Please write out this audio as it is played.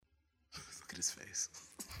at his face.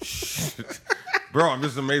 Bro, I'm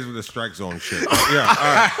just amazed with the strike zone shit.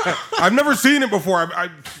 Yeah, I've never seen it before.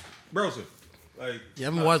 Bro, like, You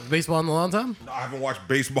haven't watched baseball in a long time? I haven't watched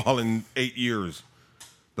baseball in 8 years.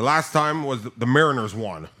 The last time was the Mariners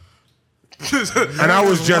won. And I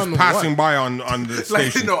was just passing by on the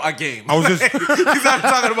station. A game. I was just... He's not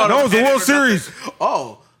talking about No, it was the World Series.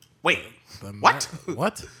 Oh, wait. What?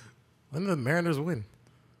 What? When did the Mariners win?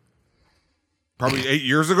 Probably 8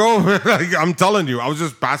 years ago. Like, I'm telling you. I was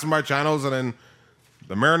just passing by channels and then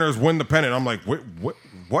the Mariners win the pennant. I'm like, wait, what?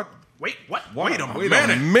 Wait, what? Wait Wait a a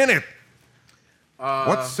minute. minute.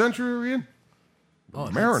 What century are we in?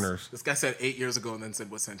 Mariners. This guy said 8 years ago and then said,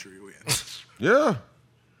 what century are we in? Yeah.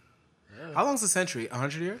 How long's a century?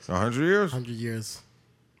 100 years? 100 years? 100 years.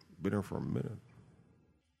 Been here for a minute.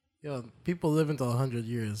 Yo, people live until 100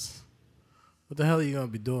 years. What the hell are you going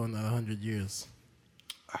to be doing at 100 years?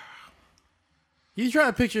 You try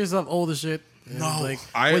to picture yourself old as shit. No. Like,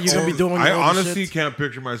 what you going to be doing? I honestly can't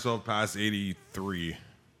picture myself past 83.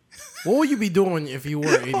 What would you be doing if you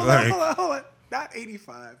were 80? Hold on. Not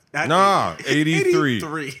 85. Nah, 83.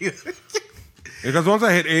 83. Because once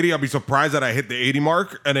I hit 80, I'll be surprised that I hit the 80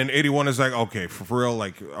 mark. And then 81 is like, okay, for real,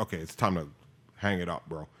 like, okay, it's time to hang it up,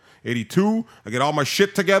 bro. 82, I get all my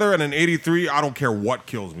shit together. And then 83, I don't care what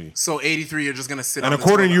kills me. So 83, you're just going to sit on and the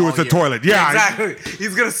toilet. according to you, it's a toilet. Yeah. Exactly.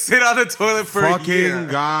 He's going to sit on the toilet for a year.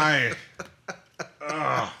 Fucking guy.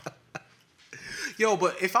 Yo,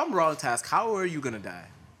 but if I'm wrong, Task, how are you going to die?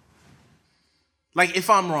 Like, if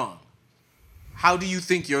I'm wrong, how do you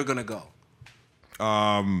think you're going to go?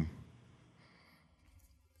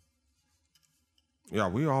 Yeah,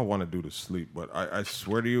 we all want to do the sleep, but I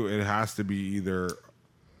swear to you, it has to be either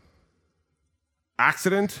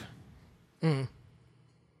accident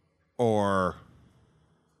or...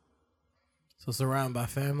 So surrounded by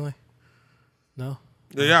family? No?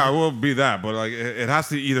 Yeah, it will be that, but like it has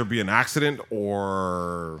to either be an accident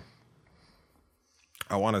or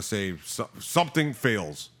I want to say something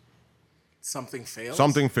fails. Something fails?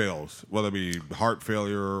 Something fails, whether it be heart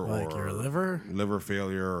failure Like or your liver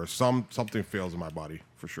failure or something fails in my body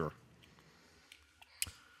for sure.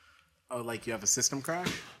 Oh, like you have a system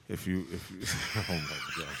crash? If you oh my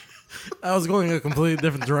god. I was going a completely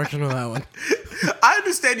different direction with that one. I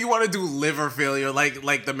understand you want to do liver failure,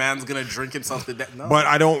 like the man's gonna drink himself to death. No, But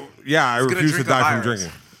I don't. Yeah, I refuse to drink a die from virus.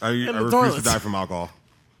 drinking. I refuse toilets. to die from alcohol.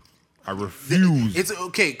 I refuse. It's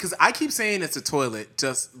okay because I keep saying it's a toilet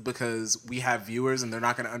just because we have viewers and they're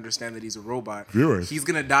not gonna understand that he's a robot. Viewers? He's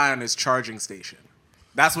gonna die on his charging station.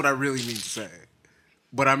 That's what I really mean to say.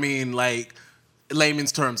 But I mean, like,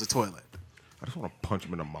 layman's terms, a toilet. I just want to punch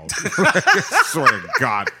him in the mouth. I swear to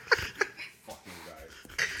God. Fucking guy.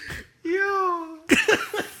 Yo.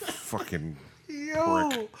 Fucking Yo.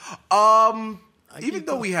 prick. Even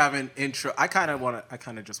though we have an intro, I kind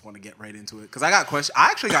of just want to get right into it because I got questions.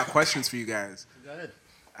 I actually got questions for you guys. Go ahead.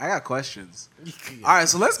 I got questions. All right,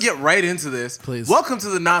 so let's get right into this. Please. Welcome to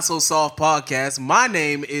the Not So Soft podcast. My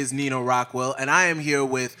name is Nino Rockwell, and I am here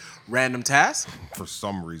with Random Task. For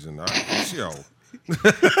some reason. Yo.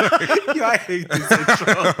 Yo, I hate this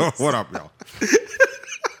intro. What up, y'all?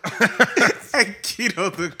 And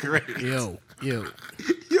Keto the Great. Yo.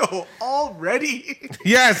 Yo, already?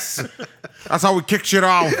 Yes. That's how we kick shit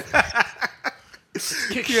off.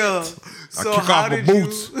 Yo. So kick off with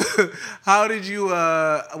boots.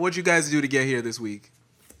 what'd you guys do to get here this week?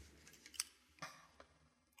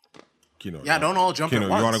 Kino, Yeah, don't all jump Kino, at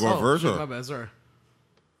you once. want to go first? Shit, Or? my bad, sorry.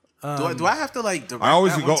 Do I have to like direct I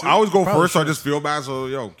always that go. one too? I always go Probably first, so I first. just feel bad. So,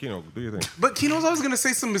 yo, Kino, do your thing. But Kino's always gonna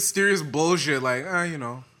say some mysterious bullshit like, I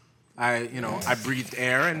breathed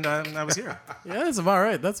air and I was here. Yeah, that's about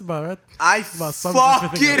right. I About some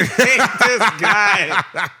fucking specific- hate this guy.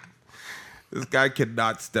 This guy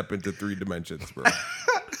cannot step into 3 dimensions, bro.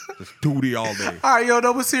 Just 2D all day. All right, yo,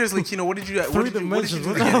 no, but seriously, Kino, what did you? Three dimensions.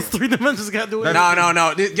 What the hell 3 dimensions got to do with it? No.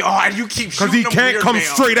 Oh, you keep Because shooting he them can't weird come mail.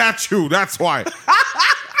 straight at you. That's why.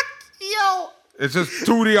 Yo, It's just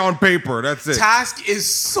 2D on paper. That's it. Task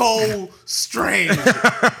is so strange.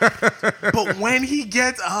 But when he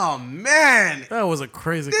gets, oh man, That was a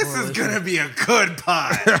crazy this is gonna be a good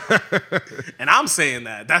pod. And I'm saying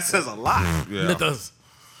that. That says a lot. Yeah. It does.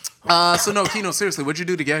 So no, Kino, seriously, what'd you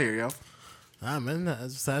do to get here, yo? Ah, man, I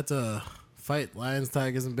just had to fight lions,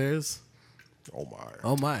 tigers, and bears. Oh, my.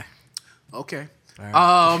 Oh, my. Okay.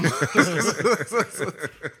 All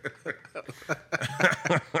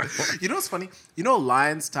You know what's funny? You know,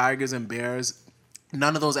 lions, tigers, and bears,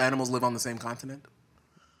 none of those animals live on the same continent.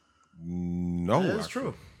 No. That is actually.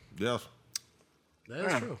 true. Yes. That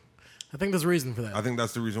is true. I think there's a reason for that. I think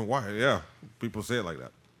that's the reason why. Yeah. People say it like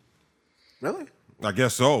that. Really? I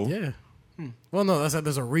guess so. Yeah. Well, no, that's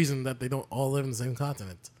there's a reason that they don't all live in the same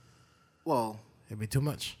continent. Well, It'd be too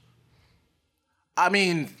much. I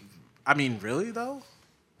mean, really though?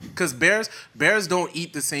 Because bears don't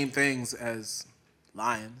eat the same things as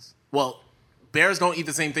lions. Well, bears don't eat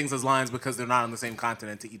the same things as lions because they're not on the same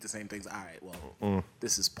continent to eat the same things. All right, well,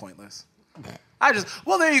 this is pointless.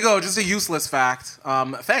 Well, there you go. Just a useless fact.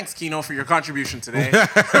 Thanks, Kino, for your contribution today.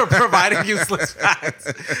 For providing useless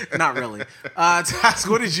facts. Not really. Task,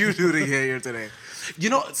 what did you do to get here today?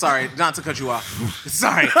 Sorry, not to cut you off.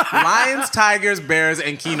 Sorry. Lions, tigers, bears,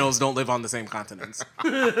 and Kinos don't live on the same continents.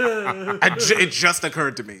 It just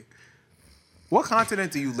occurred to me. What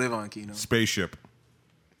continent do you live on, Kino? Spaceship.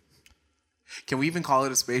 Can we even call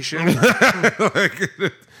it a spaceship? Like,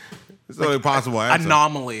 it's the only possible answer.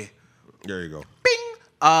 Anomaly. There you go.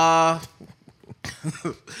 Bing!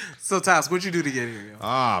 So, Task, what'd you do to get here, yo?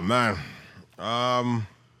 Ah, man.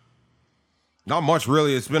 Not much,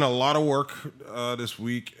 really. It's been a lot of work this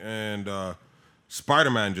week, and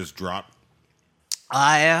Spider-Man just dropped.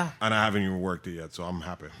 Yeah? And I haven't even worked it yet, so I'm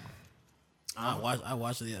happy. I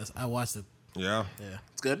watched it. Yes, I watched it. Yeah? Yeah,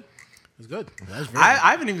 It's good? it's good. That's very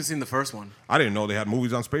I haven't even seen the first one. I didn't know they had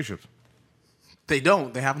movies on spaceships. They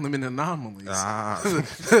don't. They have them in anomalies. Ah.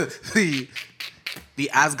 The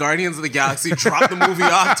Asgardians of the Galaxy dropped the movie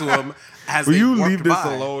off to him as Will they you warped leave this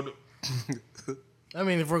by. alone? I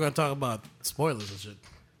mean, if we're gonna talk about spoilers and shit,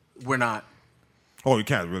 We're not. Oh, you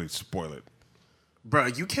can't really spoil it. Bro,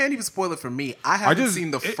 you can't even spoil it for me. I haven't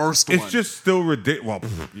seen the first one. It's just still ridiculous.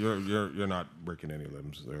 Well, you're not breaking any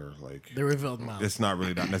limbs. They're like they revealed them out. it's not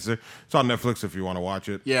really that necessary. It's on Netflix if you want to watch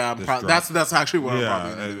it. Yeah, This that's actually what I'm yeah.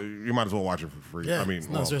 probably gonna do. You might as well watch it for free. Yeah, I mean,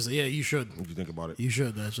 no, seriously, yeah, you should. if you think about it. You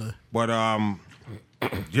should actually. But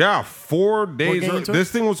yeah, 4 days. getting into it?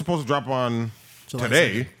 This thing was supposed to drop on July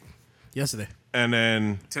today, 2nd. Yesterday. and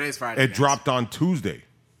then Today's Friday. it guys. dropped on Tuesday.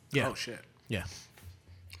 Yeah. Oh shit. Yeah.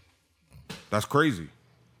 That's crazy.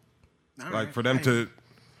 All Like right, for them fine.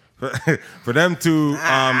 for them to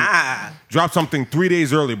drop something 3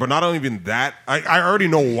 days early, but not even that. I already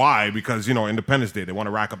know why, because Independence Day, they want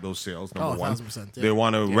to rack up those sales. Number one, 1000%, yeah. they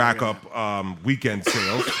want to rack yeah. up weekend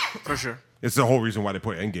sales. For sure. It's the whole reason why they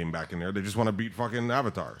put Endgame back in there. They just want to beat fucking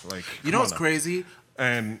Avatar. Like, You know what's crazy?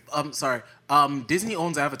 And Sorry. Disney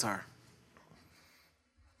owns Avatar.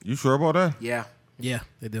 you sure about that? Yeah. Yeah,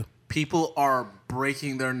 they do. People are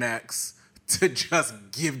breaking their necks to just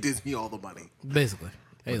give Disney all the money. Basically.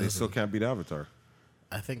 Hey, They listen, still can't beat Avatar.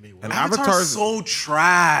 I think they will. And Avatar's Avatar's so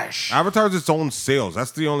trash. Avatar's its own sales.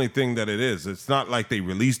 That's the only thing that it is. It's not like they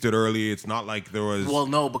released it early. It's not like there was. Well,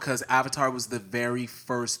 no, because Avatar was the very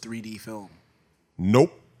first 3D film.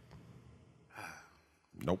 Nope.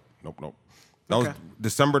 Nope. That was Okay.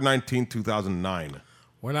 December 19th, 2009.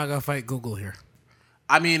 We're not gonna fight Google here.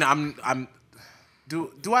 I mean,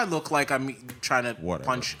 do I look like I'm trying to Whatever.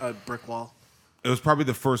 punch a brick wall? It was probably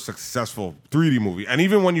the first successful 3D movie. And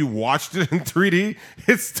even when you watched it in 3D,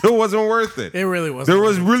 it still wasn't worth it. It really wasn't. There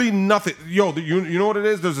was really nothing. Yo, you know what it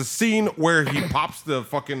is? There's a scene where he pops the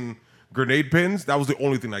fucking grenade pins. That was the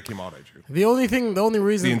only thing that came out at you. The only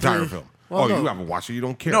reason The entire film. Well, no. You haven't watched it. You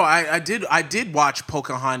don't care. No, I did watch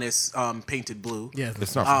Pocahontas Painted Blue. Yeah,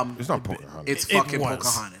 It's not. It's not Pocahontas. It's It fucking was.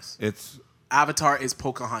 Pocahontas. It's. Avatar is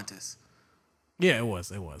Pocahontas. yeah, it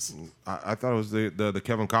was. It was. I thought it was the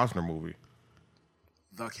Kevin Costner movie.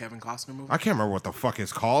 The Kevin Costner movie. I can't remember what the fuck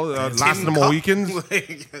it's called. Last of the Tin Cup? Mohicans.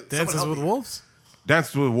 Like, Dances someone with help me. Wolves.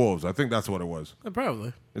 Dances with Wolves. I think that's what it was.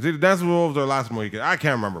 Probably. It's either Dances with Wolves or Last of the Mohicans. I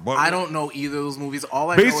can't remember. But I don't know either of those movies.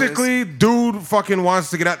 All I know basically, dude fucking wants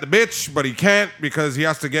to get at the bitch, but he can't because he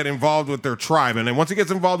has to get involved with their tribe. And then once he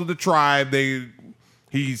gets involved with the tribe,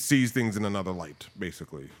 he sees things in another light.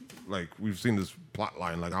 Basically, like we've seen this plot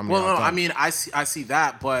line. Like I'm. Well, no, I mean, I see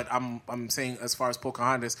that, but I'm saying as far as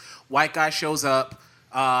Pocahontas, white guy shows up.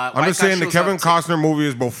 I'm just saying the Kevin Costner movie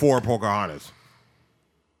is before Pocahontas.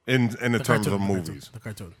 In the terms of movies,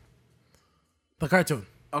 The cartoon.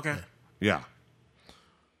 Okay. yeah.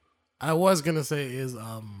 I was gonna say is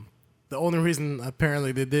the only reason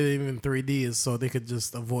apparently they did it in 3D is so they could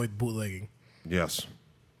just avoid bootlegging. Yes.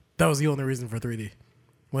 That was the only reason for 3D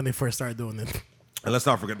when they first started doing it. And let's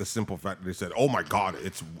not forget the simple fact that they said, "Oh my God,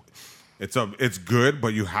 it's good,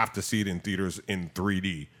 but you have to see it in theaters in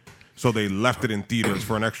 3D." So they left it in theaters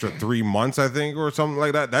for an extra 3 months, I think, or something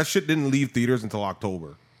like that. That shit didn't leave theaters until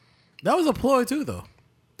October. That was a ploy too, though,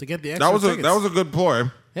 to get the extra tickets. That was a good ploy,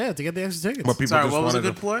 yeah, to get the extra tickets. but people Sorry, just what was a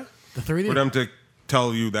wanted good ploy? The 3D for them to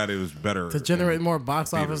tell you that it was better to generate in more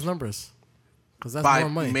box office theaters. numbers, because that's By more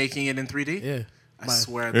money. making it in 3D? Yeah, I By-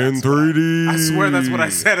 swear in that's 3D. I swear that's what I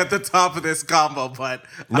said at the top of this combo, but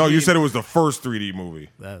No, I you mean, said it was the first 3D movie.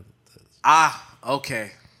 That,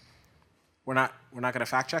 okay. We're not gonna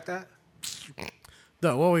fact check that.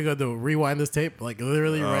 No, what are we gonna do? Rewind this tape, like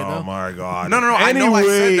literally right now? Oh my god. No. I know I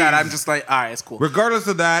said that. I'm just like, all right, it's cool. Regardless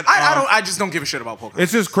of that, I just don't give a shit about Pokemon.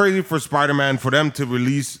 it's just crazy for Spider-Man for them to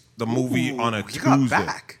release the movie on a You Tuesday. got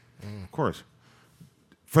back. Of course.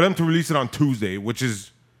 For them to release it on Tuesday, which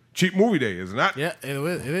is cheap movie day, isn't that? Yeah, it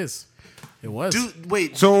is. It was. Dude,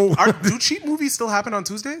 wait. So- do cheap movies still happen on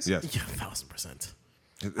Tuesdays? Yes. Yeah, 1,000%.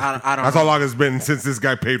 I don't That's know. how long it's been since this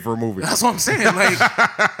guy paid for a movie. That's what I'm saying. Like,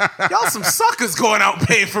 y'all some suckers going out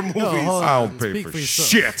paying for movies. hold on. I don't pay Speak for for yourself.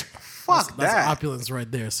 shit. Fuck That's that. opulence right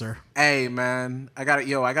there, sir. Hey man, I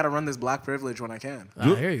gotta run this black privilege when I can.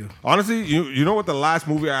 I hear you. Honestly, you know what the last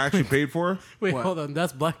movie I actually paid for? Wait, What? hold on.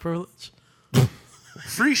 That's black privilege?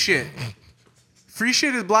 Free shit. Free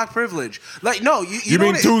shit is black privilege. Like, no, You know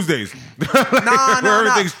mean what Tuesdays? Nah, Where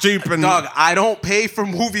everything's cheap and Dog, I don't pay for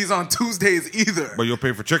movies on Tuesdays either. but you'll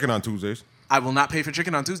pay for chicken on Tuesdays. I will not pay for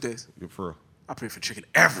chicken on Tuesdays. You're for real. I pay for chicken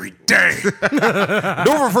every day. Do it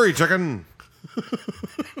for free, chicken.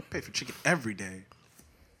 Pay for chicken every day.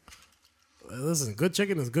 Listen, good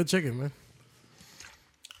chicken is good chicken, man.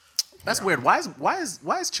 That's weird. Why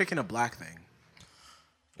is chicken a black thing?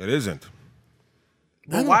 It isn't.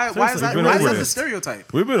 But why is seriously, that? been Why is over that the this.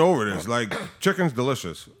 stereotype? We've been over this. Like, chicken's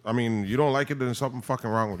delicious. I mean, you don't like it, then there's something fucking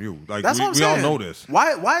wrong with you. Like, That's what I'm we all saying. know this.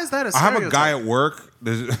 Why is that a I stereotype? have a guy at work.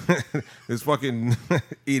 This this fucking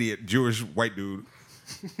idiot Jewish white dude.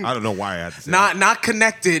 I don't know why I had to say that. Not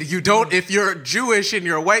connected. You don't. If you're Jewish and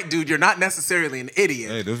you're a white dude, you're not necessarily an idiot.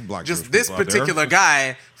 Hey, there's black Just Jewish this people out there. particular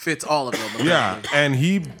guy fits all of them. Yeah, and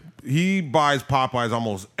he buys Popeyes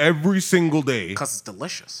almost every single day, because it's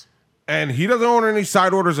delicious. and he doesn't order any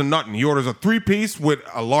side orders or nothing. He orders a 3-piece with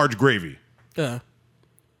a large gravy. Yeah.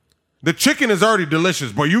 The chicken is already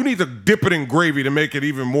delicious, but you need to dip it in gravy to make it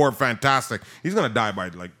even more fantastic. He's gonna die by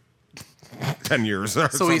like 10 years. Or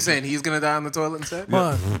So he's saying he's gonna die on the toilet instead? Hold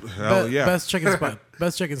on. Hell yeah. Best chicken spot.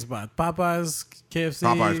 Best chicken spot. Popeyes, KFC,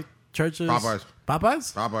 Popeyes. Churches. Popeyes.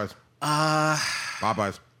 Popeyes? Popeyes.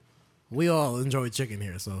 Popeyes. We all enjoy chicken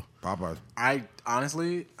here, so. Popeyes. I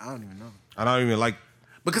honestly, I don't even know. I don't even like.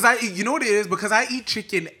 Because you know what it is? Because I eat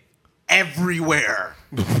chicken everywhere.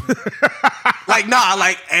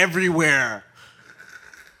 like everywhere.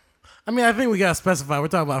 I mean, I think we gotta specify. We're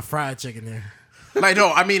talking about fried chicken here. Like,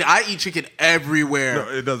 no, I mean, I eat chicken everywhere.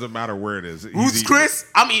 No, it doesn't matter where it is. Who's He's Chris?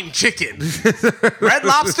 I'm eating chicken. Red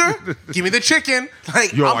Lobster? Give me the chicken.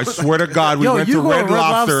 Like, Yo, I swear to God, we Yo, went you to go Red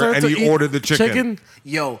Lobster and to he eat ordered the chicken.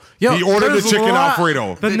 Yo, Yo, He ordered the there's chicken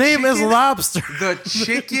Alfredo. The The name is chicken- Lobster. the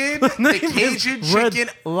chicken, name the is Cajun Red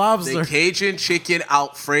chicken, Lobster. the Cajun chicken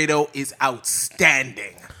Alfredo is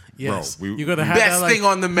outstanding. Yes, Bro, you could have had Best that, like, thing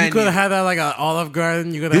on the menu. You could have had that like an Olive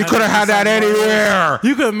Garden. You could You could have had that anywhere,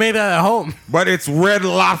 You could have made that at home. but it's Red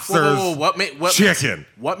Lobster's What chicken.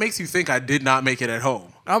 What makes you think I did not make it at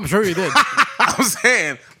home? I'm sure you did. I'm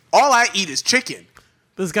saying all I eat is chicken.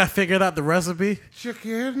 This guy figured out the recipe.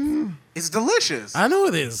 Chicken. It's delicious. I know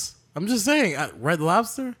it is. I'm just saying. Red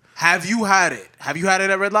Lobster? Have you had it? Have you had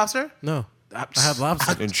it at Red Lobster? No. I had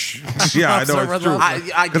lobster. And yeah, I know Lobster, it's Red true.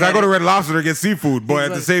 Lobster. I Because I go to Red Lobster to get seafood, but He's at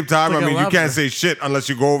the like- same time, it's like I a mean, you can't lobster. say shit unless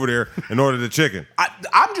you go over there and order the chicken.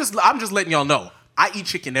 I'm just letting y'all know. I eat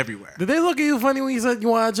chicken everywhere. Did they look at you funny when you said you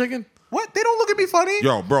wanted chicken? What? They don't look at me funny.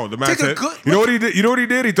 Yo, bro, the man Take a said, good- you know what he did? You know what he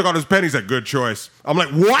did? He took out his pen. He said, "Good choice." I'm like,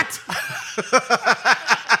 what?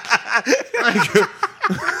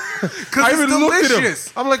 Because I it's even looked at him.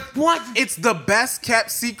 delicious. I'm like, what? It's the best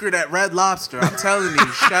kept secret at Red Lobster. I'm telling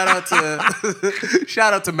you. Shout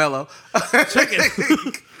out to Mello. Chicken.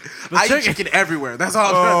 I chicken. eat chicken everywhere. That's all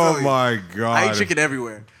I'm Oh trying to tell you. my god! I eat chicken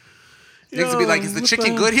everywhere. Niggas Yo, be like, is the what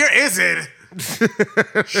chicken the- good here? Is it?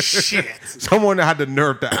 Shit. Someone had the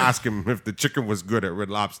nerve to ask him if the chicken was good at Red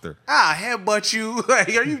Lobster. Headbutt you. Like,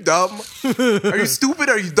 are you dumb? Are you stupid?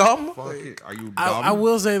 Are you dumb? Are you dumb? I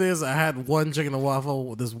will say this. I had one chicken and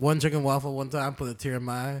waffle. This one chicken waffle one time put a tear in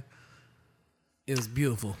my eye. It was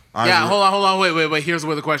beautiful. Yeah, hold on. Wait. Here's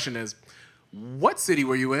where the question is. What city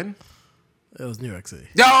were you in? It was New York City.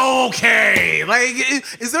 Okay. Like,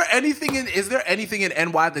 is there anything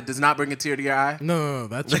in NY that does not bring a tear to your eye? No.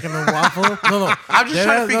 That chicken and waffle. No. I'm just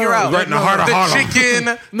trying to figure out. Right in the heart of the Harlem.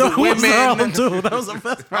 chicken, No, the it wasn't Harlem women. too. That was the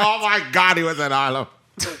best part. Oh my god, he was at Harlem.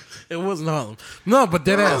 It wasn't Harlem. No, but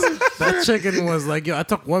dead ass. That chicken was like, yo, I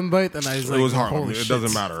took one bite and I was like, It was Harlem. holy It shit.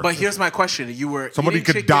 doesn't matter. But here's my question: you were Somebody eating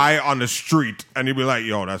could chicken- die on the street, and you'd be like,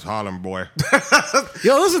 "Yo, that's Harlem, boy."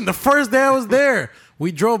 Yo, listen, the first day I was there,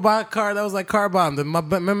 we drove by a car that was like car bombed. And my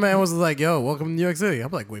man was like, yo, welcome to New York City.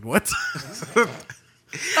 I'm like, wait, what?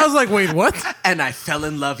 I was like, wait, what? And I fell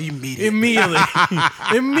in love immediately.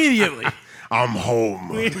 Immediately. I'm home.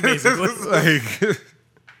 Basically. Like,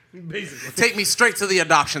 Basically. Take me straight to the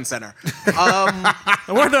adoption center.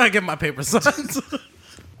 Where do I get my paper, son?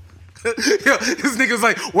 Yo, this nigga's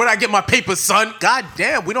like, where'd I get my papers, son? God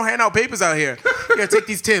damn, we don't hand out papers out here. Yeah, take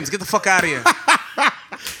these Tims. Get the fuck out of here.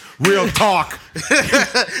 Real talk.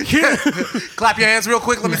 Clap your hands real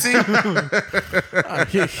quick. Let me see.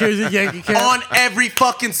 Here's your Yankee cap. On every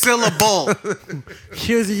fucking syllable.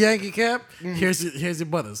 Here's your Yankee cap. Here's your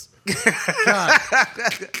butters. God.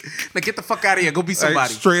 Now get the fuck out of here. Go be somebody. Like,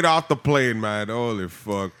 straight off the plane, man. Holy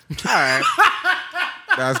fuck. All right.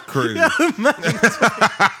 That's crazy.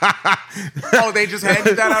 Oh, they just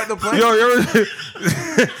handed that out the plane? Yo,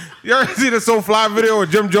 you ever see the So Fly video where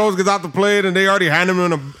Jim Jones gets out the plane and they already hand him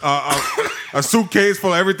in a suitcase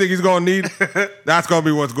full of everything he's gonna need? That's gonna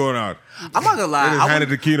be what's going on. I'm not gonna lie. They just handed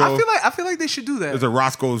the Kino. I feel like they should do that. There's a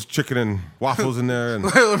Roscoe's chicken and waffles in there, and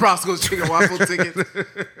Roscoe's chicken waffle ticket.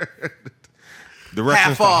 directions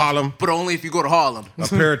Half to off, Harlem. but only if you go to Harlem. A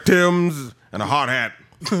pair of Timbs and a hard hat.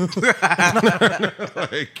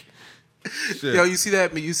 Like, shit. Yo, you see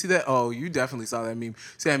that? You see that? Oh, you definitely saw that meme.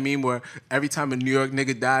 See that meme where every time a New York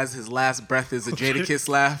nigga dies, his last breath is a Jadakiss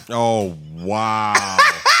laugh. Oh wow.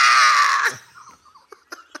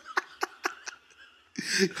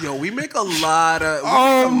 Yo, we make a lot of.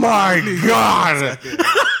 Oh my god.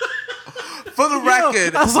 For the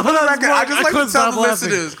record, I saw that as well. I just I like couldn't to tell stop the laughing.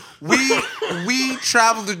 listeners, we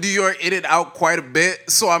travel to New York in and out quite a bit.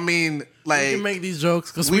 So I mean, like We can make these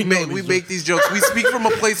jokes because we know make these jokes. We speak from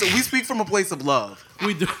a place of love.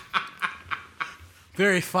 We do.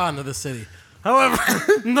 Very fond of the city. However,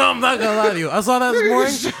 no, I'm not gonna lie to you. I saw that this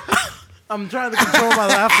morning. I'm trying to control my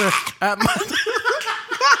laughter at my.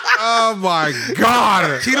 Oh my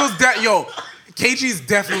god. KG's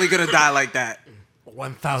definitely gonna die like that.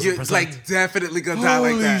 1,000%. Like definitely gonna die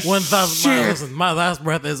like that. 1,000. Listen, my last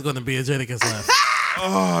breath is gonna be a Jadakiss laugh.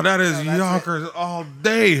 Oh, that is Yonkers all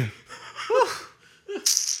day.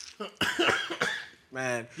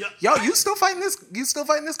 Man, yo, you still fighting this? You still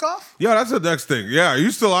fighting this cough? Yeah, that's the next thing. Yeah, are you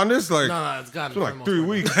still on this? Like, No, it's gone. it's like 3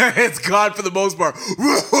 weeks. It's gone for the most part.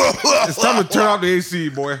 It's time to turn off the AC,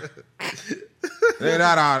 boy. It ain't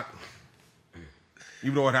that hot.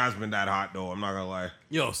 Even though it has been that hot, though, I'm not gonna lie.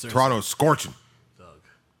 Yo, seriously. Toronto's scorching Doug.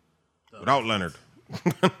 without Leonard.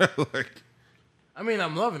 Like, I mean,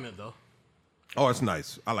 I'm loving it though. oh, it's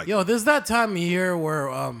nice. I like it. Yo, there's that time of year where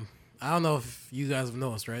I don't know if you guys have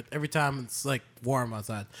noticed, right? Every time it's like warm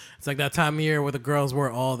outside, it's like that time of year where the girls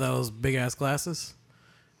wear all those big ass glasses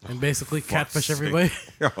and basically catfish Fuck's everybody.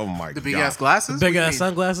 sake. Oh my The big god. ass glasses. Big What do you ass mean?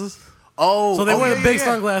 sunglasses. Oh, So they wear the big yeah.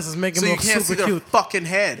 sunglasses, make them So you look can't see super their cute. fucking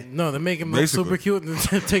head. No, they make them look Basically. super cute and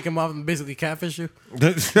then take them off and basically catfish you. Bro,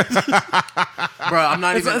 I'm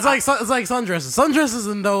not It's like sundresses.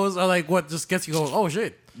 Sundresses and those are like what just gets you going. Oh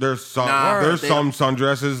shit, There's some Nah, there's they some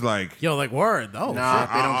sundresses like yo, like word. Oh Nah, shit.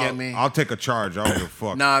 they don't I'll- get me. I'll take a charge. I don't give a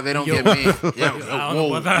fuck. Nah, they don't Yo. get me. Yeah, I don't know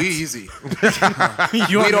whoa, about that. we easy. You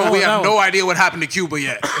We already know We that have one. no idea what happened to Cuba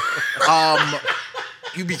yet.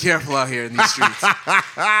 You be careful out here in these streets.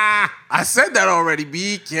 I said that already.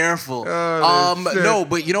 Be careful. shit. No,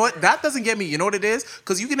 but you know what? That doesn't get me. You know what it is?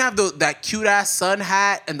 Because you can have that cute ass sun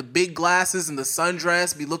hat and the big glasses and the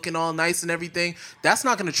sundress, be looking all nice and everything. That's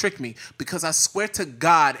not gonna trick me. Because I swear to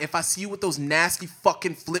God, if I see you with those nasty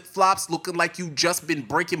fucking flip flops, looking like you just been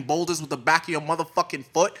breaking boulders with the back of your motherfucking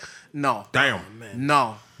foot, no, Damn.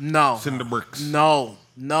 no. Cinder bricks. No.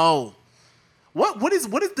 What is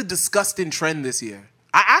the disgusting trend this year?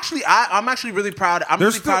 I'm actually really proud. I'm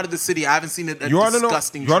There's really still- proud of the city. I haven't seen a You want to know?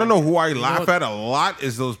 disgusting You want to trend. know who I laugh what? at a lot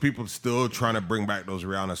is those people still trying to bring back those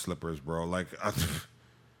Rihanna slippers, bro. Like,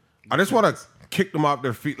 I just want to kick them off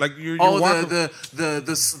their feet. Like you're Oh, walking,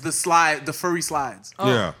 the slide, the furry slides.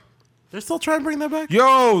 yeah. They're still trying to bring that back.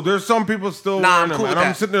 Yo, there's some people still Nah, wearing I'm cool them, and with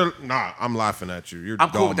I'm that. sitting there. Nah, I'm laughing at you. You're I'm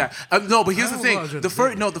dumb. cool with that. No, but here's the I don't thing: know what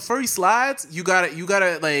you're the furry slides. You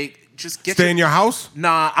gotta like just get. Stay in your house.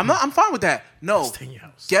 Nah, I'm fine with that. No, Stay in your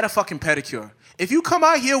house. Get a fucking pedicure. If you come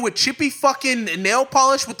out here with chippy fucking nail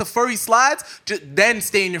polish with the furry slides, then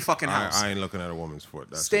stay in your fucking house. I ain't looking at a woman's foot.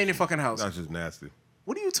 That's Stay in just- your fucking house. That's just nasty.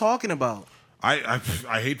 What are you talking about? I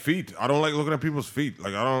hate feet. I don't like looking at people's feet.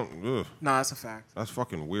 Like I don't. Ugh, Nah, that's a fact. that's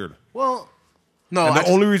fucking weird. Well, no. And I the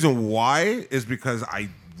just- only reason why is because I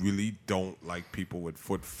really don't like people with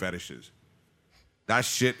foot fetishes. That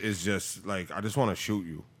shit is just like I just want to shoot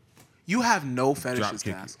you. you have no Drop fetishes,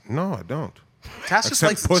 kick Cass. you. No, I don't. Cass just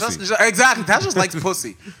Except likes pussy. exactly. Cass just likes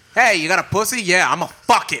pussy. Hey, you got a pussy? Yeah, I'ma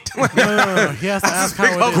fuck it. No, he has to ask how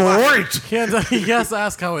it is. Great. He has to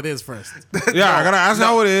ask how it is first. Yeah, I gotta ask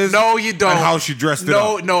how it is. No, you don't. And how she dressed it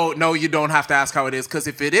up. No, you don't have to ask how it is. Because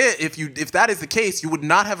if that is the case, you would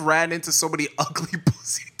not have ran into so many ugly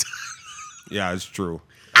pussy. Yeah, it's true.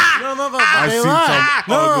 No. I've They seen lie.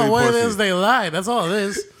 some ugly What it pussy. is, they lie. That's all it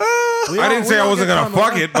is. I didn't say I wasn't gonna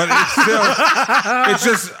fuck it, but it's still. It's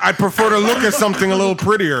just I prefer to look at something a little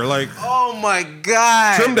prettier. Like, Oh my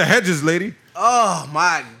god. trim the hedges, lady. Oh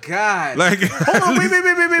my god. Like, Hold on, wait.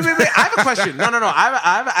 I have a question. No.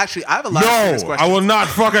 I have a lot of serious no, questions. I will not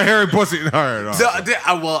fuck a hairy pussy. All right,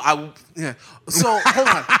 all right. Yeah. So hold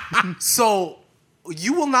on. So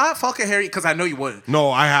you will not fuck a hairy because I know you wouldn't.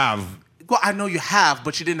 No, I have, Well, I know you have,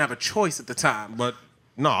 but you didn't have a choice at the time. but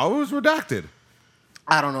no, it was redacted.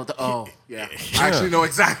 I don't know. Yeah. I actually know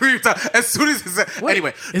exactly what you're talking. As soon as it's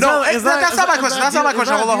anyway, Is no, that- is that's not my is question. that That's not my deal-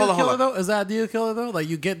 question. is that a Hold deal on. killer, though? Is that a deal killer though? Like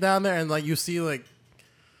you get down there and like you see like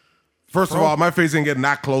First of all, my face ain't getting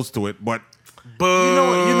that close to it, but Boo. you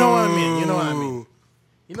know what I mean.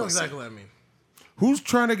 You know exactly what I mean. who's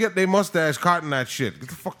trying to get their mustache caught in that shit? Get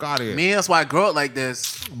the fuck out of here, Me, that's why I grow it like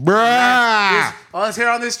this. bruh. Oh, it's hair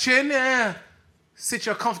on this chin. Yeah. Sit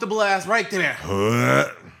your comfortable ass right there.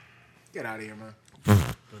 Get out of here, man.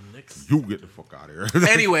 You get the fuck out of here.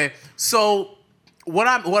 Anyway, so what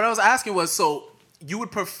I was asking was, so you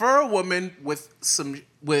would prefer a woman with some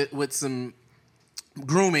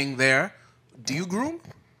grooming there? Do you groom?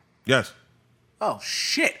 Yes. Oh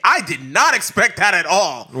shit! I did not expect that at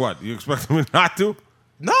all. What? You expect me not to?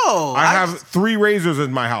 No, I have 3 razors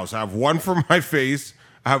in my house. I have one for my face.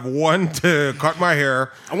 I have one to cut my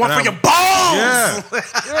hair. I want and for I your balls.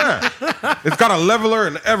 Yeah. It's got a leveler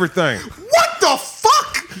and everything. What the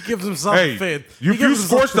fuck? He gives himself Hey, a fade. if you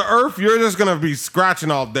scorch the earth, you're just going to be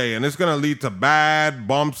scratching all day, and it's going to lead to bad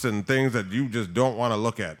bumps and things that you just don't want to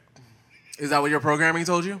look at. Is that what your programming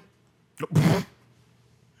told you?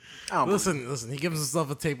 Listen. He gives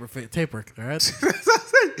himself a taper, all right?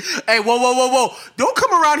 Hey, whoa. Don't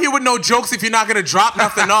come around here with no jokes if you're not gonna drop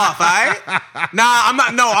nothing off, all right? Nah,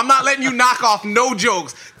 I'm not letting you knock off no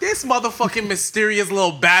jokes. This motherfucking mysterious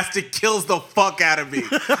little bastard kills the fuck out of me.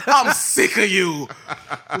 I'm sick of you.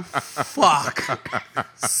 Fuck.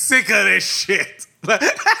 Sick of this shit.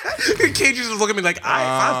 Cage just looking at me like,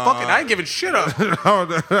 I ain't giving shit up.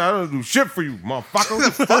 I don't do shit for you,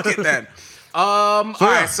 motherfucker. Fuck it then. All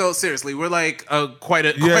right, so seriously, we're like quite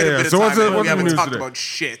a bit of So time in. We what's the haven't news talked today? about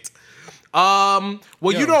shit.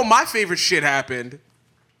 You know my favorite shit happened.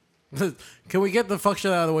 Can we get the fuck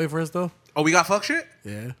shit out of the way first, though? Oh, we got fuck shit?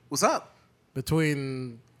 Yeah. What's up?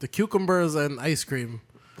 Between the cucumbers and ice cream.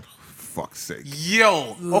 Fuck's sake.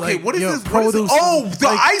 Yo, okay, Like, what is yo, this? What is produce, this? Oh, the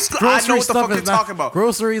like, ice cream. I know grocery what the stuff fuck you're is not- talking about.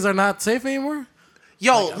 Groceries are not safe anymore?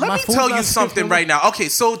 Yo, Like, let my me food's tell you not something safe right now. Okay,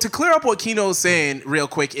 so to clear up what Kino's saying real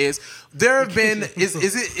quick is there have been is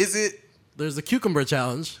it There's the cucumber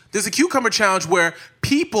challenge. there's a cucumber challenge where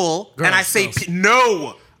people Girls, and I say girls.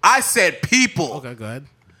 no, I said people. Okay, go ahead.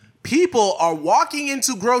 People are walking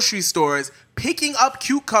into grocery stores, picking up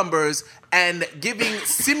cucumbers and giving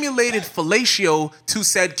simulated fellatio to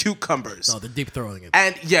said cucumbers. No, they're deep throwing it.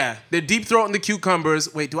 And yeah, they're deep throating the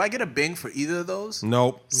cucumbers. Wait, do I get a bing for either of those?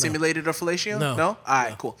 Nope. Simulated or fellatio? No. All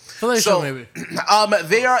right, cool. Fellatio, maybe.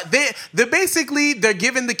 They're basically they're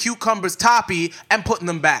giving the cucumbers toppy and putting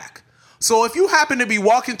them back. So if you happen to be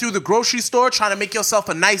walking through the grocery store trying to make yourself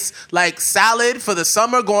a nice like salad for the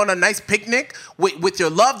summer, go on a nice picnic with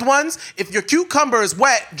your loved ones, if your cucumber is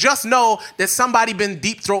wet, just know that somebody been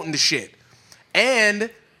deep throating the shit.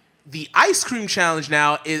 And the ice cream challenge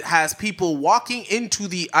now, it has people walking into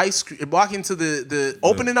the ice cream, walking to the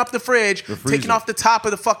opening up the fridge, freezer. taking off the top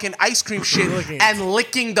of the fucking ice cream shit and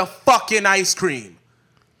licking the fucking ice cream.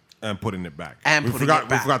 And putting it back. And we putting forgot, it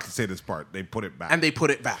back. We forgot to say this part. They put it back. And they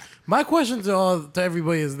put it back. My question to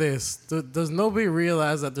everybody is this: does nobody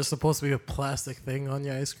realize that there's supposed to be a plastic thing on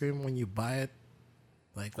your ice cream when you buy it?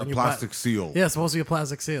 Like when a you plastic buy, seal. Yeah, it's supposed to be a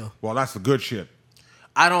plastic seal. Well, that's the good shit.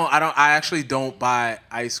 I actually don't buy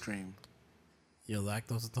ice cream. You're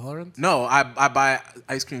lactose intolerant? No, I buy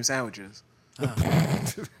ice cream sandwiches. They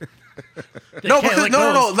No, can't because lick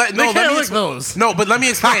no. those. Let They me can't lick explain. those. No, but let me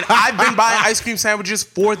explain. I've been buying ice cream sandwiches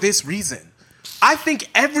for this reason. I think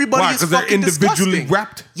everybody Why? is Because they're fucking individually disgusting.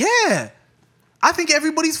 wrapped? Yeah. I think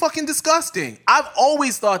everybody's fucking disgusting. I've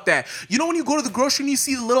always thought that. You know when you go to the grocery and you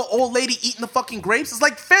see the little old lady eating the fucking grapes? It's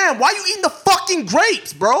like, fam, why you eating the fucking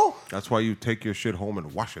grapes, bro? That's why you take your shit home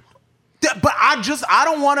and wash it. But I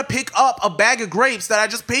don't want to pick up a bag of grapes that I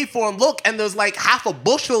just paid for and look, and there's like half a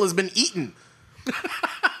bushel has been eaten.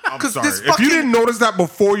 I'm 'Cause sorry. this If fucking- you didn't notice that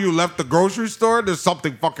before you left the grocery store, there's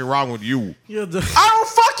something fucking wrong with you. You're the I don't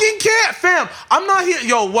fucking care, fam. I'm not here.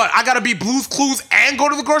 Yo, what? I gotta be Blue's Clues and go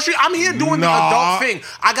to the grocery? I'm here doing the Nah. adult thing.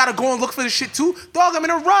 I gotta go and look for this shit too. Dog, I'm in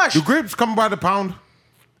a rush. Do grapes come by the pound?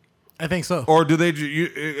 I think so. Or do they?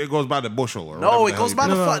 It goes by the bushel or No, whatever it the goes hell by you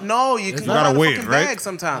the do. fuck. No, you can go gotta by the wait, fucking right? bag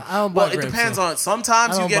sometimes. I don't buy Well, it grapes, depends so. on.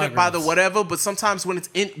 Sometimes I you don't get buy it by the grapes. whatever, but sometimes when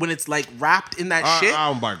it's like wrapped in that shit. I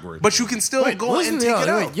don't buy grapes. But you can still Wait, go listen, and take it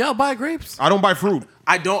out. y'all buy grapes? I don't buy fruit.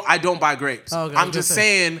 I don't buy grapes. Oh, okay, I'm I was just gonna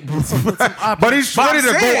saying. But he's But I'm ready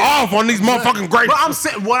to go saying- off on these motherfucking grapes. But I'm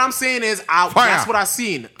saying what I'm saying is Fire. that's what I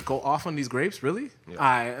seen. Go off on these grapes, really?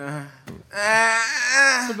 Yeah.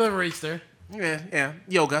 A bit of reach there. Yeah,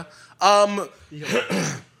 yoga.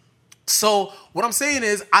 So what I'm saying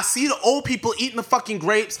is, I see the old people eating the fucking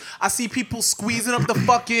grapes. I see people squeezing up the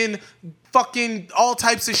fucking all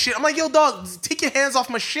types of shit. I'm like, yo, dog, take your hands off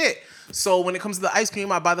my shit. So when it comes to the ice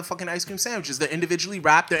cream, I buy the fucking ice cream sandwiches. They're individually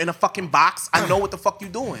wrapped. They're in a fucking box. I know what the fuck you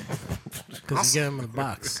doing. Because you get them in a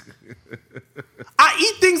box. I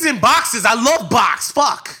eat things in boxes. I love box.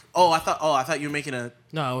 Fuck. I thought you were making a.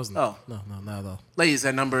 No, I wasn't. Oh. No, not at all. Ladies,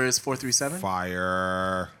 that number is 437.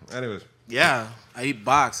 Fire. Anyways, Yeah, I eat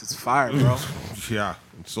box. It's fire, bro. yeah.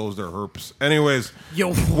 And so's their herpes. Anyways,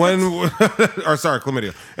 Yo,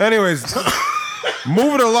 chlamydia. Anyways,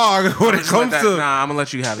 moving along when it comes to. Nah, I'm gonna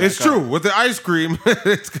let you have it. It's true. With the ice cream,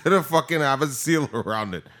 it's gonna fucking have a seal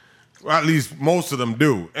around it. Or at least most of them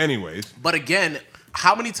do. Anyways. But again,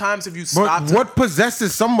 how many times have you But stopped? what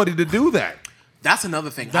possesses somebody to do that? That's another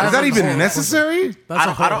thing. That's Is that a even whole- necessary? That's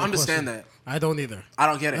a whole I don't other understand question. that. I don't either. I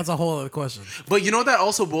don't get it. That's a whole other question. But you know what that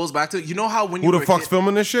also boils back to? You know how when you Who the were a fuck's kid-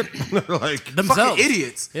 filming this shit? Like Themselves. fucking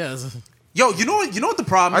idiots. Yeah. Yo, you know what the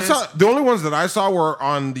problem I is? saw the only ones that I saw were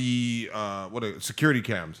on the security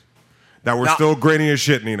cams that were Now- still grainy as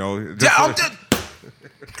shit. You know, Yeah,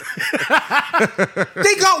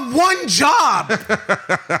 they got one job.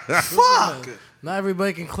 Fuck. Not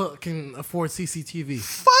everybody can afford CCTV.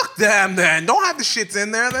 Fuck them then. Don't have the shits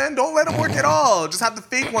in there then. Don't let them work at all. Just have the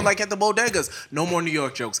fake one like at the bodegas. No more New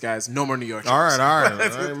York jokes, guys. No more New York jokes. all right.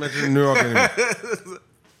 I ain't mentioning New York anymore.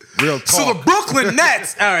 Real talk. So the Brooklyn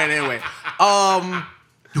Nets. All right, anyway.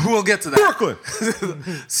 We'll get to that. Brooklyn.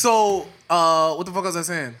 So, what the fuck was I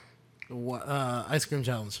saying? What, ice cream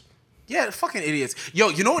challenge. Yeah, fucking idiots. Yo,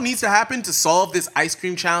 you know what needs to happen to solve this ice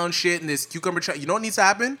cream challenge shit and this cucumber challenge? You know what needs to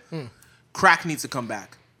happen? Crack needs to come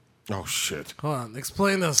back. Oh shit. Hold on.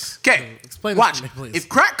 Explain this. Okay, Explain watch. this to me, please. If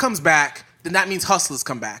crack comes back, then that means hustlers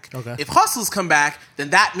come back. Okay. If hustlers come back, then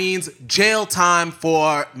that means jail time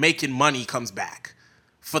for making money comes back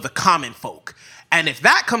for the common folk. And if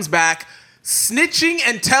that comes back, snitching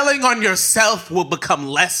and telling on yourself will become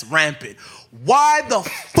less rampant. Why the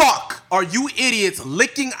fuck are you idiots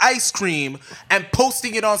licking ice cream and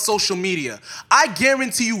posting it on social media? I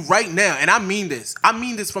guarantee you right now, and I mean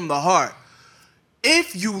this from the heart.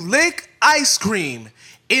 If you lick ice cream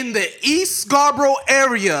in the East Scarborough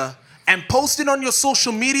area and post it on your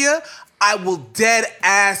social media, I will dead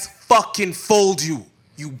ass fucking fold you,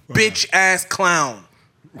 you bitch ass clown.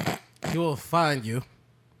 He will find you.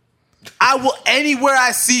 I will, anywhere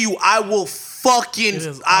I see you, I will It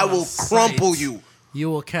is I on will sight. crumple you.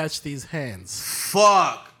 You will catch these hands.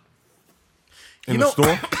 Fuck. In the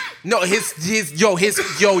store? No,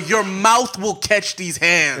 your mouth will catch these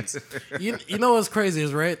hands. You know what's crazy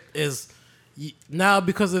is, right? Now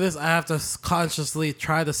because of this, I have to consciously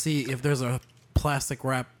try to see if there's a plastic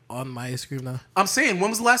wrap on my ice cream now. I'm saying, when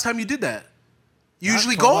was the last time you did that?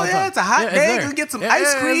 Usually For a go long ahead, time. it's a hot Yeah, it's day, there. gonna get some Yeah,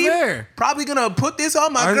 ice it's cream. there. Probably gonna put this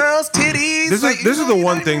on my girl's titties. This Like, is this you is know, the you're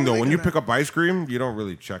one not thing even though. When you thinking pick up ice cream, you don't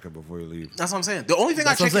really check it before you leave. That's what I'm saying. The only thing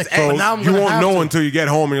That's I what check I'm is saying. eggs. So now I'm You gonna won't have know to. until you get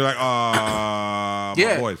home and you're like,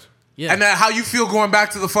 Yeah. my boys. Yeah. And then how you feel going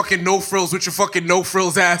back to the fucking no frills with your fucking no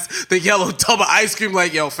frills ass, the yellow tub of ice cream,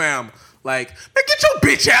 like, yo, fam. Like, man, get your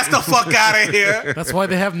bitch ass the fuck out of here. That's why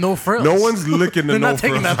they have no frills. No one's licking the They're no not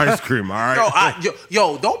taking frills that ice cream. All right.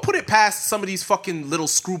 Yo, don't put it past some of these fucking little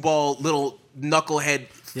screwball, little knucklehead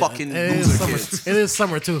fucking it is loser summer. kids. It is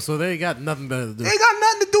summer too, so they got nothing better to do. They ain't got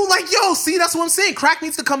nothing to do. Like, yo, see, that's what I'm saying. Crack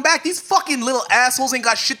needs to come back. These fucking little assholes ain't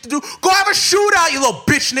got shit to do. Go have a shootout, you little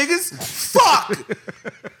bitch niggas. Fuck.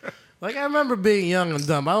 Like I remember being young and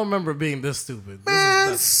dumb. I don't remember being this stupid.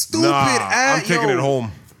 Man, This is stupid Nah, ass. I'm taking it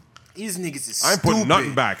home. These niggas is I ain't stupid. putting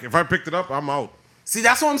nothing back. If I picked it up, I'm out. See,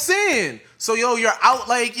 that's what I'm saying. So, yo, you're out,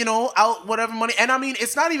 like, you know, out whatever money. And I mean,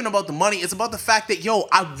 it's not even about the money. It's about the fact that, yo,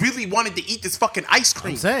 I really wanted to eat this fucking ice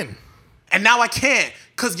cream. I'm saying. And now I can't.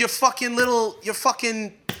 Because your fucking little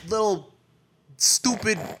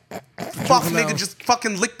stupid fuck nigga just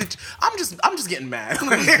fucking licked the... I'm just getting mad.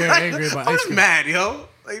 very angry about I'm ice just cream. mad, yo.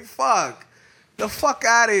 Like, fuck. The fuck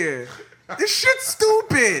out of here. This shit's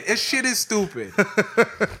stupid. This shit is stupid.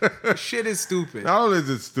 This shit is stupid. Not only is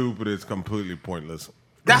it stupid, it's completely pointless.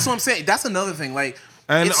 That's what I'm saying. That's another thing. Like,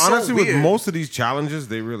 And it's honestly, so with weird. most of these challenges,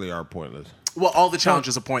 they really are pointless. Well, all the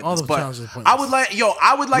challenges are pointless. All the but challenges are pointless.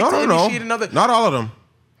 I would like to initiate another. Not all of them.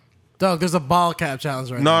 Doug, there's a ball cap challenge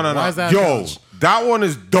right now. No. Why is that? Yo, that one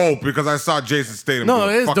is dope because I saw Jason Statham. No,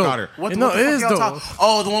 it is Fuck dope. out here. What, No, what the it fuck is y'all dope.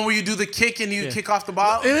 Oh, the one where you do the kick and you kick off the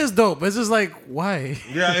ball? It is dope. It's just like, why?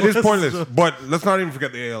 Yeah, it is pointless. But let's not even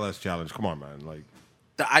forget the ALS challenge. Come on, man. Like,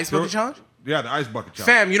 The ice bucket challenge? yeah, the ice bucket challenge.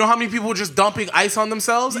 Fam, you know how many people were just dumping ice on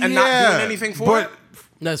themselves and not doing anything for it?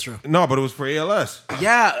 That's true. No, but it was for ALS.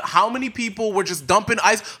 Yeah, how many people were just dumping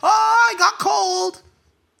ice? Oh, I got cold.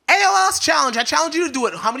 ALS challenge. I challenge you to do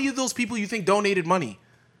it. How many of those people you think donated money?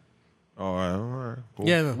 All right, cool.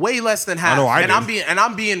 Yeah. No. Way less than half. I know I and did.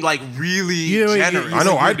 I'm being like really generous. I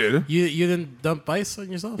know I did. You didn't dump ice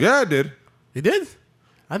on yourself? Yeah, I did. You did?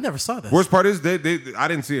 I never saw this. Worst part is I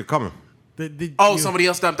didn't see it coming. Somebody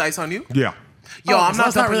else dumped ice on you? Yeah. Yo, I'm so not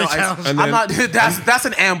that's not dumping really no a challenge. ice. And I'm then- not. That's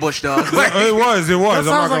an ambush, dog. It was. That I'm not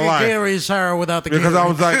sounds gonna like lie. a Gatorade shower without the Gatorade. Because I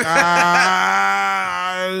was like,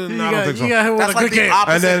 I don't think so. You got hit with That's a like good the game.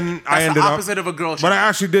 opposite. And then that's I ended the up- opposite of a girl shower. But I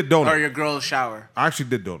actually did or donate. your girl's shower. I actually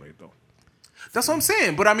did donate though. That's what I'm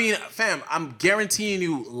saying. But I mean, fam, I'm guaranteeing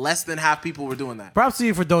you less than half people were doing that. Props to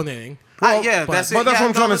you for donating. Yeah, but- that's it. But that's Yeah, what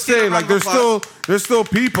I'm trying to let's give say. a round Like, of applause. there's still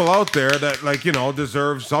people out there that, like, you know,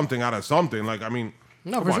 deserve something out of something. Like, I mean,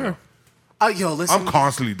 No, come for on sure. now. Yo, listen. I'm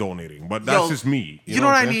constantly donating, but that's Yo, just me. You know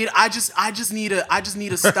what I I'm saying? need? I just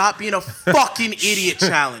need a stop being a fucking idiot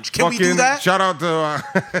challenge. Can we do Fucking that? Shout out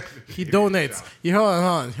to. He donates. You hold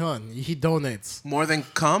on. He donates. More than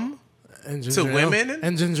cum? And ginger ale. women?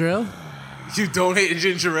 And ginger ale. You donate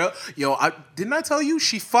ginger ale? Yo, didn't I tell you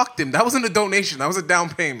she fucked him? That wasn't a donation. That was a down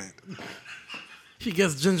payment. He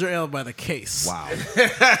gets ginger ale by the case. Wow.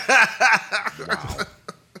 Wow.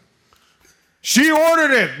 She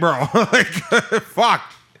ordered it, bro. Like, fuck.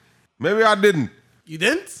 Maybe I didn't. You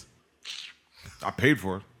didn't? I paid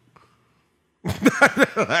for it.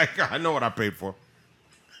 Like, I know what I paid for.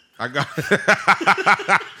 I got.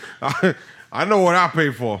 I know what I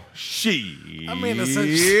paid for. Shit. I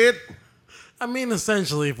mean,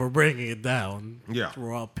 essentially, if we're breaking it down, Yeah.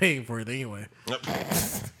 we're all paying for it anyway.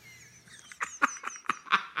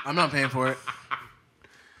 I'm not paying for it.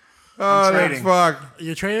 Oh, trading. fuck.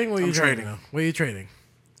 You're trading? What are you I'm trading? trading. Now? What are you trading?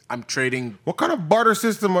 I'm trading. What kind of barter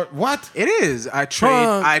system? What? It is. I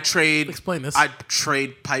trade. Explain this. I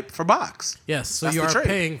trade pipe for box. Yes, so That's you the are trade.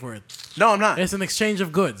 paying for it. No, I'm not. It's an exchange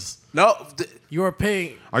of goods. No. You are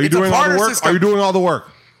paying. Are you It's a doing all the barter work? system. Are you doing all the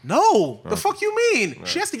work? No. The fuck you mean?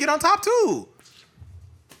 She has to get on top too.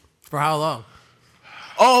 For how long?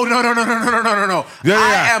 Oh no. Yeah.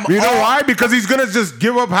 I am You know all- why? Because he's gonna just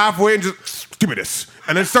give up halfway and just give me this,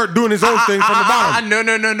 and then start doing his own thing from the bottom.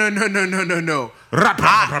 No.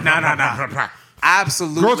 Nah.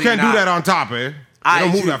 Absolutely. Girls can't do not. that on top, eh? They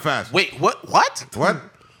don't move that fast. Wait, what? What? What?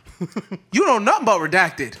 You know nothing about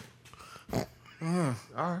redacted. All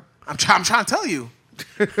right. I'm trying to tell you.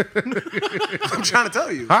 I'm trying to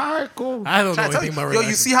tell you. All right, cool. I don't know Trying to tell anything you. about Yo, relaxing.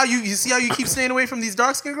 you see how you keep staying away from these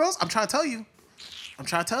dark skinned girls? I'm trying to tell you.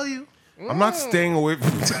 I'm not staying away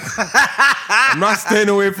from. I'm not staying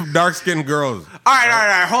away from dark skinned girls. All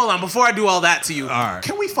right. Hold on. Before I do all that to you, right.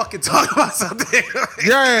 can we fucking talk about something?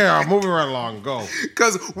 Yeah. Moving right along. Go.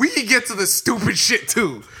 Because we can get to the stupid shit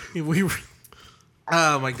too. We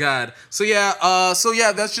Oh my god. So yeah,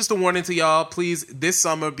 that's just a warning to y'all. Please, this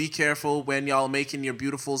summer, be careful when y'all making your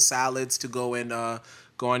beautiful salads to go and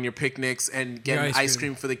go on your picnics and get Your ice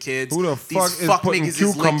cream for the kids. Who the These fuck is putting niggas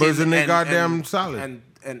is cucumbers licking in their and- goddamn salad?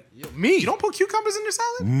 And me. you don't put cucumbers in your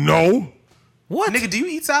salad? No. What? Nigga, do you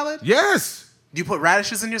eat salad? Yes. Do you put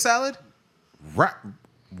radishes in your salad?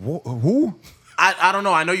 Who? I don't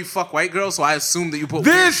know. I know you fuck white girls, so I assume that you put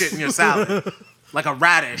This- weird shit in your salad. Like a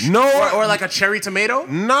radish. No. Or like a cherry tomato.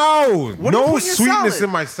 No. What do you No put in your sweetness salad? in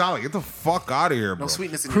my salad. Get the fuck out of here, bro. No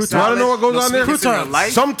sweetness in Croutons. your salad. You wanna know what goes no on there? sweetness in your Croutons.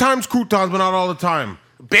 life. Sometimes croutons, but not all the time.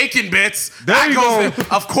 Bacon bits. There That you goes go.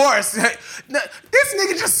 in- of course. This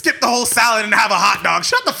nigga just skipped the whole salad and have a hot dog.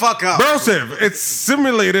 Shut the fuck up. Brosiv, it's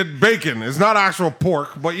simulated bacon. It's not actual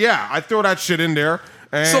pork, but yeah, I throw that shit in there.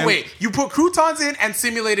 And So wait, you put croutons in and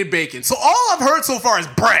simulated bacon. So all I've heard so far is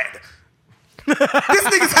bread. This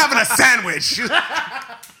nigga's having a sandwich.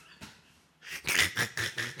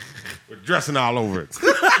 with dressing all over it.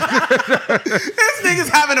 This nigga's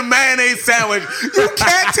having a mayonnaise sandwich. You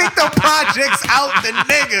can't take the projects out the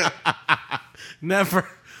nigga. Never.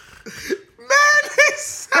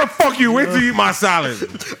 Mayonnaise. The fuck you? Wait till you eat my salad.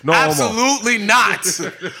 No homo. Absolutely not.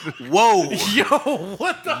 Whoa. Yo,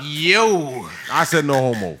 what the? Yo. I said no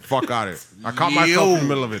homo. Fuck out of it. I caught myself in the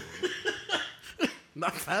middle of it.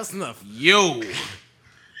 Not fast enough. Yo. You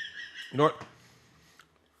know what?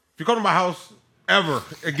 If you come to my house ever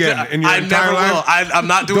again in your I entire never will. life. I'm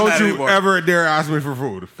not doing Don't that you anymore. ever dare ask me for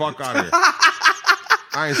food. Fuck out of here.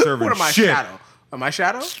 I ain't serving What am I, shit. Shadow? Am I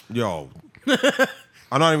Shadow? Yo.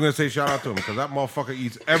 I'm not even gonna say shout out to him because that motherfucker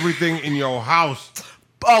eats everything in your house.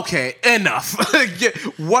 Okay, enough.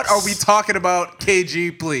 What are we talking about,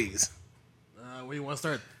 KG, please? Where do you want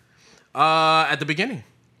to start? At the beginning.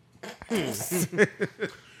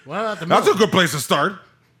 Why not the middle? That's a good place to start.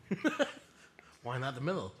 Why not the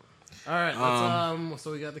middle? All right, let's,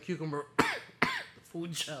 so we got the cucumber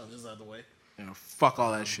food challenges out of the way. Fuck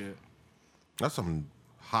all that shit. That's some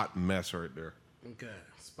hot mess right there. Okay,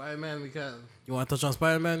 Spider-Man, we got... You want to touch on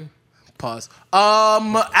Spider-Man? Pause.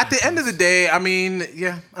 At the end of the day, I mean,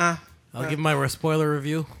 yeah. I'll give my spoiler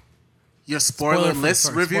review. Your spoiler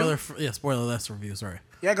list review? Spoiler list review, sorry.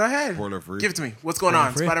 Yeah, go ahead. Spoiler free. Give it to me. What's going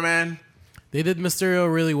on, Spoiler free. Spider-Man? They did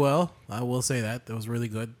Mysterio really well. I will say that. It was really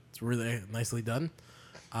good. It's really nicely done.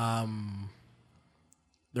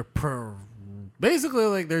 They're basically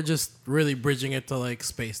like they're just really bridging it to like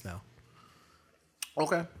space now.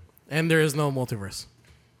 Okay. And there is no multiverse.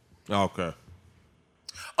 Okay.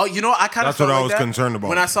 Oh, you know, I kind of That's what felt I like was that concerned about.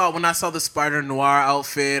 when I saw the Spider Noir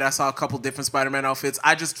outfit. I saw a couple different Spider-Man outfits.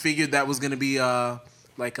 I just figured that was gonna be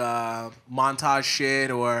like a montage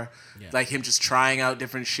shit or like him just trying out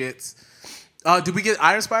different shits. Did we get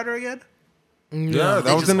Iron Spider again? Yeah,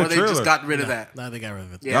 that was in the trailer. They just got rid of that. No, they got rid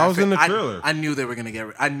of it. Yeah, That was in the trailer. I knew they were gonna get.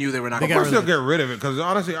 I knew they were not. They Of Gonna course rid they'll of get rid of it because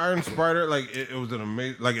honestly, Iron Spider, like it was an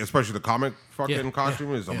amazing, like especially the comic fucking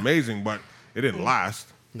costume is amazing, but it didn't last.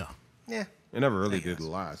 No. Yeah. It never really did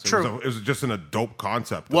last. True. It was just in a dope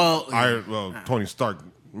concept. Well, Tony Stark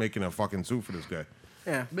making a fucking suit for this guy.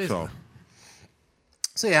 Yeah. So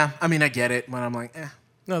So yeah, I mean, I get it, but I'm like,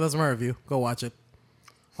 No, that's my review. Go watch it.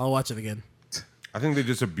 I'll watch it again. I think they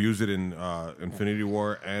just abused it in Infinity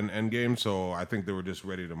War and Endgame. So I think they were just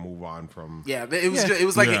ready to move on from. Yeah, it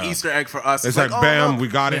was like an Easter egg for us. It's like, bam, we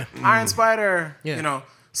got it. Iron Spider. Yeah. You know,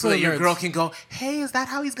 so For that the your nerds. girl can go, hey, is that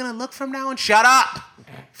how he's gonna look from now on? Shut up.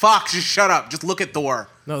 Fuck, just shut up. Just look at Thor.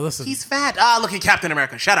 No, listen. He's fat. Look at Captain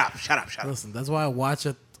America. Shut up. Listen, that's why I watch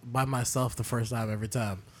it by myself the first time every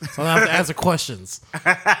time. So I have to answer questions.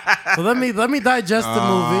 So let me digest the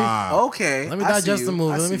movie. Okay. Let me digest the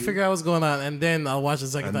movie. Let me figure out what's going on, and then I'll watch it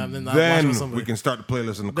the second time. Then I'll watch it with Then somebody. we can start the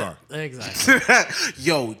playlist in the car. Exactly.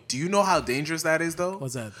 Yo, do you know how dangerous that is, though?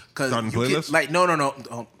 What's that? Because Starting playlist? like,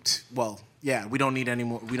 no. Well, yeah, we don't need any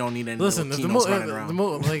more. We don't need any Listen, little the Kinos running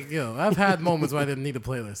around. like yo, I've had moments where I didn't need a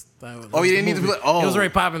playlist. Oh, you didn't need the play- oh. It was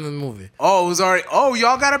already popping in the movie. Oh, it was already. Oh,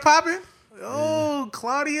 y'all got it popping. Oh,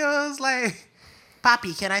 Claudia's like,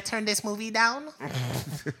 Poppy, can I turn this movie down?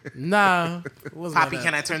 Nah, it wasn't Poppy, like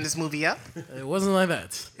can that. I turn this movie up? It wasn't like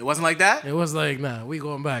that. It wasn't like that. It was like, nah, we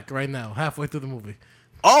going back right now, halfway through the movie.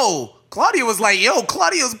 Oh, Claudia was like, yo,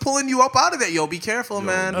 Claudia's pulling you up out of that. Yo, be careful,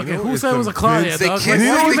 man. Okay, know, who it's said it was a Claudia? convinced- The dog? kiss, Like,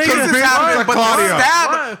 why the you making kisses this happen, hard? but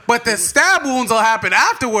Claudia. the stab wounds will happen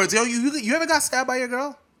afterwards. Yo, you ever got stabbed by your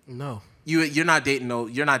girl? No, You're not dating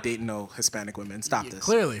no Hispanic women. Stop this.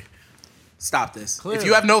 clearly. Stop this. Clearly. If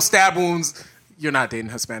you have no stab wounds, you're not dating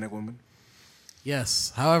Hispanic women.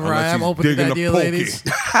 Yes. However, Unless I am he's open to the digging a idea, pokey. ladies.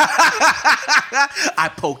 I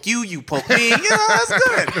poke you, you poke me. You know, that's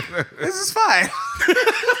good. This is fine.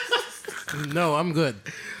 No, I'm good.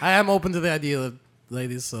 I am open to the idea,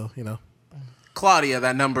 ladies. So you know. Claudia,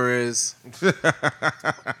 that number is. You're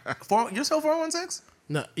still 416?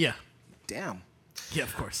 No, yeah, Damn. yeah,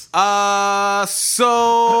 of course.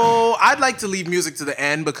 So I'd like to leave music to the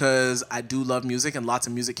end because I do love music and lots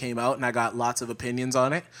of music came out and I got lots of opinions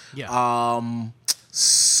on it. Yeah.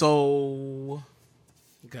 So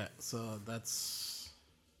Okay, so that's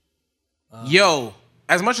yo,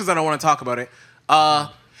 as much as I don't want to talk about it,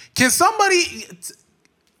 can somebody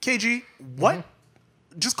KG, what?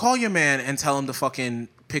 Just call your man and tell him to fucking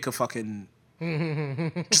pick a fucking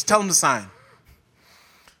just tell him to sign.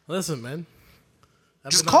 listen, man.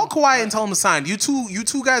 Just call Kawhi and tell him to sign. You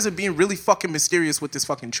two guys are being really fucking mysterious with this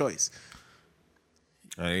fucking choice.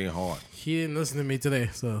 That ain't hard. He didn't listen to me today,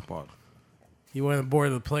 so But he went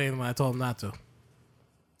aboard the plane when I told him not to.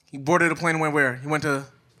 He boarded a plane and went where? He went to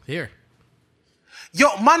Here,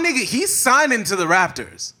 yo, my nigga, he's signing to the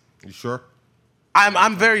Raptors. you sure?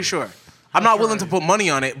 I'm very sure. I'm not willing to put money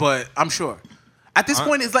on it, but I'm sure. At this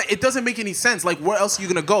point, it's like it doesn't make any sense. Like, where else are you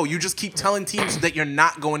gonna go? You just keep telling teams that you're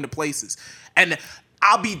not going to places. And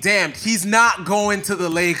I'll be damned, he's not going to the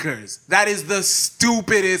Lakers. That is the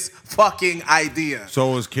stupidest fucking idea.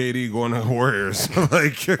 So is KD going to Warriors?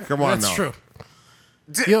 Like, come on that's now. true.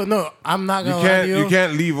 Yo, no, I'm not You gonna lie to you.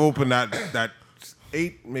 can't leave open that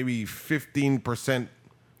 8 maybe 15%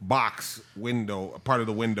 box window, part of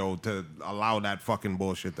the window to allow that fucking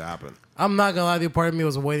bullshit to happen. I'm not gonna lie to you. Part of me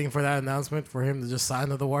was waiting for that announcement for him to just sign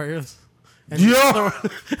with the Warriors. And Yo!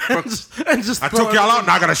 and just I took y'all out.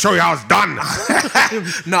 Now I gotta show you how it's done.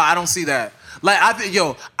 No, I don't see that. Like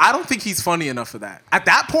I don't think he's funny enough for that. At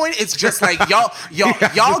that point, it's just like y'all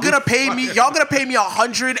gonna pay me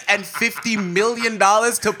 $150 million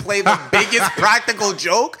to play the biggest practical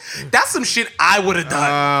joke. That's some shit I would have done.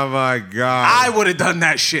 Oh my god! I would have done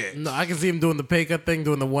that shit. No, I can see him doing the pay cut thing,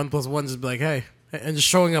 doing the 1+1, just be like, hey, and just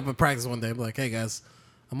showing up at practice one day, be like, hey guys,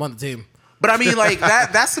 I'm on the team. But I mean, like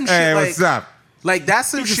that's some shit. Hey, like, what's up? Like that's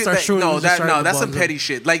some just shit. start That, shooting- no, just that start no, the that's some ball. petty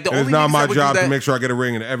shit. Like the It's only not niggas my that would job do that, to make sure I get a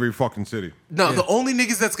ring in every fucking city. No, the only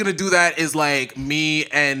niggas that's gonna do that is like me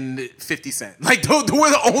and 50 Cent. Like we're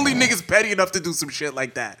the only niggas petty enough to do some shit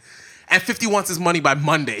like that. And 50 wants his money by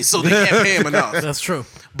Monday, so they can't pay him enough. That's true.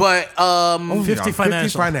 But 50 Yeah,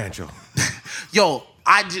 financial. financial. yo,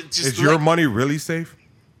 I just Is your money really safe?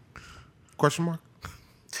 Question mark.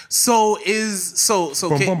 so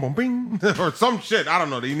Boom, K- boom, boom, bing. Or some shit. I don't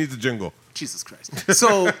know. He needs a jingle. Jesus Christ.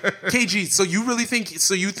 So KG,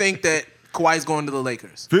 so you think that Kawhi's going to the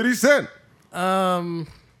Lakers? 50 Cent.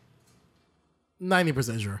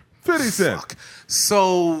 90% sure. 50 Cent.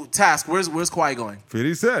 So Task, where's Kawhi going?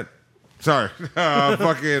 50 Cent. Sorry.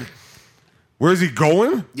 Fucking. Where's he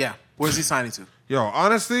going? Yeah, where's he signing to? Yo,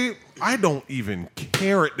 honestly, I don't even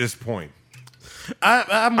care at this point.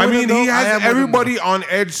 I'm I with mean, him, though. he I has am with him, everybody on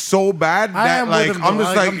edge so bad I that, am with like, him, I'm though.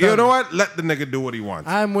 just Like, like, I'm you done. know what? Let the nigga do what he wants.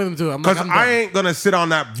 though. I'm with him too. I'm like, Because I'm I done. ain't gonna sit on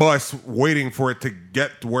that bus waiting for it to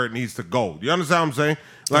get to where it needs to go. You understand what I'm saying?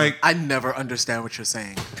 Like, I never understand what you're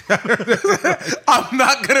saying. I'm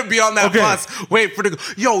not gonna be on that Okay. bus. Wait for the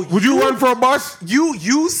yo. would you run for a bus?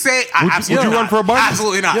 You say Would you run for a bus?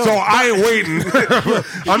 Absolutely not. So I ain't waiting.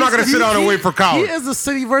 I'm not gonna sit down and wait for He college. is the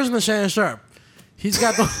city version of Shannon Sharp. He's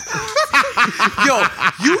got the. Yo,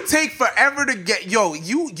 you take forever to get. Yo,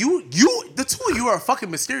 you. The two of you are fucking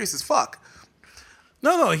mysterious as fuck.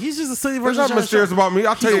 No, he's just the city There's version of nothing Shannon mysterious Sharp. about me.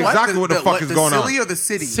 I'll tell you What? exactly what the fuck is going The on. city or the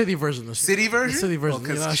city? City version. City version? The city version.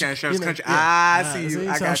 Because Shannon Sharp's country. yeah. I see you.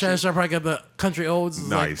 I So got Shannon you. Sharp probably got the country odes. It's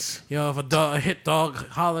like, Nice. you know, if a hit dog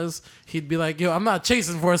hollers, he'd be like, yo, I'm not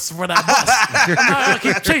chasing for that bus. I'm not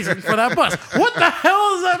gonna keep chasing for that bus. What the hell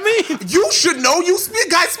does that mean? You should know. You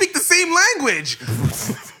guys speak the same language.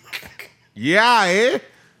 Yeah, eh?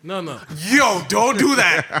 No. Yo, don't do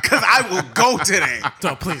that, because I will go today.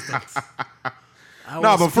 No, please don't.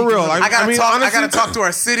 No, but for real, I gotta mean, talk. honestly, I gotta talk to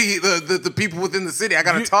our city, the people within the city. I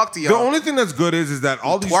gotta talk to The y'all. only thing that's good is that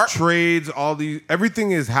all these Twerk. trades,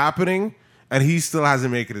 everything is happening, and he still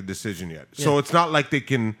hasn't made a decision yet. So Yeah. it's not like they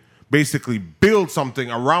can basically build something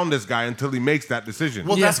around this guy until he makes that decision.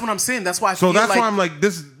 Well, Yeah. that's what I'm saying. That's why I so feel that's like why I'm like,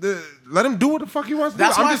 let him do what the fuck he wants to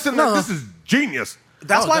That's do. I'm why- just saying, no. like, this is genius.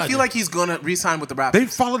 that's Oh, why I God, feel yeah. like he's gonna re-sign with the Raptors. They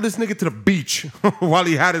followed this nigga to the beach while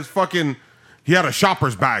he had he had a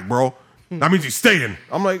shopper's bag, bro. That means he's staying.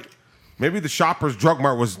 I'm like, maybe the shopper's drug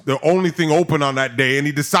mart was the only thing open on that day, and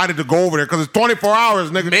he decided to go over there because it's 24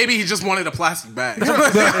 hours, nigga. Maybe he just wanted a plastic bag.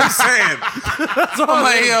 That's what I'm saying. I'm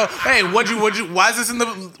like, yo, hey, why is this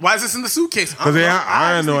in the suitcase? Because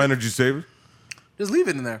I ain't no energy savers. Just leave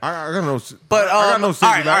it in there. I got no. But I got no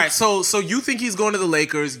all right. So you think he's going to the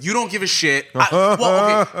Lakers? You don't give a shit.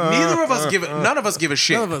 Well, okay. None of us give a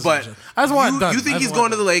shit. None of us But give a shit. I just want it done. you I think just he's want going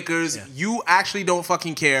it to the Lakers? Yeah. You actually don't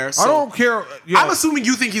fucking care. So I don't care. Yo, I'm assuming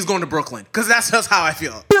you think he's going to Brooklyn because that's just how I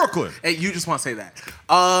feel. Brooklyn. Hey, you just want to say that.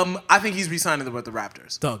 I think he's re-signing with the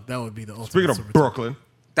Raptors. Doug, that would be the ultimate Speaking super of Brooklyn,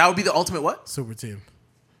 That would be the ultimate what? super team.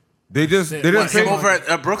 they What, didn't What, him pay. over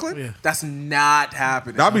at Brooklyn? Yeah. That's not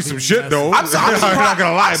happening. That'd be some shit though. I'm not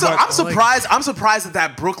gonna lie, but I'm surprised. I'm surprised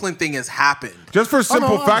that Brooklyn thing has happened. just for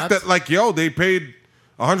simple I'm fact not. that like they paid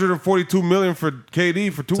 142 million for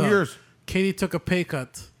KD for 2 So, years. Katie took a pay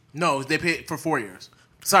cut. No, they paid for 4 years.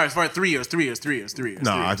 Sorry, for 3 years.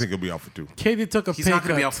 No, I think he'll be out for 2. Katie took a he's pay not cut.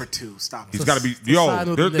 going to be out for 2. Stop. He's got to be. to sign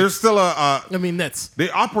with the There's Knicks. still a. I mean, Nets. They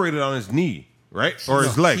operated on his knee, right, or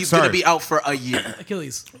his leg. He's Sorry, going to be out for a year.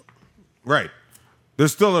 Achilles. right.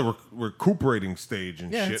 There's still a recuperating stage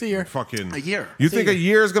and Yeah, shit. it's a year. Fucking A year. You It's a think a year.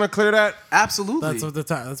 year is gonna clear that? Absolutely.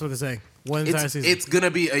 That's what they're saying. One entire season. It's going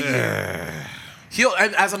to be a year. He'll,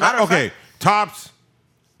 as a matter of Okay, fact, tops.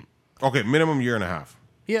 Okay, minimum year and a half.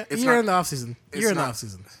 yeah, it's year not- in the offseason. it's Year in the not-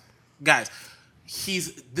 offseason. guys,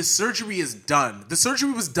 the surgery is done. The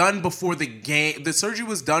surgery was done before the game. The surgery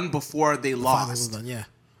was done before they Finals lost. was done, yeah.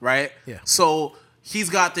 Right? Yeah. So he's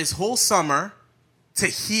got this whole summer to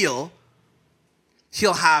heal.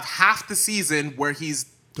 He'll have half the season where he's,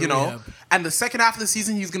 Rehab. and the second half of the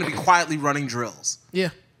season, he's going to be quietly running drills. Yeah.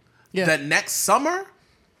 Yeah. The next summer,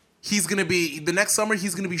 he's going to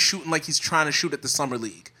be shooting like he's trying to shoot at the summer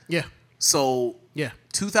league. yeah. So Yeah.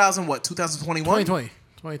 2021?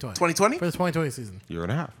 2020? For the 2020 season. Year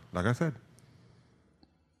and a half, like I said.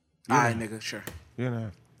 All right, nigga, sure. Year and a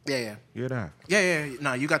half. Yeah. Year and a half. Yeah.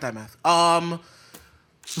 No, you got that math. The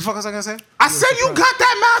fuck was I gonna say? I said you got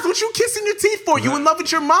that mouth. What you kissing your teeth for? You in love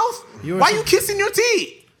with your mouth? Why you kissing your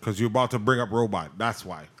teeth? Because you're about to bring up robot. That's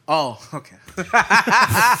why. Oh, okay.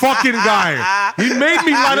 Fucking guy. He made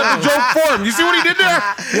me line up the joke for him. You see what he did there?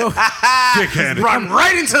 Yo, Dickhead. Run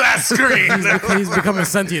right into that screen. he's becoming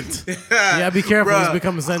sentient. Yeah, be careful. Bruh, He's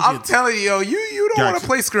becoming sentient. I'm telling you, yo, you don't want Gotcha. to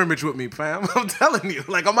play scrimmage with me, fam. I'm telling you,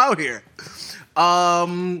 like I'm out here.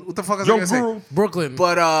 What the fuck is I gonna say? Brooklyn.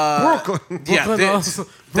 But Brooklyn. yeah, Brooklyn also-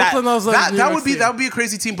 Brooklyn also has New that York would be City. that would be a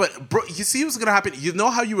crazy team. But you see what's gonna happen? You know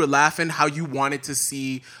how you were laughing, how you wanted to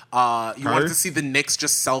see the Knicks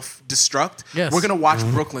just self-destruct. Yes. We're gonna watch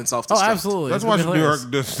Brooklyn self-destruct. Oh, absolutely. Let's It's gonna watch be New hilarious.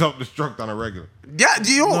 York just self-destruct on a regular. Yeah,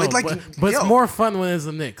 yo, No, it's like, but yo, it's more fun when it's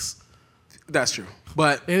the Knicks. That's true.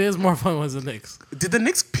 But It is more fun when it's the Knicks. did the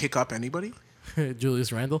Knicks pick up anybody?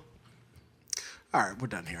 Julius Randle. All right, we're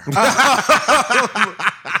done here.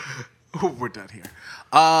 We're done here.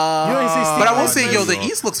 You ain't see Steve But I will Nash, say, man? yo, the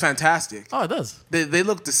East looks fantastic. Oh, it does. They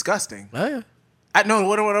look disgusting. Oh, yeah. No,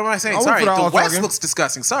 what am I saying? I went Sorry, for the the All-Star West game. looks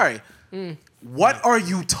disgusting. Sorry. What are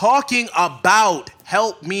you talking about?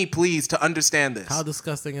 Help me, please, to understand this. How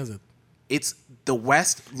disgusting is it? It's the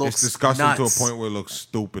West looks It's disgusting nuts. to a point where it looks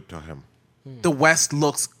stupid to him. The West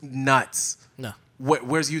looks nuts. No.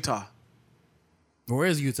 Where's Utah? Where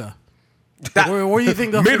is Utah? That- Where do you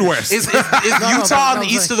think they'll Midwest. Is No, Utah on the I'm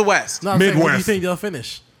east saying- or the West? No, I'm saying, where do you Midwest. think they'll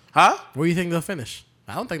finish? Huh? Where do you think they'll finish?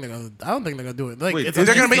 I don't think they're gonna do it. Like, Wait, it's they're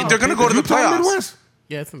gonna make- they're gonna go to the Utah playoffs. Midwest?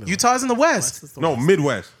 Yeah, it's in the Utah's in the West. It's the No, West.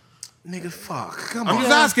 Midwest. Nigga, fuck. Come I'm on.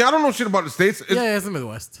 just asking. I don't know shit about the states. Yeah, it's the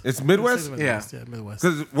Midwest. It's Midwest? It's the Midwest. Yeah, Midwest.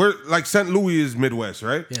 Because we're like St. Louis is Midwest,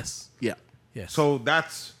 right? Yes. Yeah. Yes. So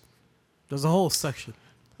that's There's a whole section.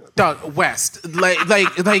 Dog, West. Like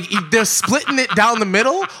they're splitting it down the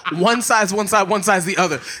middle. One side's the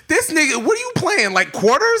other. This nigga, what are you playing? Like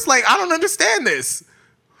quarters? Like, I don't understand this.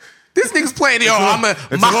 This nigga's playing, yo,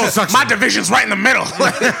 it's a little section. my division's right in the middle.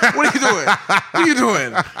 Like, what are you doing? What are you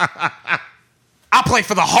doing? I play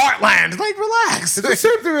for the heartland. Like, relax. it's the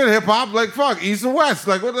same thing in hip hop. Like fuck, East and West.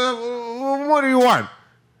 Like what do you want?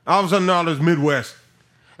 All of a sudden now there's Midwest,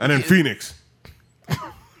 and then Phoenix.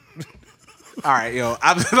 All right, yo.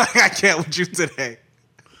 I'm like, I can't with you today.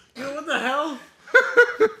 Yo, what the hell?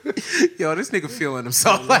 Yo, this nigga feeling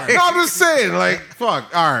himself. Like, No, I'm just saying. Like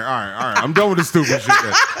fuck. All right. I'm done with the stupid shit.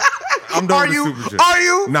 Man. I'm done with the stupid shit. Are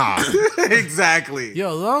you? Nah. Exactly.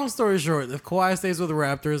 Yo, long story short, if Kawhi stays with the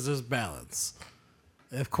Raptors, there's balance.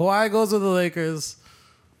 If Kawhi goes with the Lakers,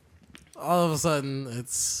 all of a sudden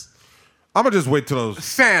it's I'm gonna just wait till those.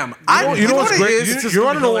 Fam, You know what's it great? is? You, It's just you gonna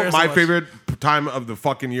want to be know what hilarious my to watch. favorite time of the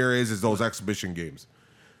fucking year is those exhibition games.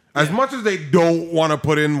 As much as they don't want to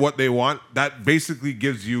put in what they want, that basically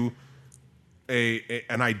gives you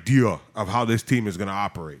an idea of how this team is going to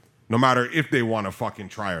operate, no matter if they want to fucking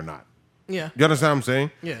try or not. yeah. You understand what I'm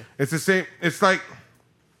saying? Yeah. It's the same. It's like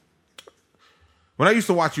when I used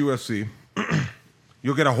to watch UFC,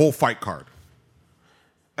 you'll get a whole fight card.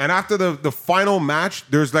 And after the final match,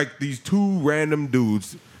 there's like these two random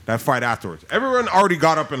dudes that fight afterwards. Everyone already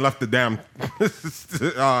got up and left the damn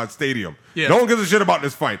stadium. Yeah. No one gives a shit about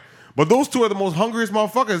this fight. But those two are the most hungriest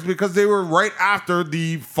motherfuckers because they were right after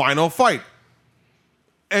the final fight.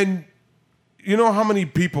 And you know how many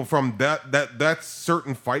people from that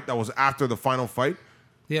certain fight that was after the final fight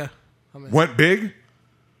Yeah. I mean, went big?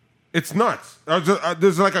 It's nuts.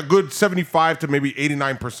 There's like a good 75 to maybe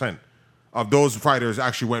 89% of those fighters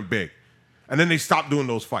actually went big. And then they stopped doing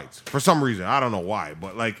those fights for some reason. I don't know why,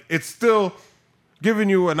 but like it's still giving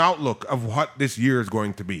you an outlook of what this year is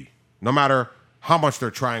going to be, no matter how much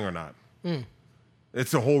they're trying or not.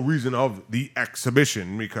 It's the whole reason of the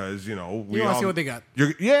exhibition because, you know, we You wanna all see what they got. You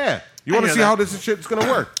want to hear see that. how this shit's going to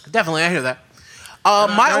work. Definitely, I hear that.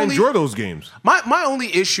 I enjoy those games. My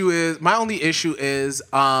only issue is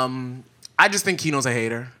I just think Keno's a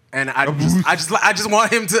hater. And I just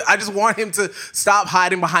want him to stop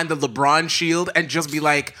hiding behind the LeBron shield and just be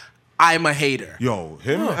like, I'm a hater. Yo,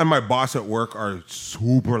 him and my boss at work are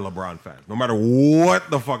super LeBron fans. No matter what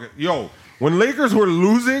the fuck. Yo, when Lakers were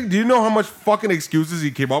losing, do you know how much fucking excuses he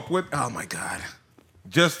came up with? Oh my god.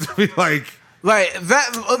 Just to be like,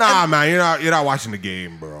 that. nah, man, you're not watching the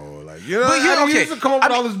game, bro. Like, you know, But here, he okay, used to come up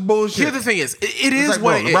with all this bullshit. Here the thing is, it It's is like,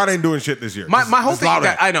 what bro, it LeBron is. ain't doing shit this year. My whole Just thing, allow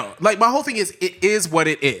that. I know. Like my whole thing is, it is what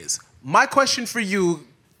it is. My question for you,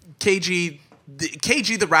 KG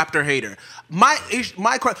the Raptor hater. My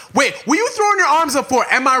wait, were you throwing your arms up for?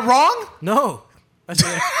 Am I wrong? no.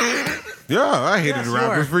 Yeah, I hated Yes, the you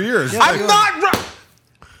Raptors are. for years. Yes, Like, I'm not wrong.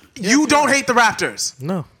 You don't hate the Raptors.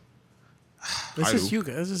 No. It's I just do. you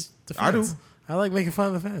guys. It's just the I fans. do. I like making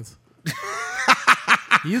fun of the fans.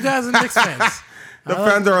 You guys are Knicks fans. The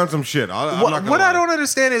fans are on some shit. I'm not gonna What lie. I don't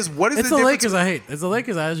understand is what is It's the the difference? Lakers I hate. It's the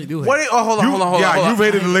Lakers I actually do hate. Hold on, hold on. Yeah, you've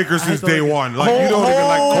hated the Lakers I since hate the day Lakers. one. Like you don't even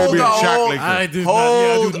like Kobe and Shaq Lakers. I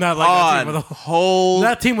do not like that team at all. Hold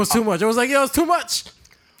That team was too much. It was like, yo, it's too much.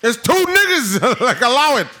 It's two niggas. Like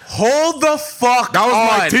allow it. Hold the fuck That was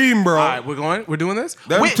on. my team, bro. All right, we're doing this?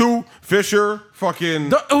 Them Wait, two, Fisher,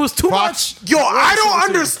 fucking. It was too Fox. much. Yo, I don't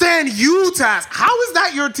understand you, Taz. How is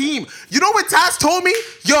that your team? You know what Taz told me?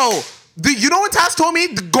 Yo, you know what Taz told me?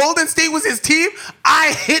 The Golden State was his team.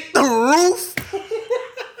 I hit the roof.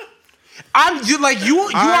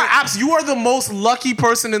 You are the most lucky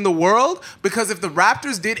person in the world because if the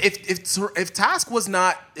Raptors did if Task was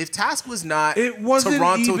not It wasn't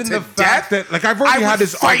Toronto even to the fact death, that I've already I had would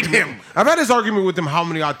this fight argument. him. I've had this argument with him how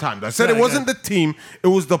many odd times? I said it wasn't the team, it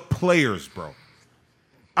was the players, bro.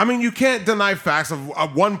 I mean, you can't deny facts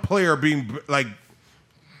of one player being like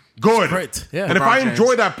good. Great, yeah. And if LeBron I James.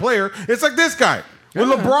 enjoy that player, it's like this guy. With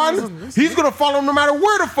LeBron, he's gonna follow him no matter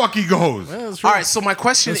where the fuck he goes. Yeah, that's true. All right, so my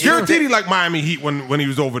question is Guaranteed he like Miami Heat when he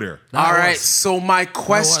was over there. all it right, was. so my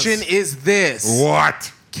question is this.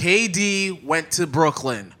 What? KD went to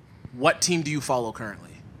Brooklyn. What team do you follow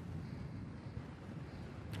currently?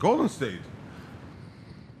 Golden State.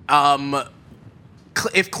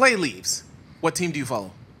 If Clay leaves, what team do you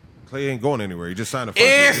follow? Clay ain't going anywhere. He just signed a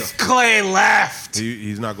 5-year deal. If Clay left.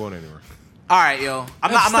 He's not going anywhere. All right, yo.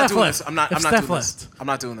 I'm If not Steph doing left. this. I'm not If doing Steph this. left. I'm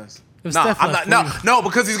not doing this. If No, Steph I'm left, not. No,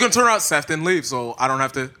 because he's gonna turn around. Steph didn't leave, so I don't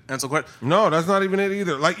have to answer questions. No, that's not even it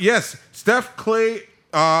either. Like, yes, Steph, Clay,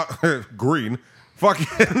 Green, fucking,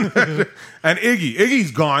 and Iggy.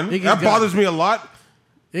 Iggy's gone. Iggy's that gone. bothers me a lot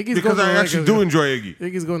Iggy's because going to I the actually Lakers, do yo. enjoy Iggy.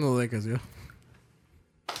 Iggy's going to the Lakers, yo.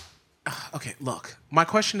 Okay, look. My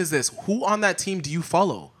question is this: who on that team do you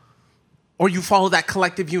follow, or you follow that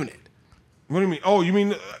collective unit? What do you mean? Oh, you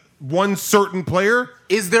mean one certain player?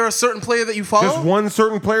 Is there a certain player that you follow? Just one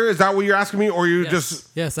certain player? Is that what you're asking me, or you're just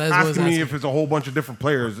Yes, that is what he's asking me asking. if it's a whole bunch of different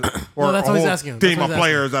players, or No, that's a what he's whole asking. That's team what of he's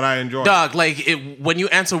players that I enjoy? Doug, like when you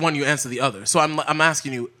answer one, you answer the other. So I'm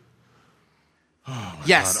asking you.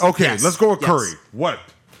 Yes. Okay, yes, let's go with yes. Curry. What?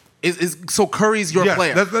 So Curry's your Yes,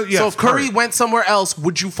 player. yes, so if Curry Curry. went somewhere else,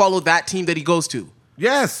 would you follow that team that he goes to?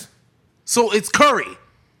 Yes. So it's Curry.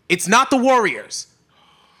 It's not the Warriors.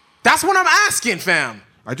 That's what I'm asking, fam.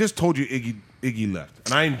 I just told you Iggy left,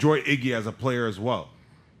 and I enjoy Iggy as a player as well.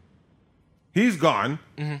 He's gone.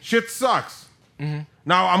 Mm-hmm. Shit sucks.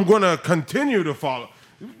 Now I'm gonna continue to follow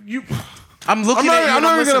you. I'm looking I'm at you. not and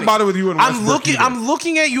even listening. gonna bother with you and Westbrook either. I'm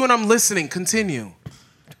looking at you and I'm listening. Continue.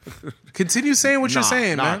 Continue saying what you're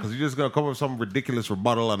saying, man. because you're just gonna come up with some ridiculous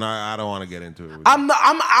rebuttal, and I don't want to get into it. with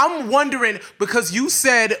I'm wondering because you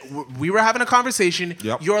said we were having a conversation.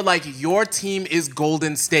 Yep. You're like your team is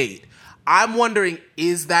Golden State. I'm wondering,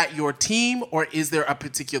 is that your team or is there a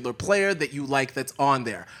particular player that you like that's on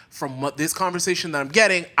there? From what this conversation that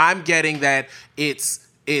I'm getting that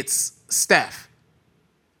it's Steph.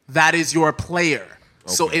 That is your player.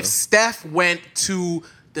 So Okay. if Steph went to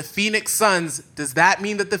the Phoenix Suns, does that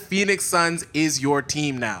mean that the Phoenix Suns is your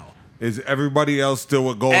team now? Is everybody else still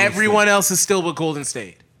with Golden Everyone State? else is still with Golden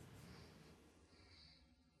State.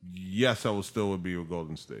 Yes, I will still would be with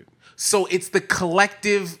Golden State. So it's the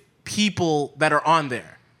collective people that are on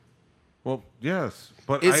there. Well, yes,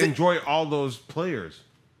 but Is I it- enjoy all those players.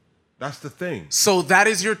 That's the thing. So that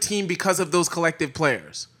is your team because of those collective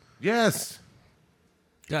players. Yes.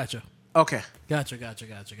 Gotcha. Okay. Gotcha.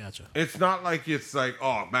 It's not like it's like,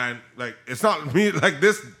 oh man, like it's not me like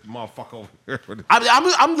this motherfucker over here.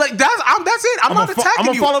 I'm like that's it. I'm not attacking I'm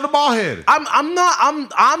gonna you. follow the ball head. I'm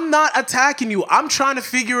not attacking you. I'm trying to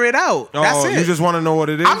figure it out. That's it. You just want to know what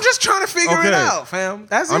it is? I'm just trying to figure it Okay. out, fam.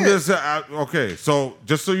 That's I'm it. just okay. So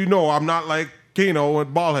just so you know, I'm not like Keno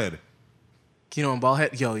and Ballhead. Keno and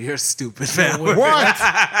Ballhead. Yo, you're stupid, fam.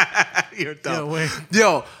 What? You're dumb. wait.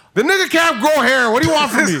 Yo, The nigga can't grow hair. What do you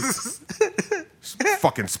want from me?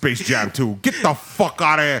 Fucking Space Jam 2. Get the fuck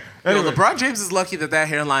out of here. Anyway. yo, LeBron James is lucky that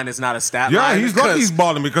hairline is not a stat Yeah, line. he's lucky because- he's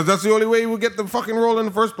balding because that's the only way he would get the fucking role in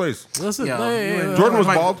the first place. Listen, Yo, hey, you and Jordan was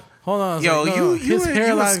my- bald. Hold on. Yo, you His were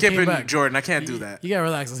hairline skipping came back. Jordan. I can't do that. You gotta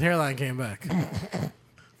relax. His hairline came back.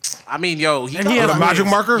 I mean, yo, he And got he has With a magic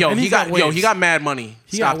waves. marker? Yo, And he he's got got waves. he got mad money.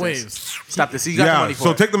 He Stop got this. waves. Stop this. He got the money for so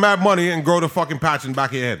it. take the mad money and grow the fucking patch in the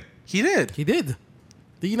back of your head. He did. He did.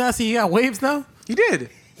 Did you not see he got waves now? He did.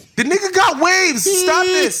 The nigga got waves. Stop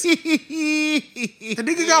this. The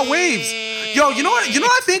nigga got waves. Yo, you know what?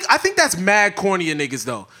 I think? I think that's mad corny of niggas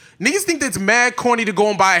though. Niggas think that's mad corny to go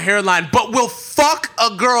and buy a hairline, but will fuck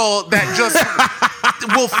a girl that just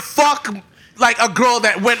will fuck like a girl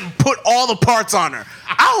that went and put all the parts on her.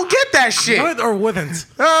 I don't get that shit. Would or wouldn't?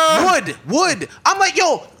 Would. I'm like,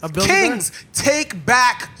 yo, A billionaire? kings, take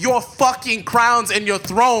back your fucking crowns and your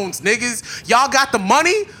thrones, niggas. Y'all got the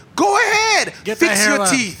money? Go ahead. Get that Fix your hairline.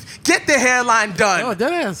 teeth. Get the hairline done. Oh,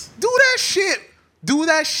 that is. Do that shit. Do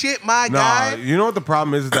that shit, my guy. You know what the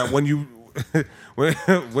problem is that when you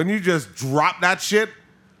when you just drop that shit,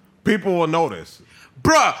 people will notice.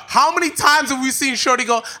 Bruh, how many times have we seen Shorty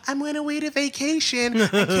go, I'm going away to vacation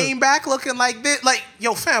and came back looking like this? Like,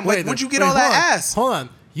 yo, fam, where'd you get all that ass? Hold on.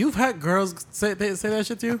 You've had girls say that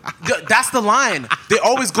shit to you? That's the line. They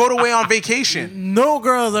always go away on vacation. No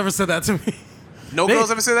girls ever said that to me. No girls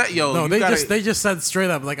ever say that? Yo, No, you they just said straight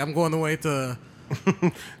up, like, I'm going away to...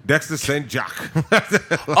 Dexter St. Jacques.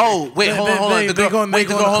 Oh, wait, hold on. They go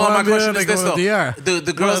My question they is this, go though. to DR.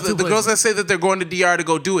 The girls that say that they're going to DR to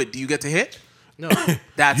go do it, do you get to hit? No.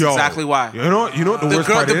 That's exactly why. You know what the worst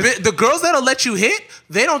part is? The girls that'll let you hit,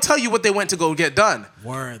 they don't tell you what they went to go get done.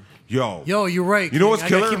 Word. Yo, You're right. You know what's I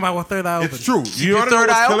gotta killer? keep my third eye open. It's true. You your know third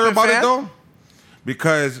what's eye killer open, about it fam? though?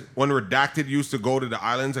 Because when Redacted used to go to the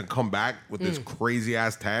islands and come back with this crazy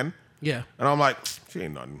ass tan, Yeah. and I'm like, she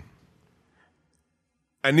ain't nothing.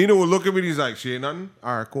 And Nino would look at me and he's like, she ain't nothing?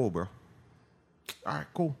 All right, cool, bro. All right,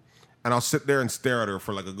 cool. And I'll sit there and stare at her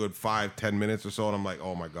for like a good 5-10 minutes or so, and I'm like,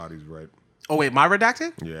 oh my God, he's right. Oh, wait, my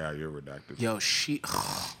redacted? Yeah, you're Redacted. Yo, she...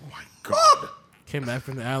 Oh my God. Came back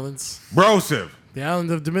from the islands. Brosive. The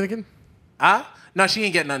island of Dominican? No, she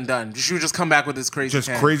ain't getting nothing done. She would just come back with this crazy Just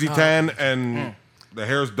tan. crazy tan, and the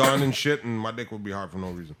hair's done and shit, and my dick would be hard for no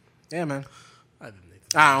reason. Yeah, man. I didn't need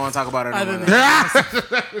to. I don't want to talk about her I no more.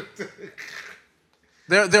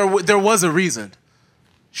 didn't There was a reason.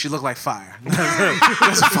 She looked like fire. There's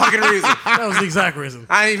a fucking reason. That was the exact reason.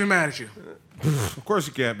 I ain't even mad at you. Of course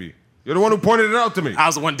you can't be. You're the one who pointed it out to me. I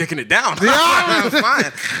was the one dicking it down.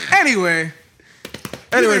 Fine. Anyway.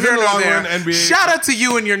 Anyways, in here the nor long there. run, NBA. Shout out to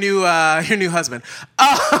you and your new husband.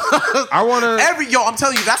 I want to. I'm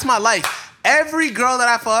telling you, that's my life. Every girl that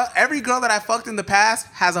I fucked in the past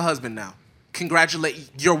has a husband now. Congratulate.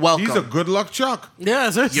 You're welcome. He's a good luck Chuck. Yeah,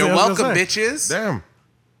 seriously. You're I was welcome, gonna say. bitches. Damn.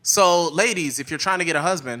 So, ladies, if you're trying to get a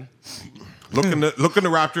husband, Look in the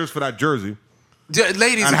Raptors for that jersey.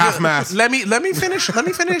 ladies, And if half you- mast. Let me finish.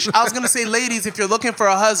 I was gonna say, ladies, if you're looking for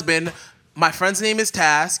a husband, my friend's name is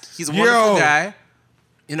Task. He's a wonderful guy.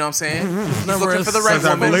 You know what I'm saying? He's looking for the right Because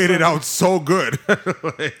I've woman. laid it out so good.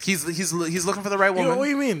 He's looking for the right You know, woman. what do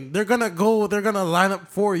you mean? They're gonna line up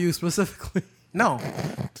for you specifically. No,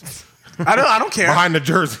 I don't care. Behind the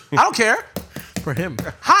jersey. I don't care. For him.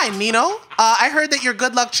 Hi, Nino. I heard that you're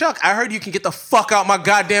good luck Chuck. I heard you can get the fuck out my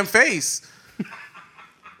goddamn face.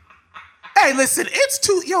 Hey, listen, it's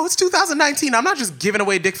 2019. I'm not just giving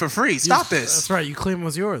away dick for free. Stop this. That's right. You claim it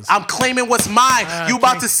was yours. I'm claiming what's mine. You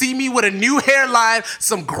about okay. to see me with a new hairline,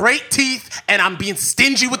 some great teeth, and I'm being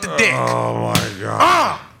stingy with the dick. Oh my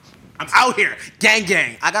God. I'm out here,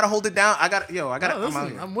 gang. I gotta hold it down. I'm out Listen,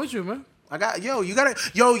 here. I'm with you, man.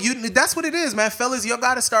 That's what it is, man. Fellas, y'all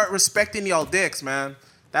gotta start respecting y'all dicks, man.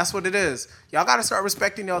 That's what it is. Y'all gotta start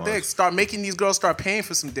respecting y'all dicks. Start making these girls start paying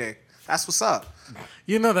for some dick. That's what's up.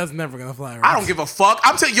 You know that's never gonna fly. Right? I don't give a fuck.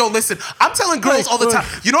 I'm telling girls all the time.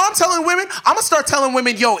 You know what I'm telling women? I'm gonna start telling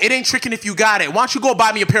women, yo, it ain't tricking if you got it. Why don't you go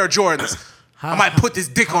buy me a pair of Jordans? I might put this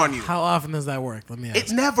dick on you. How often does that work? Let me ask.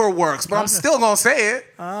 It never works, but I'm still gonna say it.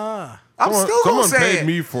 I'm still gonna Someone say paid it.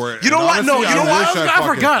 me for it. You know And what? No, honestly, you know I what? wish I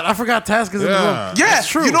fucking- I forgot Task is in the Yeah. room. Yeah, That's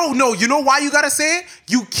true. You know why you gotta say it?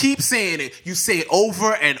 You keep saying it. You say it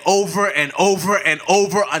over and over and over and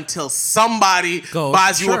over until somebody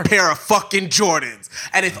buys you a pair of fucking Jordans.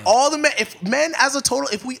 And if if men as a total,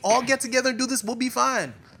 if we all get together and do this, we'll be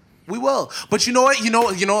fine. We will. But you know what? You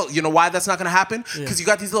know why that's not gonna happen? Because you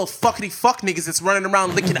got these little fuckity fuck niggas that's running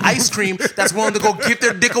around licking ice cream that's willing to go give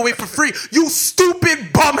their dick away for free. You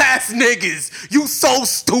stupid bum ass niggas. You so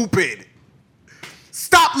stupid.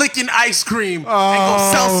 Stop licking ice cream and go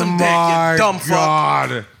sell some dick, you dumb fuck.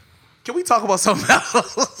 God. Can we talk about something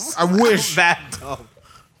else? I wish. That dumb.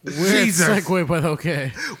 Weird segue, but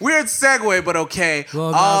okay. Weird segue, but okay.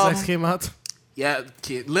 Lil Nas X came out. Yeah,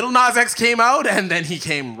 Little Nas X came out, and then he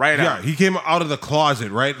came right out. Yeah, he came out of the closet,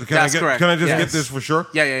 right? That's correct. Can I just Yes. get this for sure?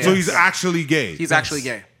 Yeah. So he's actually gay. He's actually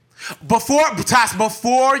gay.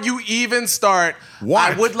 Before you even start,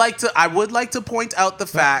 What? I would like to point out the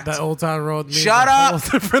fact. That Old Town Road. means Shut a whole up.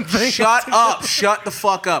 different thing. Shut up. Shut the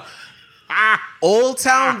fuck up. Old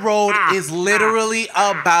Town Road is literally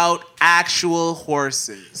about actual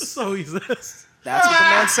horses. So he says. That's what the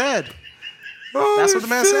man said. That's what the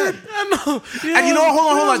man said. I know. And you know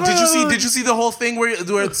what? Hold on. Did you see the whole thing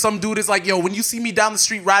where some dude is like, yo, when you see me down the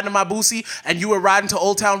street riding in my Boosie and you were riding to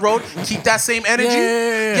Old Town Road, keep that same energy.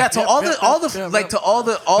 Yeah. To all the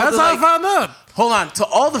That's how I found out. Hold on, to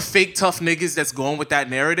all the fake tough niggas that's going with that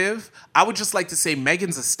narrative, I would just like to say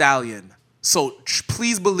Megan's a stallion. So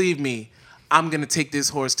please believe me, I'm gonna take this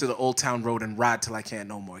horse to the Old Town Road and ride till I can't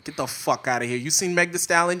no more. Get the fuck out of here. You seen Meg the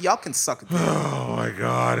Stallion? Y'all can suck it. Oh my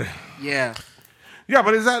god. Yeah. Yeah,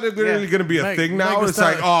 but is that really going to be a thing now? It's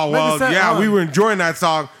like, oh, well, we were enjoying that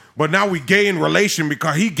song, but now we gay in relation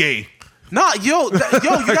because he gay. Nah, yo, you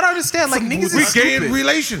gotta understand, like, niggas is stupid. We gay in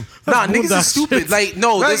relation. Nah, niggas is stupid. Like,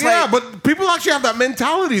 no, there's but people actually have that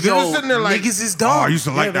mentality. They're just sitting there like, niggas is dumb. Oh, I used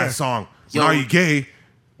to like that song. Now you gay.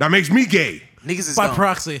 That makes me gay. Niggas is by dumb.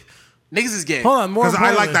 proxy. Niggas is gay. Hold on, more because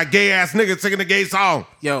I like that gay ass nigga singing the gay song.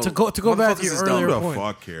 Yo, to go back to your earlier Who the point.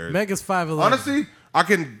 fuck cares? Meg is 5'11". Honestly, I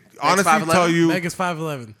can tell you. Meg is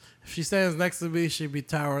 5'11". If she stands next to me, she'd be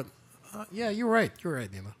towered. Yeah, you're right. You're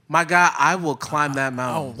right, Nina. My guy, I will climb that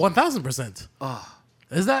mountain. 1,000%.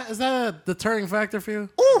 Is that a deterring factor for you?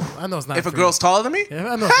 Ooh. I know it's not. If a girl's taller than me?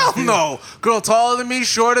 Yeah, I know. Hell no. Girl taller than me,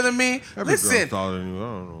 shorter than me. Every Listen. girl's taller than you. I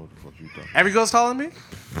don't know what the fuck you talking. Every girl's taller than me?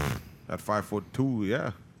 At 5'2",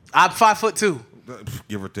 yeah. I'm 5'2".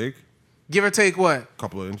 Give or take. Give or take what? A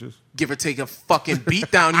couple of inches. Give or take a fucking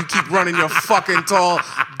beat down. You keep running your fucking tall,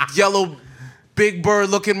 yellow, big bird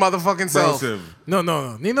looking motherfucking self. No.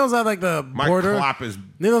 Nino's at like the My border. clap is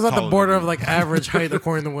Nino's at the border than of like average height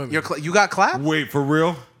according to women. You got clap? Wait, for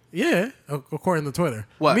real? Yeah, according to Twitter.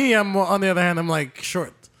 What? Me, I'm on the other hand, I'm like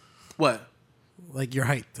short. What? Like your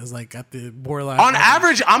height is like at the borderline. On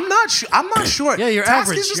average, I'm not short. Yeah, you're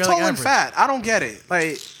average. Taski's just You're tall like and average. fat. I don't get it.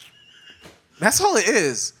 Like, that's all it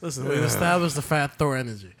is. Listen, we've established the fat Thor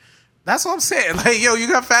energy. That's what I'm saying. Like, yo, you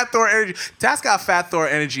got fat Thor energy. Task got fat Thor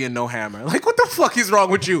energy and no hammer. Like, what the fuck is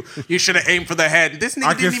wrong with you? You should have aimed for the head. This nigga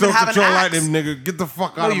I didn't can even still have an control axe. lightning, nigga. Get the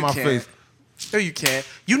fuck No, out of you my can't. face. No, you can't.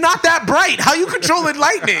 You're not that bright. How you controlling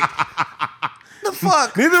lightning? The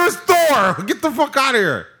fuck? Neither is Thor. Get the fuck out of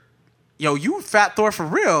here. Yo, you fat Thor for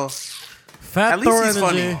real. Fat At least Thor he's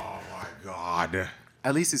energy. funny. Oh my god.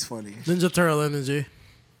 At least he's funny. Ninja Turtle energy.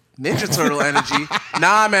 Ninja Turtle energy.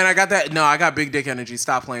 Nah, man, I got that. No, I got big dick energy.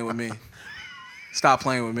 Stop playing with me. Stop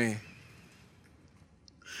playing with me.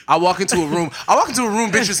 I walk into a room,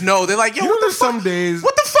 bitches know. They're like, yo, You know, what the there's fuck? some days-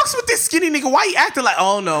 What the fuck's with this skinny nigga? Why you acting like,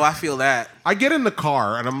 oh no, I feel that. I get in the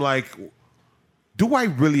car and I'm like, do I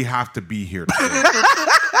really have to be here today?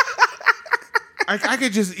 I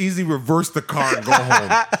could just easily reverse the car and go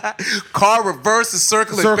home. Car reverse is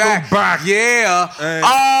circle back. Yeah.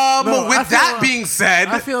 No, with that being said,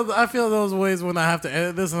 I feel those ways when I have to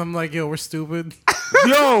edit this and I'm like, yo, we're stupid.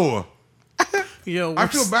 Yo, Yo, I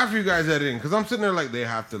feel bad for you guys editing because I'm sitting there like they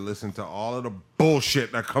have to listen to all of the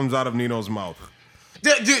bullshit that comes out of Nino's mouth.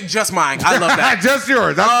 just mine. I love that. Just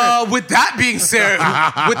yours. That's it. With that being said,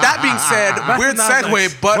 weird to segue, Nas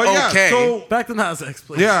X. but yeah, okay. so Back to Nas X,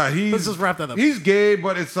 please. yeah, Let's just wrap that up. He's gay,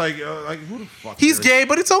 but it's like who the fuck? He's cares? gay,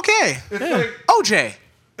 but it's okay. It's Yeah. like OJ.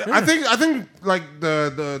 I think like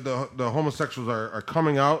the homosexuals are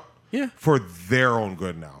coming out Yeah. for their own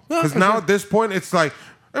good now. No, Because for now sure. at this point, it's like,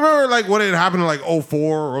 I remember like when it happened in like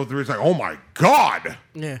 04 or 03, it's like, oh my God,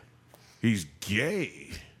 Yeah. he's gay.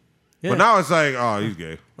 Yeah. But now it's like, oh, he's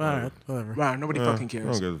gay. All right, whatever. Wow, nobody fucking I don't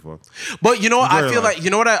cares. give a fuck. But you know what? Enjoy I feel your life. like, you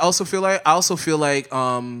know what I also feel like? I also feel like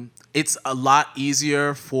it's a lot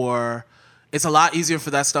easier for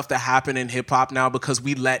that stuff to happen in hip hop now because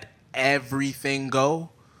we let everything go.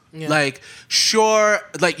 Yeah. Like, sure,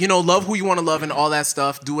 like, you know, love who you want to love and all that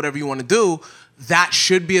stuff, do whatever you want to do. That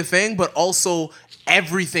should be a thing, but also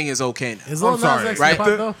everything is okay now. Is I'm Lil Nas sorry. X right?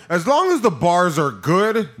 hip-hop, though? As long as the bars are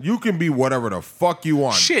good, you can be whatever the fuck you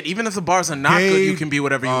want. Shit, even if the bars are not good, you can be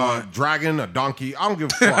whatever you want. Dragon, a donkey, I don't give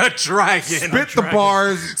a A fuck. dragon. Spit the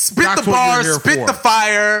bars. Spit that's the what you're bars, here spit for. the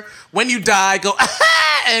fire. When you die, go,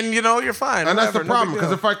 and you know, you're fine. And that's the Whatever, no problem, big because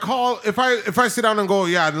deal. if I sit down and go,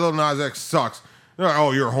 yeah, Lil Nas X sucks. They're like,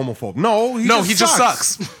 oh, you're a homophobe. No, he just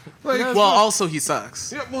sucks. Like, Well, also he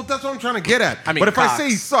sucks. yeah, well, that's what I'm trying to get at. I mean, but if Cox. I say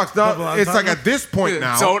he sucks, now, Double it's like entendre. at this point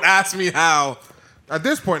now. Don't ask me how. At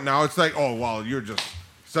this point now, it's like, oh, well, you're just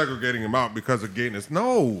segregating him out because of gayness.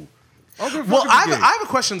 No. I don't give a Well, fuck if he's I have a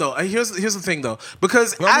question though. Here's the thing though,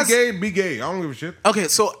 because gay. as Be gay, be gay. I don't give a shit. okay,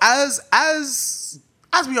 so as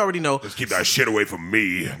we already know, Just keep that shit away from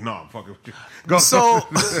me. No, I'm fucking with you. Go. so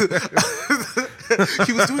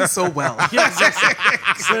he was doing so well.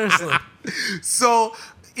 Seriously. So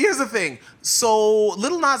here's the thing. So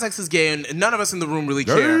Lil Nas X is gay, and none of us in the room really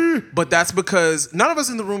care. Gay. But that's because none of us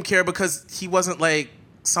in the room care because he wasn't like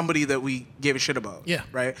somebody that we gave a shit about. Yeah.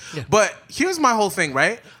 Right? Yeah. But here's my whole thing,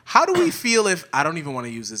 right? How do we feel if, I don't even want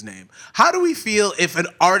to use his name. How do we feel if an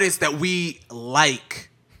artist that we like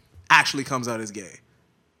actually comes out as gay?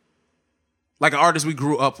 Like an artist we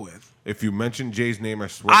grew up with. If you mention Jay's name, I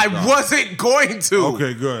swear to God. I wasn't going to.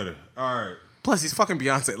 Okay, good. All right. Plus, he's fucking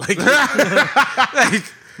Beyonce. Like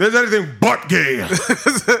There's anything but gay.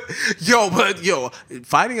 yo,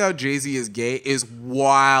 finding out Jay-Z is gay is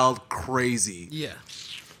wild crazy. Yeah.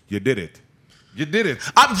 You did it. You did it.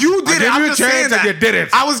 You did I it. gave I'm you a just chance saying and that. you did it.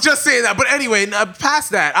 I was just saying that. But anyway,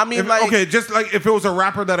 past that, I mean, Okay, just like if it was a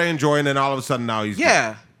rapper that I enjoy and then all of a sudden now he's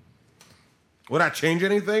yeah. gay. Would that change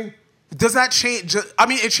anything? Does that change? I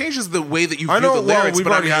mean, it changes the way that you view I know. the lyrics. We've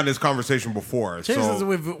but already had this conversation before. Changes So, the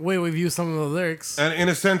way we view some of the lyrics. and in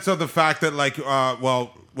a sense of the fact that, like,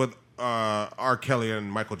 with R. Kelly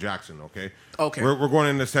and Michael Jackson, okay, we're going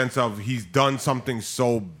in the sense of he's done something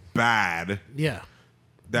so bad. Yeah.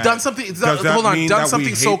 That done something. does that Hold on, mean done that we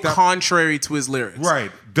something so hate that? contrary to his lyrics.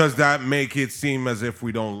 Right. Does that make it seem as if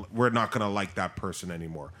we're not gonna like that person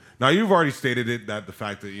anymore? Now you've already stated it, that the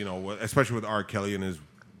fact that, you know, especially with R. Kelly and his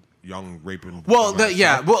young raping. Well,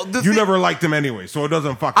 dumbass stuff, you never liked him anyway, so it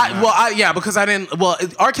doesn't fucking matter. Yeah, because I didn't. Well,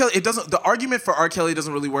 R. Kelly. It doesn't. The argument for R. Kelly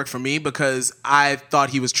doesn't really work for me because I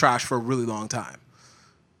thought he was trash for a really long time.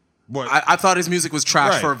 What? I thought his music was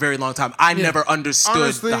trash Right. for a very long time. I never understood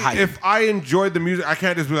Honestly, the hype. if I enjoyed the music, I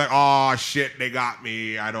can't just be like, oh shit, they got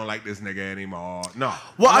me. I don't like this nigga anymore. No.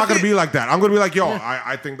 Well, I'm I not gonna think- be like that. I'm gonna be like, yo,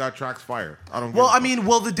 I think that track's fire. I don't Well, give a I mean,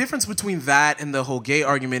 the difference between that and the whole gay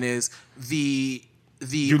argument is the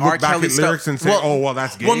You R. look back Kelly at lyrics stuff. and say, oh, well,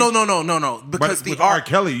 that's gay. Well, no. Because But the with R.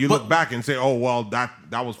 Kelly, you look back and say, oh, well, that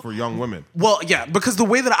was for young women. Well, yeah, because the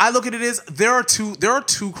way that I look at it is there are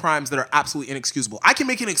two crimes that are absolutely inexcusable. I can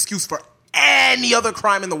make an excuse for any other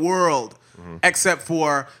crime in the world except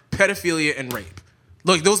for pedophilia and rape.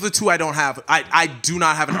 Look, those are the two I don't have. I do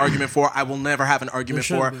not have an argument for. I will never have an argument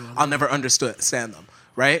for. I'll never understand them.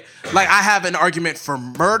 Right? Like I have an argument for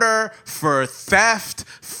murder, for theft,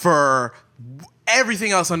 for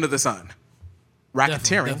everything else under the sun.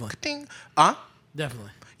 Racketeering. Definitely.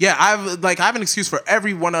 Definitely. Yeah, I have an excuse for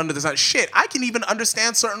everyone under the sun. Shit, I can even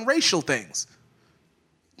understand certain racial things.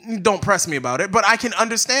 Don't press me about it, but I can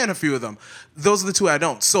understand a few of them. Those are the two I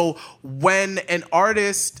don't. So when an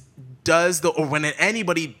artist does or when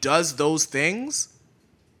anybody does those things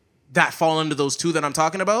that fall under those two that I'm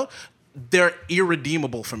talking about, they're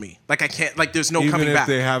irredeemable for me. Like I can't. Like there's no Even coming if back.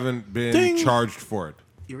 they haven't been charged for it.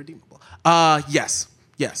 Irredeemable. Yes.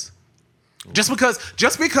 Just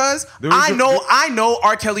because I I know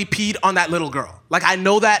R. Kelly peed on that little girl. Like I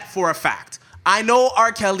know that for a fact. I know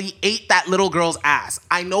R. Kelly ate that little girl's ass.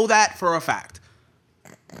 I know that for a fact.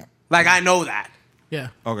 Like I know that. Yeah.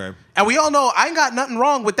 Okay. And we all know I ain't got nothing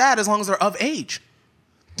wrong with that as long as they're of age.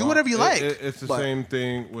 Do whatever you like. It's the same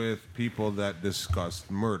thing with people that discuss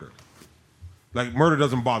murder. Like murder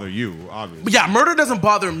doesn't bother you, obviously. Yeah, murder doesn't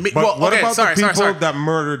bother me. But Well, what okay, about sorry. the people that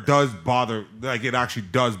murder does bother? Like it actually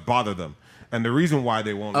does bother them, and the reason why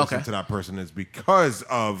they won't listen to that person is because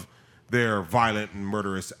of their violent and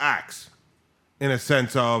murderous acts. In a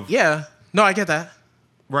sense of Yeah. No, I get that.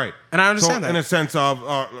 right, And I understand so that. in a sense of,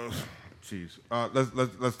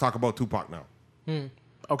 let's talk about Tupac now.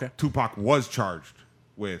 Okay. Tupac was charged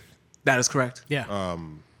with. That is correct. Yeah.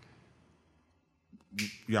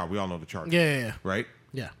 Yeah, we all know the charge. Yeah. Right.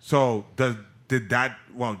 Yeah. So did that?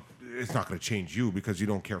 Well, it's not going to change you because you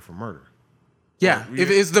don't care for murder. Yeah. Well, If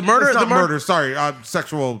it's the murder, it's not the murder. Sorry,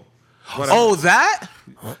 sexual. Whatever. Oh, that?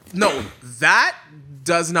 No, that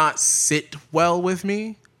does not sit well with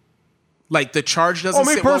me. Like the charge doesn't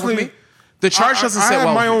me sit well with personally, me. The charge doesn't I sit have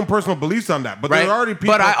well my with me. own personal beliefs on that, but Right. there are already people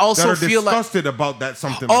But I also that are feel like- disgusted about that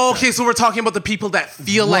something. Oh, like okay, that. so we're talking about the people that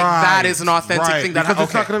feel like that is an authentic right, thing. That because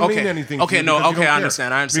it's not okay, going to okay. mean anything. to Okay, you no, because you okay, don't I care.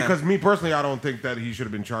 understand. Because me personally, I don't think that he should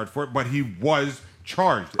have been charged for it, but he was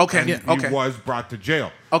charged. Okay, and yeah, he okay. was brought to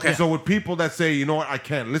jail. Okay. So with people that say, you know what, I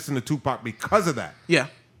can't listen to Tupac because of that, Yeah,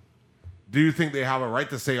 do you think they have a right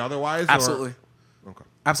to say otherwise? or- absolutely, Okay.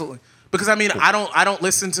 absolutely. Because I mean, I don't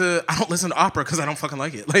listen to opera because I don't fucking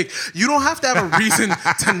like it. Like you don't have to have a reason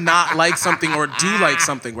to not like something or do like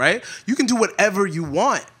something, right? You can do whatever you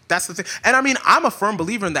want. That's the thing. And I mean, I'm a firm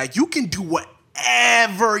believer in that. You can do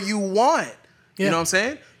whatever you want. Yeah. You know what I'm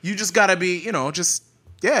saying? You just gotta be,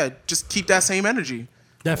 just keep that same energy.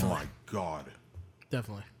 Definitely. Oh my God.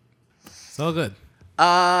 Definitely. It's all good.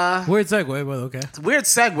 Weird segue, but okay. Weird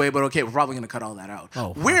segue, but okay. We're probably gonna cut all that out.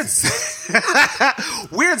 Oh, weird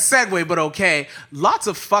segue, but okay. Lots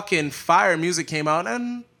of fucking fire music came out,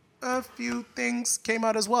 and a few things came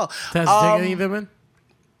out as well. Has Jigga either been?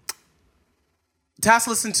 Task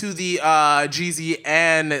listened to the Jeezy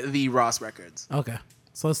and the Ross records. Okay,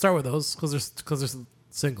 so let's start with those because there's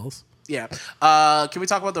singles. Yeah. Can we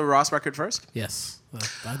talk about the Ross record first? Yes,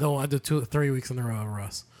 I don't. I did 3 weeks in a row of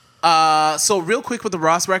Ross. So real quick with the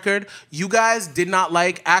Ross record, you guys did not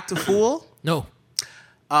like Act a Fool. No.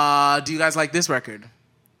 Do you guys like this record?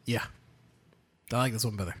 Yeah, I like this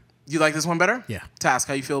one better. You like this one better? Yeah. Task,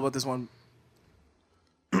 how you feel about this one?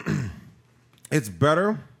 It's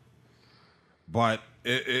better, but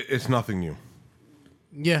it's nothing new.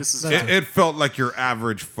 Yeah, It felt like your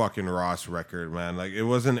average fucking Ross record, man. Like, it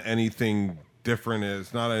wasn't anything different.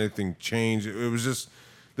 It's not anything changed. It was just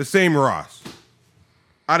the same Ross.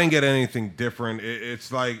 I didn't get anything different.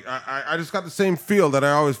 It's like I just got the same feel that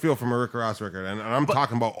I always feel from a Rick Ross record, and I'm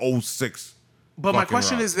talking about 06. But my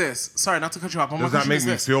question Ross. is this. Sorry, not to cut you off. But Does my that question make is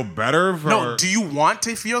me this. feel better? No, do you want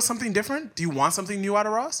to feel something different? Do you want something new out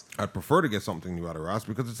of Ross? I'd prefer to get something new out of Ross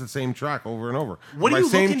because it's the same track over and over. What are you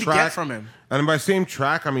looking to get from him? And by same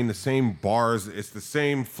track, I mean the same bars. It's the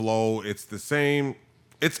same flow. It's the same.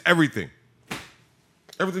 It's everything.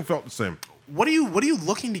 Everything felt the same. What are you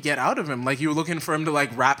looking to get out of him? Like, you were looking for him to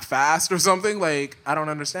like rap fast or something? Like, I don't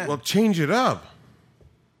understand. Well, change it up.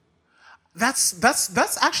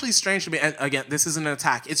 That's actually strange to me. And again, this isn't an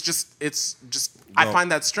attack. It's just I find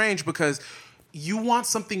that strange because you want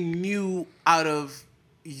something new out of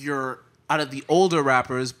the older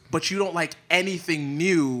rappers, but you don't like anything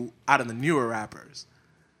new out of the newer rappers.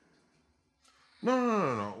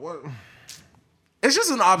 No. What? It's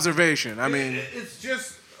just an observation. I mean, It's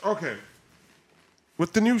just okay.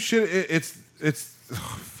 With the new shit, it's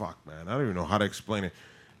fuck, man. I don't even know how to explain it.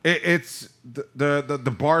 It's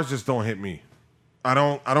the bars just don't hit me. I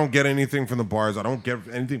don't get anything from the bars. I don't get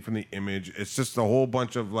anything from the image. It's just a whole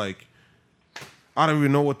bunch of like, I don't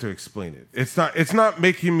even know what to explain it. It's not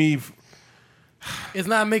making me. It's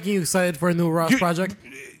not making you excited for a new Ross project.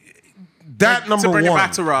 That number to bring one. it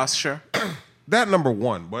back to Ross, sure. That number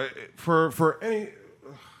one. But for any,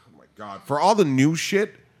 oh my god, for all the new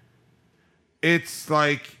shit, it's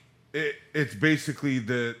like it's basically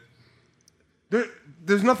there's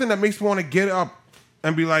nothing that makes me want to get up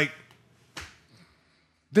and be like,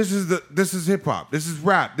 this is hip hop, this is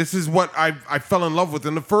rap, this is what I fell in love with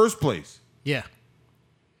in the first place. Yeah.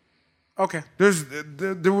 Okay. There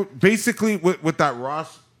basically with that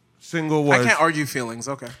Ross single was. I can't argue feelings.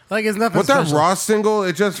 Okay. Like, it's nothing With special. that Ross single,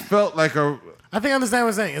 it just felt like a. I think I understand what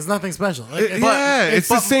you're saying. It's nothing special. Like, It's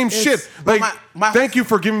the same shit. but Like, my- thank you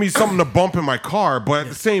for giving me something to bump in my car, but at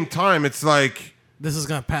the same time, it's like this is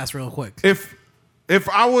going to pass real quick. if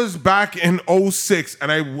I was back in 06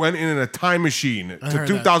 and I went in a time machine to heard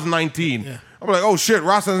 2019, Yeah. I'm like, oh shit,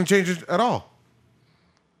 Ross hasn't changed at all.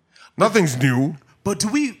 Nothing's new. But do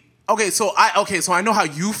we? Okay, so I know how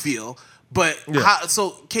you feel, but Yeah.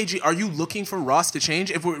 so KG, are you looking for Ross to change?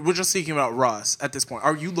 If we're just speaking about Ross at this point,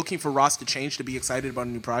 are you looking for Ross to change to be excited about a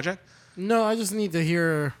new project? No, I just need to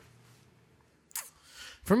hear.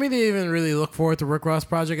 For me to even really look forward to Rick Ross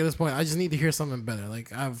project at this point, I just need to hear something better. Like,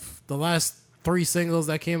 the last 3 singles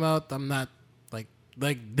that came out, I'm not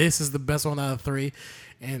like this is the best one out of 3,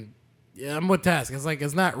 and yeah, I'm with Task. It's like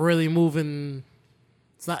it's not really moving.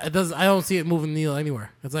 It's not. It doesn't. I don't see it moving the needle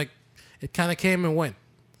anywhere. It's like it kind of came and went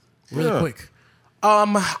really quick.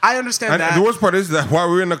 I understand And that. the worst part is that while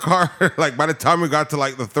we were in the car, like by the time we got to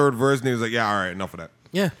like the third verse, and he was like, yeah, all right, enough of that.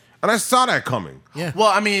 Yeah. And I saw that coming. Yeah. Well,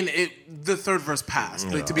 I mean, the third verse passed.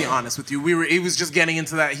 Like, to be honest with you, he was just getting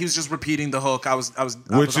into that. He was just repeating the hook.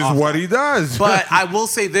 Which is what he does. But I will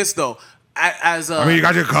say this though, as I mean, you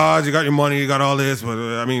got your cars, you got your money, you got all this, but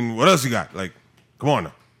I mean, what else you got? Like, come on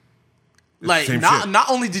now. like same not shit. not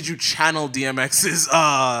only did you channel DMX's It's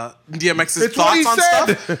thoughts what he on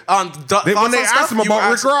said. stuff when When they asked him about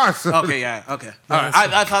Rick Ross. Okay, yeah, okay. All right.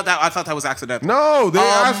 I thought that was accidental. No, they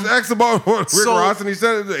asked about Rick so- Ross, and he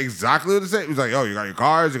said exactly the same. He was like, "Oh, you got your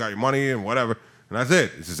cars, you got your money, and whatever," and that's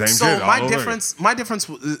it. It's the same So shit. my all over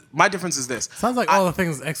difference is this. Sounds like all the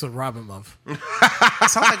things X would rob him of. It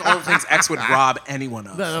sounds like all the things X would rob anyone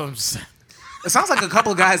of. No, I'm just saying. It sounds like a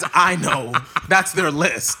couple of guys I know. That's their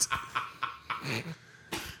list.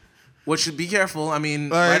 Which should be careful. I mean,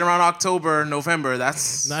 right around October, November.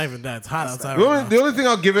 That's Not even that. It's hot outside. The Right only, the only thing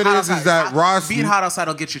I'll give it hot is outside. that Ross being hot outside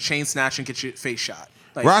will get your chain snatched and get your face shot.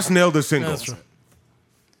 Like, Ross nailed the single. That's true.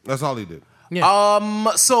 That's all he did.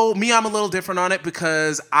 Yeah. So me, I'm a little different on it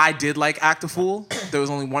because I did like Act a Fool. There was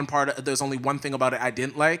only one thing about it I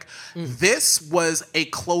didn't like. This was a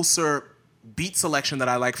closer beat selection that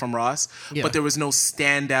I like from Ross, Yeah. but there was no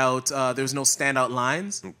standout. There was no standout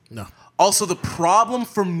lines. No. Also, the problem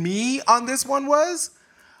for me on this one was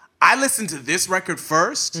I listened to this record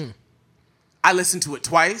first. I listened to it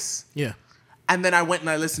twice. Yeah. and then I went and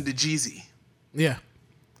I listened to Jeezy. Yeah.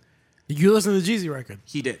 You listen to the Jeezy record?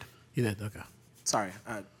 He did. He did. Okay. Sorry.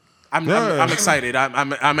 I'm excited.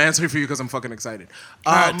 I'm answering for you because I'm fucking excited.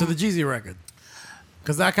 All right, to the Jeezy record.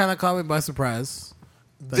 Because that kind of caught me by surprise.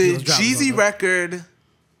 The Jeezy record,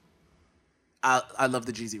 I love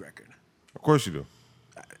the Jeezy record. Of course you do.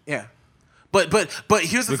 Yeah. But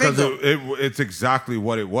here's the Because thing, though. it's exactly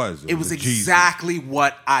what it was. It was a Jeezy. exactly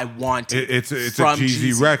what I wanted. It's a from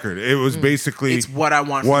Jeezy record. It was basically It's what I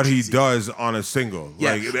want. what from he Jeezy. does on a single.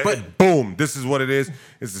 Yeah, Like, but- boom, this is what it is.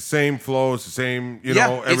 It's the same flow. It's the same,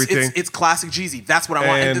 everything. It's classic Jeezy. That's what I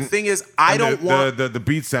want. And the thing is, I don't want the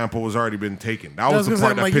beat sample was already been taken. That was the gonna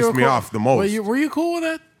part say, that like, pissed me off the most. Were you cool with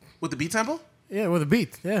that? with the beat sample. Yeah, with the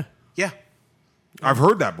beat. Yeah. Yeah. I've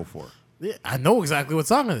heard that before. Yeah, I know exactly what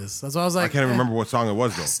song it is. That's why I was like, I can't even remember what song it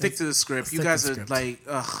was though. Stick to the script. Stick You to guys the are script. like,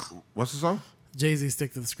 ugh. What's the song? Jay-Z,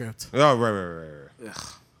 stick to the script. Oh, right.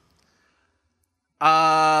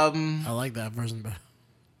 I like that version better.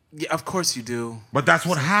 Yeah, of course you do. But that's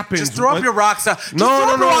what happens. Just throw up your rock star. Just No, throw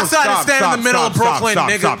no, up no. your rock star and Stop, stand in the middle of Brooklyn,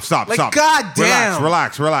 nigga. Stop. Like, goddamn.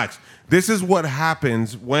 Relax. This is what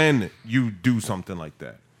happens when you do something like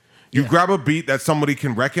that. You grab a beat that somebody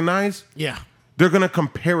can recognize. Yeah. They're gonna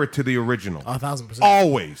compare it to the original. 1,000%.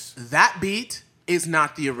 Always. That beat is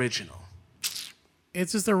not the original.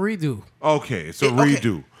 It's just a redo. Okay, it's a Okay.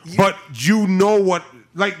 redo. But you know what?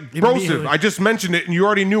 Like, Immediately. Brosive, I just mentioned it, and you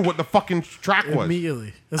already knew what the fucking track was.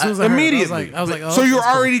 Immediately. As soon as I heard it, Immediately. I was like, oh, so this you're is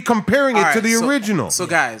cool. already comparing it All to right, the so- original. So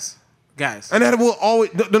guys. And that will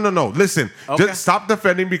always no. Listen, Okay. just stop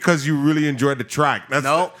defending because you really enjoyed the track. That's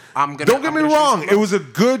No, I'm gonna- Don't get I'm me gonna show wrong. some It love. was a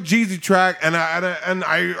good Jeezy track, and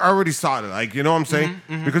I already saw it. Like, you know what I'm saying?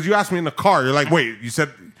 Because you asked me in the car. You're like, wait, you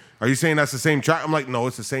said, are you saying that's the same track? I'm like, no,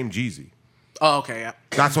 it's the same Jeezy. Oh, okay, yeah.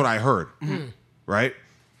 That's what I heard. Right?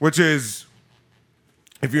 Which is,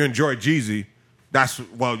 if you enjoy Jeezy,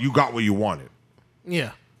 you got what you wanted.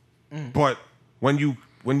 Yeah. But when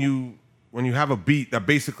you have a beat that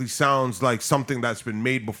basically sounds like something that's been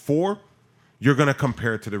made before, you're gonna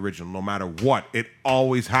compare it to the original no matter what. It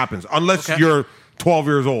always happens. Unless Okay. you're 12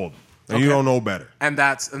 years old and you Okay. don't know better. And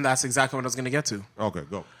that's exactly what I was gonna get to. Okay,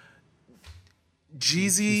 go.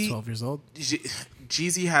 Jeezy 12 years old.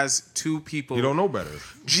 Jeezy has two people. You don't know better.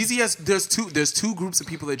 Jeezy has there's two groups of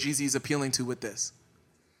people that Jeezy is appealing to with this.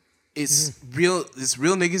 It's real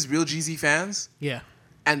niggas, real Jeezy fans, Yeah.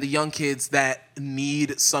 and the young kids that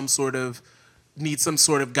need some sort of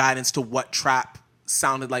guidance to what trap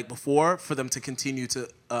sounded like before for them to continue to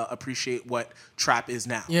appreciate what trap is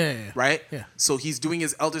now. Yeah. Right? Yeah. So he's doing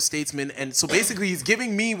his elder statesman, and so basically he's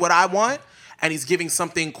giving me what I want, and he's giving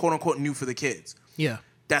something quote unquote new for the kids. Yeah.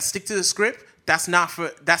 That stick to the script. That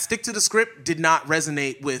stick to the script did not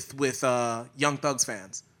resonate with Young Thug's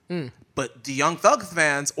fans. But the Young Thug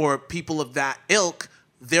fans or people of that ilk,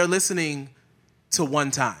 they're listening to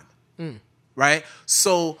One Time. Right?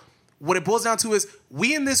 So what it boils down to is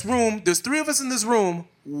we in this room, there's three of us in this room.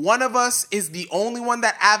 One of us is the only one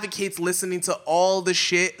that advocates listening to all the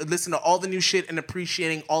shit, listen to all the new shit and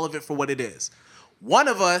appreciating all of it for what it is. One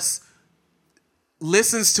of us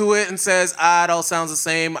listens to it and says, it all sounds the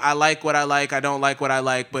same. I like what I like. I don't like what I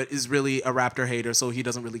like, but is really a Raptor hater, so he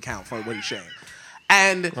doesn't really count for what he's saying.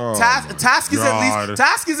 And Task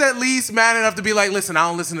is at least man enough to be like, listen, I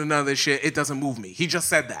don't listen to none of this shit. It doesn't move me. He just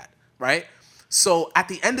said that, right? So at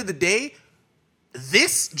the end of the day,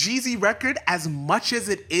 this Jeezy record, as much as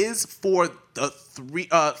it is for the three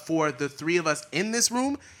of us in this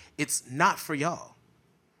room, it's not for y'all.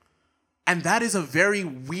 And that is a very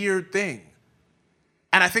weird thing.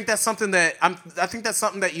 And I think that's something that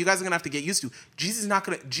you guys are gonna have to get used to.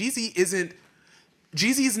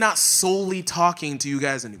 Jeezy is not solely talking to you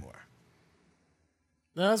guys anymore.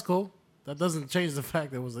 No, that's cool. That doesn't change the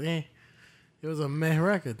fact that it was a meh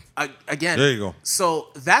record. Again, There you go. So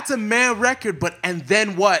that's a meh record, and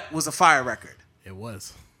then what was a fire record? It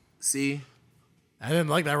was. See? I didn't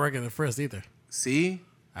like that record at first either. See?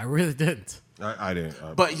 I really didn't. I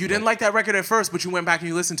didn't. But you didn't like that record at first, but you went back and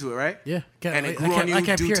you listened to it, right? Yeah. And it grew on you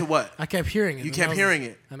due to what? I kept hearing it. You kept hearing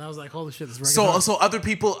it. And I was like, holy shit, this record. So other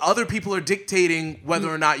people are dictating whether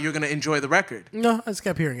or not you're gonna enjoy the record. No, I just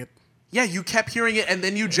kept hearing it. Yeah, you kept hearing it, and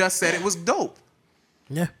then you just said it was dope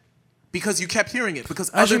Yeah. because you kept hearing it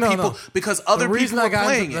because Actually, other no, people no. because other people were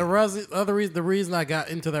playing it. The reason I got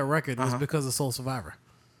into that record was because of Soul Survivor.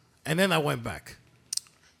 And then I went back.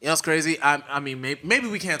 You know what's crazy? I mean, maybe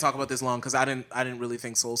we can't talk about this long because I didn't really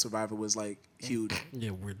think Soul Survivor was like huge. Yeah,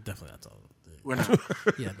 we're definitely not talking. We're not.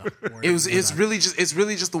 Yeah, no. It's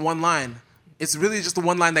really just the one line. It's really just the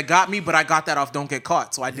one line that got me, but I got that off Don't Get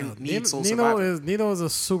Caught, so I didn't need Soul Survivor. Nino is a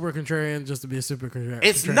super contrarian just to be a super contrarian.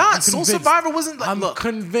 It's not. Soul Survivor wasn't like, I'm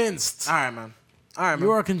convinced. All right, man.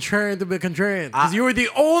 You are contrarian to be contrarian. Because you were the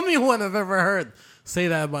only one I've ever heard say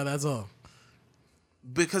that about that song.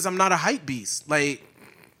 Because I'm not a hype beast. Like,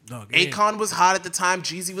 No, Akon was hot at the time.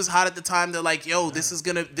 Jeezy was hot at the time. They're like, yo, this is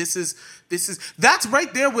that's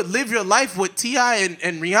right there with Live Your Life with T.I.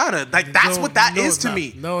 and Rihanna. Like, that's what that is to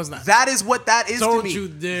me. No, it's not. That is what that is to Don't me. you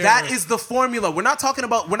dare. That is the formula. We're not talking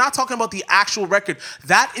about the actual record.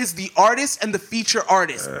 That is the artist and the feature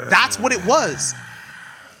artist. That's what it was.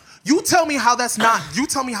 You tell me how that's not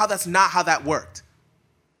how that worked.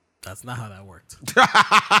 That's not how that worked. All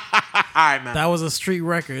right, man. That was a street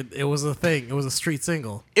record. It was a thing. It was a street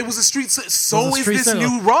single. It was a street. So It was a is street this single.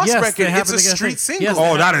 new Ross Yes, record. they It's happen a to get a street thing. single. Yes,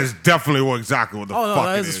 Oh, that is definitely exactly what the fuck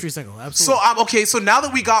that it is a is. street single. So Absolutely. okay. So now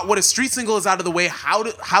that we got what a street single is out of the way, how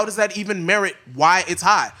does that even merit why it's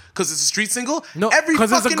high? Because it's a street single. No, every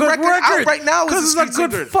because it's a fucking good record out right now is a Because street it's a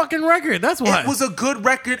good single. fucking record. That's why. It was a good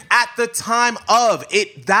record at the time of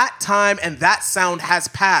it. That time and that sound has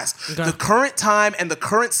passed. Okay. The current time and the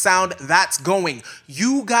current sound that's going.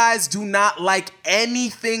 You guys do not like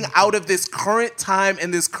anything out of this current time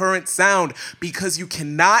and this current sound because you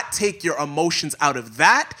cannot take your emotions out of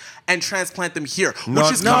that and transplant them here,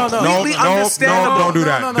 which is completely understandable. Don't do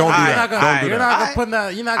that. Don't do that. Don't do You're that. not gonna put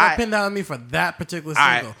that. You're not gonna pin that on me for that particular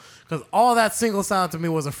single. Because all that single sound to me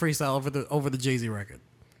was a freestyle over the Jay-Z record.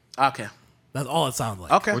 Okay. That's all it sounded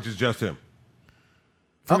like. Okay. Which is just him.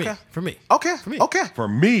 For Okay. me. For me. Okay. For me. Okay. For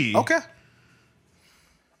me, Okay.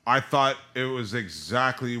 I thought it was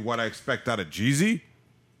exactly what I expect out of Jeezy.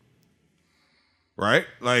 Right?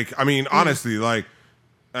 Like, I mean, honestly, like,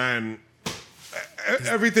 and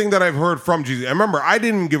everything that I've heard from Jeezy. I remember I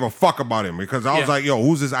didn't give a fuck about him because I was like, yo,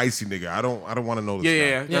 who's this icy nigga? I don't want to know this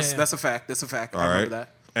guy. Yeah. That's a fact. That's a fact. I remember that.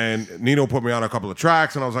 And Nino put me on a couple of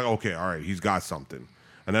tracks, and I was like, okay, all right, he's got something.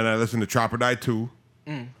 And then I listened to Trapper Die 2.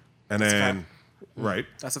 And then, right.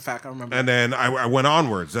 That's a fact. I remember. And then I went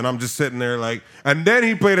onwards, and I'm just sitting there like, and then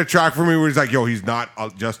he played a track for me where he's like, yo, he's not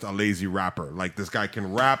just a lazy rapper. Like, this guy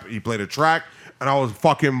can rap. He played a track, and I was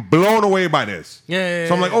fucking blown away by this.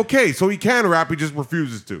 So I'm like, okay, so he can rap, he just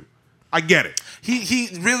refuses to. I get it. He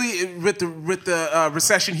really with the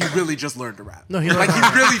recession he really just learned to rap. No, he like he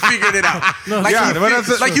really figured it out.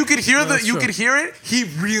 Like you could hear you could hear it. He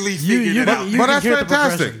really figured it out. But that's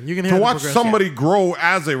fantastic. You can hear to watch somebody grow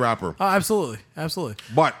as a rapper. Oh, absolutely.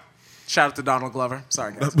 But shout out to Donald Glover.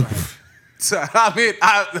 Sorry guys. Go ahead. So, I mean,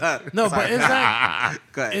 no, sorry. but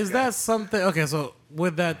Go ahead, is that something? Okay, so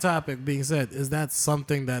with that topic being said, is that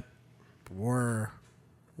something that we're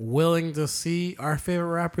willing to see our favorite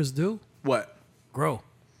rappers do? What? Grow.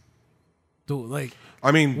 Do like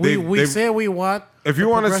I mean, we say we want. If you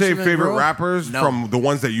want to say favorite growth, rappers from the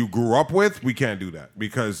ones that you grew up with, we can't do that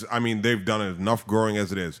because I mean they've done enough growing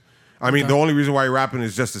as it is. I mean, the only reason why you're rapping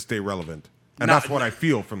is just to stay relevant, and that's what I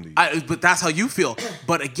feel from these. But that's how you feel.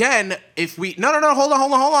 But again, if we hold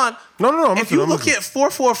on. No. If you look at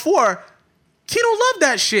 444, Kid don't love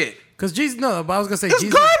that shit. Because Jeezy, no, but I was gonna say it's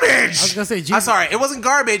Jeezy, garbage. I was gonna say Jeezy. I'm sorry, it wasn't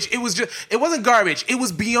garbage. It wasn't garbage. It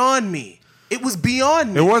was beyond me. It was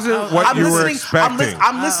beyond me. It wasn't what you were expecting.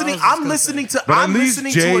 I'm listening to. But at least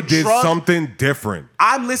Jay did something different.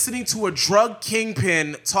 I'm listening to a drug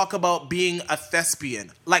kingpin talk about being a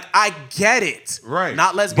thespian. Like I get it, right?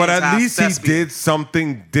 Not lesbian. But at least he did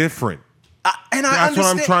something different. And that's what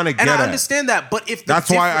I'm trying to get at. And I understand that. But if that's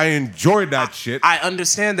why I enjoyed that shit. I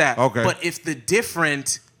understand that. Okay. But if the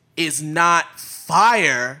different is not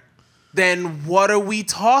fire, then what are we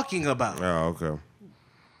talking about? Oh, okay.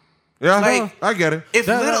 Yeah, like, I get it. If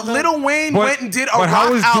Lil Wayne went and did a rock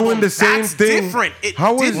how is album, doing the same that's thing, different. It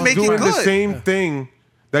how did is make doing it good. the same thing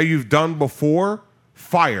that you've done before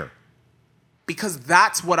fire? Because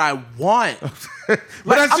that's what I want. But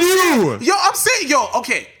that's you. I'm saying,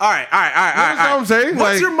 okay, all right. That's what I'm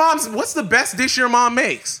saying. What's the best dish your mom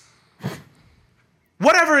makes?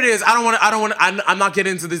 Whatever it is, I'm not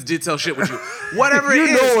getting into this detail shit with you. Whatever it is.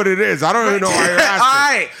 You know what it is. I don't even know why you're asking.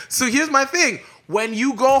 All right. So here's my thing. When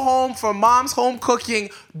you go home from mom's home cooking,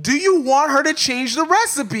 do you want her to change the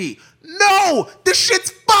recipe? No, the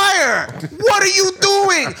shit's fire. What are you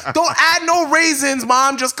doing? Don't add no raisins,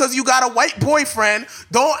 mom, just because you got a white boyfriend.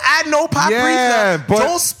 Don't add no paprika. Yeah, but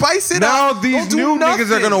don't spice it now up. Now these new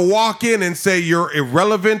niggas are going to walk in and say you're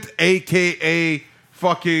irrelevant, a.k.a.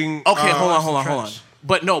 fucking... Okay, hold on.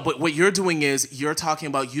 But no, but what you're doing is you're talking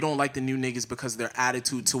about you don't like the new niggas because their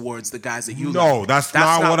attitude towards the guys that you like. No, that's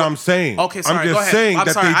not what I'm saying. Okay, sorry, I'm just go ahead. saying I'm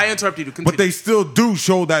that sorry, I interrupted you. Continue. But they still do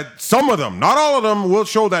show that some of them, not all of them, will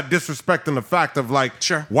show that disrespect and the fact of like,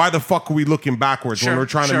 Sure. why the fuck are we looking backwards when Sure, we're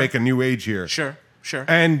trying sure. to make a new age here? Sure.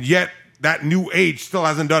 And yet that new age still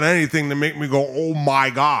hasn't done anything to make me go, oh my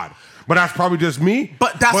God. But that's probably just me.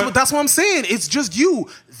 But that's what I'm saying. It's just you.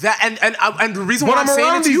 That and the reason why I'm I'm saying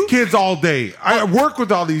around it to these you, kids all day. I work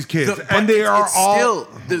with all these kids, and they are all.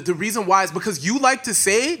 Still, the reason why is because you like to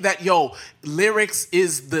say that lyrics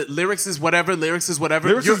is whatever. Lyrics is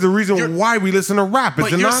the reason why we listen to rap,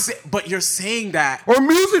 is it not? But you're saying that, or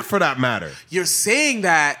music for that matter. You're saying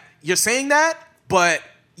that, but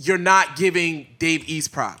you're not giving Dave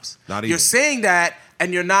East props. Not even. You're saying that.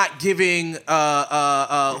 And you're not giving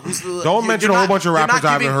Don't mention a whole bunch of rappers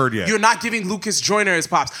I haven't heard yet. You're not giving Lucas Joyner his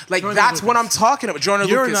props. Like Joyner that's Lucas. what I'm talking about. Joyner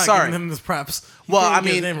You're Lucas. not Sorry, giving him his props. You Well, can't I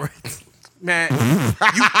get his mean- name right. man.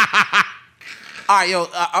 All right, yo.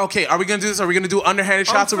 Okay, are we gonna do this? Are we gonna do underhanded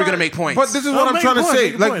shots, or are we gonna make points? But this is what I'm make trying to points,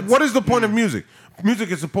 say. make Like, points. what is the point of music?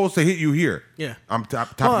 Music is supposed to hit you here. Yeah. I'm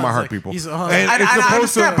tapping Hold on my a heart, sec. people. He's- hold on. And And it's I supposed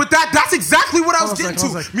understand, to. but that's exactly what I was Hold on a getting sec, to.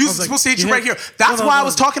 hold on a sec, Music's hold on a supposed to hit sec. you right here. That's Hold on, why I hold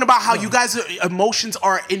was on. talking about how No. you guys' emotions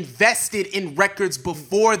are invested in records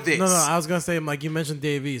before this. No, I was gonna say, like you mentioned,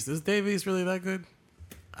 Dave East. Is Dave East really that good?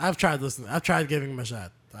 I've tried listening. I've tried giving him a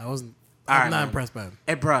shot. I'm All not right, man. impressed by him.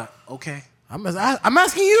 Hey, bruh, okay. I'm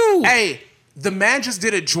asking you. Hey, the man just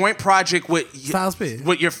did a joint project with Styles P.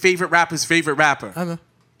 with your favorite rapper's favorite rapper. I know.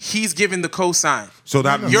 He's giving the cosign. So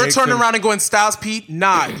that You're makes turning him- around and going, Styles P,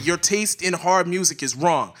 nah, your taste in hard music is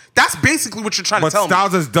wrong. That's basically what you're trying But to tell me.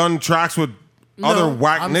 Styles has done tracks with other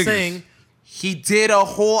whack I'm niggas. saying, He did a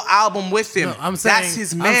whole album with him. no, I'm saying That's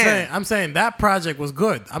his man. I'm saying that project was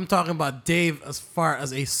good. I'm talking about Dave as far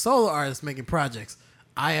as a solo artist making projects.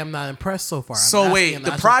 I am not impressed so far. I'm So asking wait, an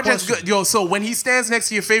the actual project's question. good. Yo, so when he stands next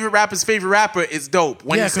to your favorite rapper's favorite rapper, it's dope.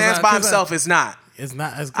 When Yeah, he 'cause stands I- by 'cause I- himself, it's not. It's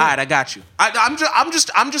not as good. All right, I got you. I'm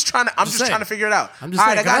just trying to figure it out. I'm just All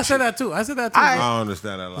saying. right, 'cause I got said you. that too. I said that too. All right. I don't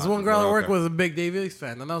understand that a lot. This one girl but at work okay. was a big Dave East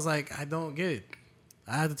fan, and I was like, I don't get it.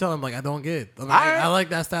 I had to tell him like I don't get it. I'm like, All right. I like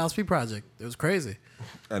that Styles P project. It was crazy.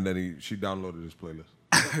 And then she downloaded his playlist.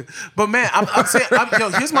 But man, I'm saying, yo,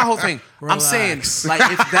 here's my whole thing. I'm saying, Relax. like,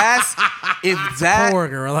 if that,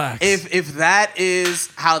 Co-worker, relax. if that is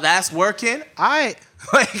how that's working, like,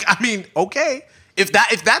 I mean, okay. If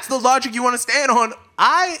that's the logic you want to stand on,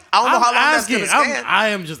 I don't know how long that's gonna stand. I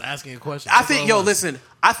am just asking a question. I That's think, all yo, it was. listen,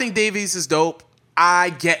 I think Dave East is dope. I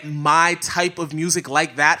get my type of music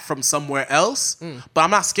like that from somewhere else, but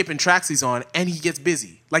I'm not skipping tracks he's on, and he gets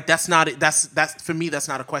busy. Like that's not it. That's for me. That's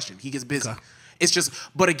not a question. He gets busy. Okay. It's just,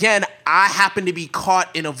 but again, I happen to be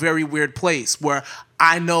caught in a very weird place where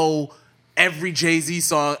I know every Jay-Z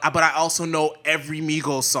song, but I also know every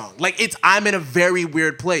Migos song. Like I'm in a very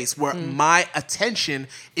weird place where my attention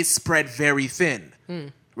is spread very thin,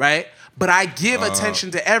 right? But I give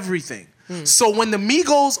attention to everything. So when the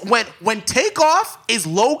Migos, when Takeoff is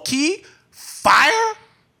low key fire,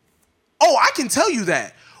 oh, I can tell you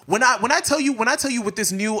that. When I tell you with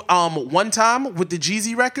this new One Time with the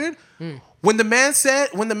Jeezy record, when the man said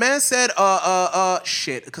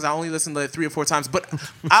shit, because I only listened to it 3 or 4 times, but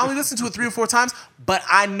I only listened to it 3 or 4 times, but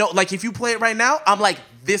I know, like, if you play it right now, I'm like,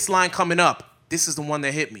 this line coming up, this is the one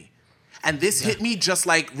that hit me. And this hit me just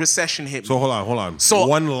like Recession hit me. So hold on. So-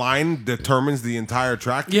 one line determines the entire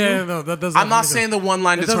track. to Yeah, you? no, that doesn't. I'm not saying the one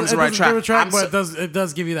line determines the right track. I'm but so- it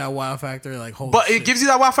does give you that wow factor, like holy But shit. it gives you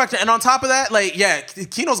that wow factor. And on top of that, like, yeah,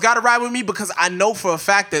 Keno's got to ride with me because I know for a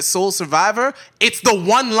fact that Soul Survivor, it's the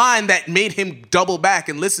one line that made him double back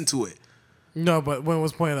and listen to it. No, but when it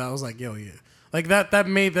was pointed out, I was like, yo, yeah, like that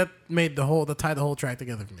made the whole tied the whole track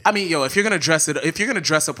together for me. I mean, yo, if you're gonna dress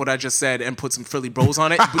up what I just said and put some frilly bows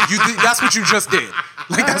on it, that's what you just did.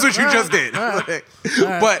 Like that's what you just did. Like,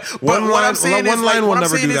 but One what line- I'm saying one is, line like, will what I'm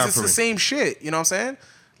never saying do is that it's for the me. same shit. You know what I'm saying?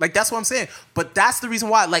 Like that's what I'm saying. But that's the reason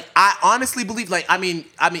why, like, I honestly believe, like, I mean,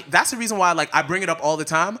 that's the reason why, like, I bring it up all the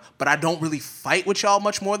time, but I don't really fight with y'all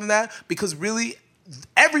much more than that because really,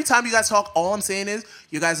 every time you guys talk, all I'm saying is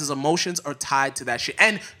you guys' emotions are tied to that shit.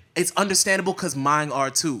 And it's understandable because mine are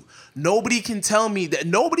too. Nobody can tell me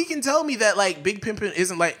that like Big Pimpin'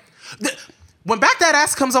 isn't like. When Back That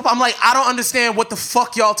Ass comes up, I'm like, I don't understand what the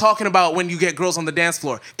fuck y'all talking about when you get girls on the dance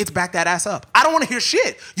floor. It's Back That Ass Up. I don't want to hear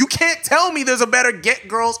shit. You can't tell me there's a better get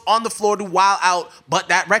girls on the floor to wild out but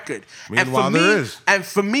that record. Meanwhile, there is. And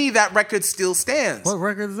for me, that record still stands. What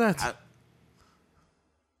record is that?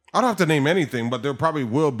 I don't have to name anything, but there probably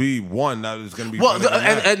will be one that is going to be. Well, better than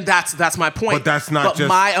that. and that's my point. But that's not just-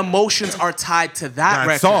 my emotions are tied to that that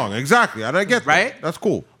record. song exactly. I get that. Right? That's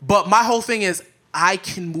cool. But my whole thing is, I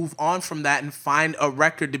can move on from that and find a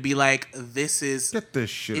record to be like, this is Get this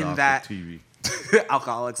shit in off that the TV.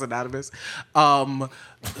 Alcoholics Anonymous.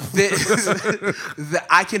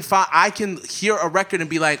 I can hear a record and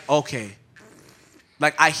be like, okay,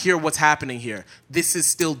 like I hear what's happening here. This is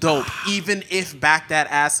still dope, even if Back That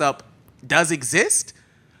Ass Up does exist.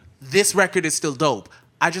 This record is still dope.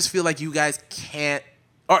 I just feel like you guys can't,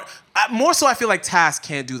 or more so, I feel like Task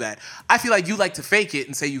can't do that. I feel like you like to fake it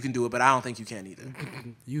and say you can do it, but I don't think you can either.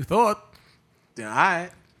 You thought. Yeah,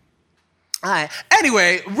 all right.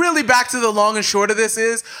 Anyway, really back to the long and short of this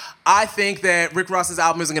is, I think that Rick Ross's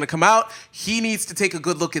album isn't going to come out. He needs to take a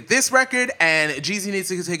good look at this record, and Jeezy needs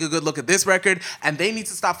to take a good look at this record, and they need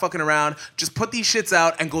to stop fucking around. Just put these shits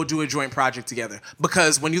out and go do a joint project together.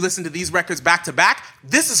 Because when you listen to these records back to back,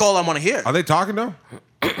 this is all I want to hear. Are they talking though?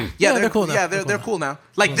 Yeah, they're cool now. Yeah, they're cool now.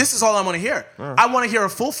 Like, this is all I want to hear. I want to hear a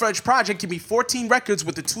full-fledged project. Give me 14 records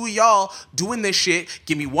with the two of y'all doing this shit.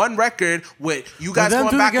 Give me one record with you guys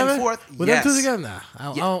going back and forth. With them two together? Nah.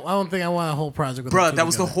 I don't think I want a whole project with them two Bruh, that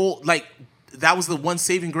was together. the whole, like, that was the one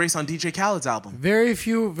saving grace on DJ Khaled's album. Very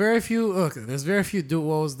few, look, there's very few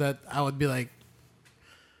duos that I would be like,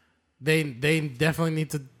 they definitely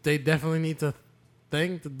need to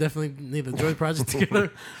join project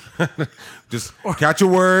together. Just catch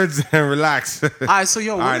your words and relax. All right, so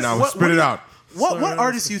yo, All right, now spit it out. What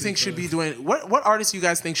artists do you think should be doing? What artists you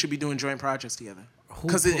guys think should be doing joint projects together?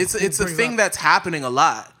 Because it's a thing that's happening a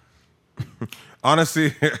lot. Honestly,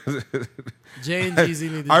 Jay and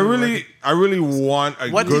Jeezy need to. I really want a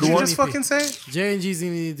What good did you one. just fucking say? Jay and Jeezy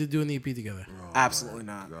need to do an EP together. Absolutely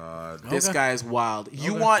not. God. This Okay. guy is wild.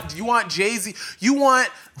 You want Jay-Z. You want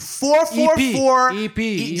 444 EP.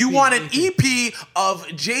 You want an EP of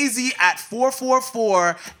Jay-Z at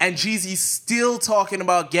 444 and Jeezy still talking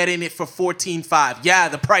about getting it for 14.5. Yeah,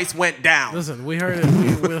 the price went down. Listen, we heard it.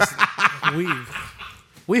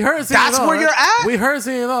 We heard singing That's it all, where right? you're at? We heard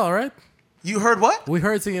singing it all, right? You heard what? We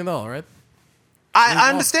heard singing it all, right? I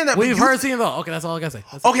understand that. but We've you- heard singing it all. Okay, that's all I gotta say.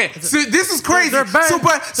 That's Okay, it. so this is crazy. They're bad, so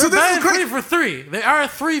they're this bad is crazy. 3 for 3. They are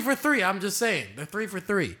 3 for 3. I'm just saying. They're 3 for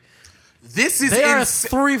 3. This is They are insane.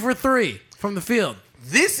 3 for 3 from the field.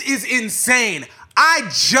 This is insane. I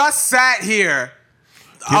just sat here.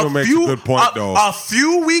 Kino makes a good point, though. A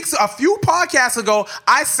few podcasts ago,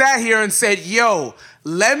 I sat here and said, yo,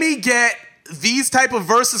 let me get these type of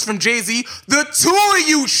verses from Jay-Z. The two of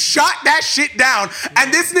you shot that shit down.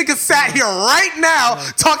 And this nigga sat here right now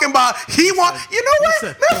talking about you know what?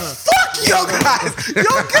 Listen, Man, fuck you guys. You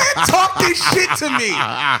can't talk this shit to me.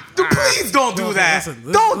 Please don't do that.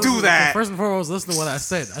 Listen, Don't do that. First and foremost, listen to what I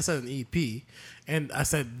said. I said an EP, and I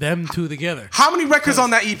said them two together. How many records on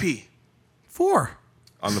that EP? 4.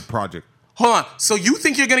 On the project. Hold on. So you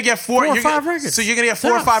think you're gonna get 4 or 5 records. So you're gonna get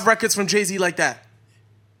 4 or Tops. 5 records from Jay-Z like that?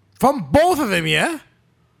 From both of them, yeah?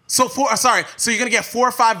 So so you're gonna get 4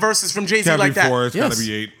 or 5 verses from Jay-Z Can't like be that? 4. It's Yes. gotta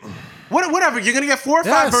be 8. Whatever. You're gonna get 4 or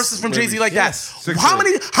 5 Yes. verses from Jay-Z like Yes. that. 6 How or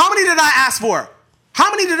many? How many did I ask for?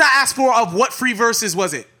 How many did I ask for of what free verses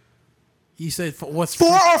was it? You said what's 4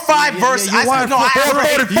 or 5 verses. I asked for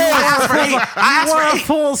 8. I asked for 8. I You want asked for 8.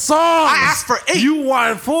 full songs. I asked for 8. You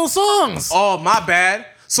want full songs. Oh, my bad.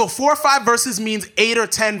 So 4 or 5 verses means 8 or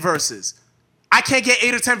 10 verses. I can't get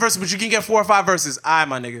 8 or 10 verses, but you can get 4 or 5 verses. All right,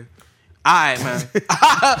 my nigga. All right, man.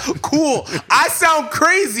 Cool. I sound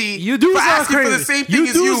crazy. You do for sound asking crazy. for the same thing you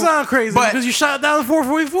as do you. sound crazy but, because you shot down the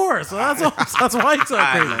 444. So that's why you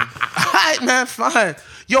sound crazy. All right, man. Fine.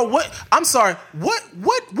 Yo, what? I'm sorry. What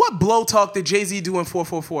blow talk did Jay-Z do in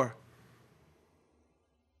 444?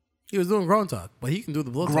 He was doing grown talk, but he can do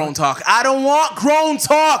the blow Grown talk. I don't want grown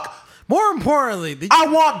talk. More importantly, I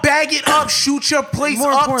want bag it up, shoot your place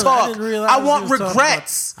more up importantly, talk. didn't realize I he want was talking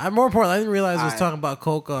regrets. More importantly, I didn't realize he was Alright. talking about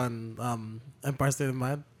coke on Empire State of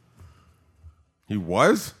Mind. He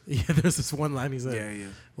was? Yeah, there's this one line he said. Yeah.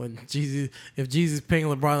 When if Jeezy's paying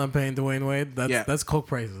LeBron, I'm paying Dwayne Wade. That's coke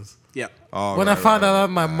prices. Yeah. Oh, When right, I found right, that right. out,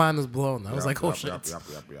 my mind was blown. I was like, oh Yup, shit. yup.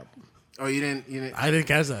 Oh, you didn't. I didn't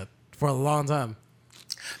catch that for a long time.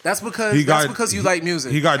 That's because He got- because you like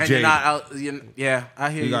music. he got and you're Jade. not out, yeah,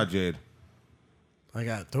 I hear He you. got Jade. I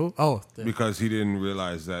got two. Oh, yeah. Because he didn't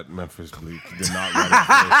realize that Memphis Bleak did not let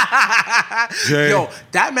him play. Jay, Yo,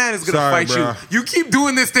 that man is gonna Sorry, fight bro. you. You keep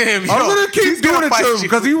doing this to him. Yo, I'm gonna keep he's doing gonna it fight to him you.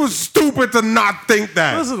 because he was stupid to not think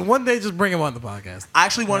that. Listen, one day just bring him on the podcast. I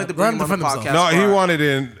actually wanted to Let bring him him on the defend podcast. himself. No, he for- wanted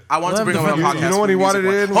in. I wanted to Let bring him him on the defend podcast. You know what for he music wanted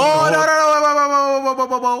one. in?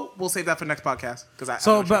 Oh no! We'll save that for next podcast.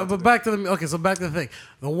 So, but back to the back to the thing.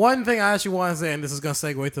 The one thing I actually want to say, and this is gonna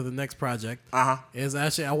segue to the next project, is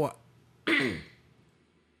actually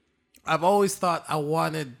I've always thought I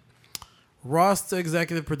wanted Ross to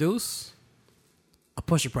executive produce a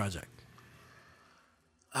Pusha project.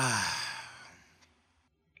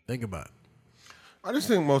 Think about it. I just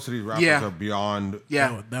think most of these rappers Yeah. are beyond.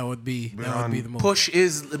 Yeah. That would be the most.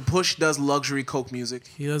 Push does luxury coke music.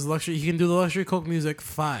 He does luxury. He can do the luxury coke music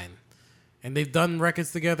fine, and they've done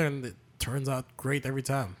records together, and it turns out great every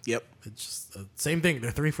time. Yep. It's just same thing.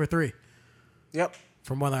 They're 3 for 3, Yep.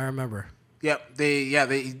 from what I remember. Yep.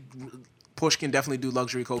 Push can definitely do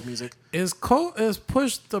luxury coke music. Is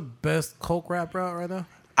Push the best coke rapper out right now?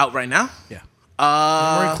 Out right now? Yeah.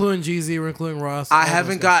 We're including Jeezy. We're including Ross. I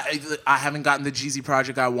haven't gotten the Jeezy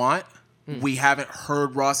project I want. We haven't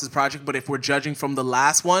heard Ross's project, but if we're judging from the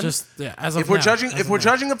last one, As of if we're now, judging as of now.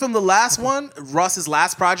 judging it from the last one, Ross's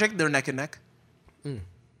last project, they're neck and neck.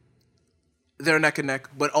 They're neck and neck,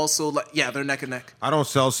 but also they're neck and neck. I don't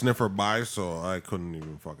sell, sniff, or buy, so I couldn't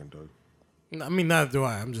even fucking do it. I mean, neither do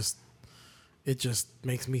I. It just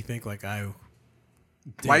makes me think like I.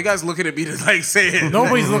 Why you guys looking at me to say it?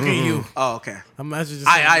 Nobody's looking at you. Oh, okay. I'm actually just.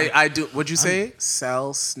 I do. What'd you say?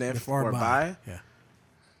 Sell, sniff, or buy? Yeah.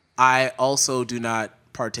 I also do not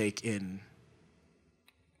partake in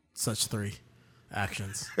Such 3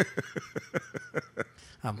 actions.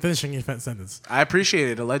 I'm finishing your sentence. I appreciate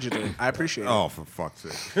it. Allegedly, I appreciate it. Oh, for fuck's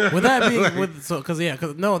sake. With that being,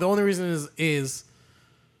 the only reason is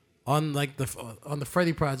on on the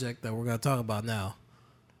Freddie project that we're gonna talk about now.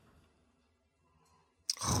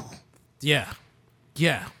 Yeah.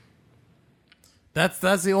 That's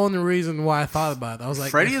the only reason why I thought about it. I was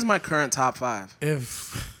like, Freddie is my current top 5.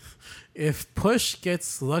 If Push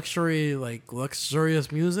gets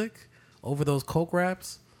luxurious music over those coke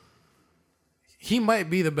raps, he might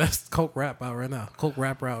be the best coke rapper out right now.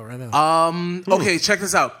 Okay, check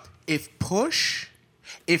this out. If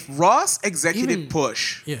Ross executive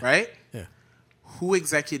Push, Yeah. right? Yeah. Who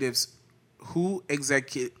executive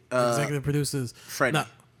Produces Freddie. Nah,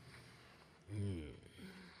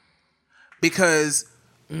 Because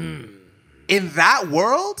in that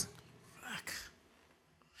world,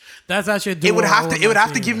 that's actually a duo it would have I to would it would not have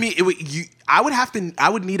to see give in me I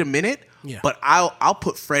would need a minute. Yeah. But I'll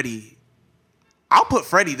put Freddie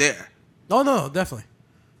there. Oh no, definitely.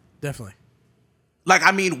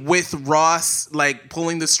 With Ross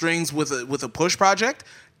pulling the strings with a Push project,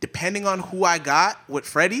 depending on who I got with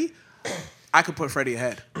Freddie, I could put Freddie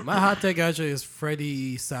ahead. My hot take actually is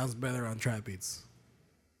Freddie sounds better on trap beats.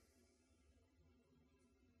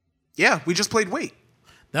 Yeah, we just played Wait.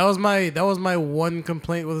 That was my one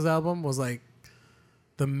complaint with his album was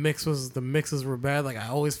the mixes were bad. I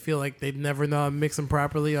always feel like they never know how to mix them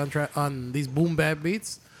properly on these boom bap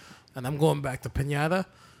beats. And I'm going back to Pinata.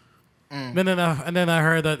 And then I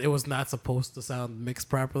heard that it was not supposed to sound mixed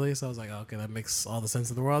properly. So I was like, okay, that makes all the sense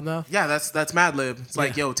in the world now. Yeah, that's Mad Lib. It's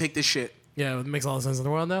yo, take this shit. Yeah, it makes all the sense in the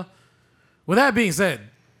world now. With that being said,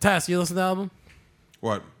 Tass, you listen to the album?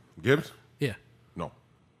 What? Gibbs? Yeah. No.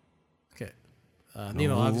 Okay.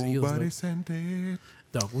 Nino, obviously you Nobody listen to it. sent it.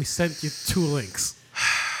 Dog, we sent you 2 links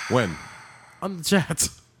When? on the chat.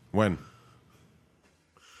 When?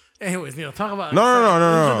 Anyways, Nino, talk about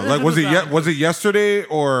No. Was it yesterday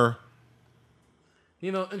or?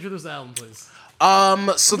 Introduce the album, please.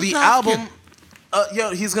 So the album,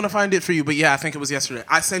 he's gonna find it for you. But yeah, I think it was yesterday.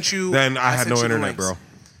 I sent you. Then I had sent no you the internet, links.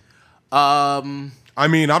 bro. I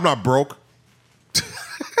mean, I'm not broke.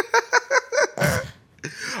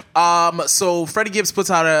 So Freddie Gibbs puts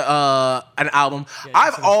out an album. Yeah,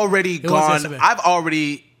 I've already yesterday. I've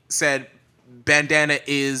already said Bandana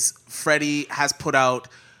is Freddie has put out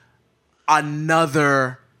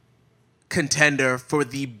another contender for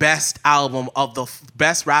the best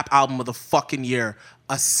best rap album of the fucking year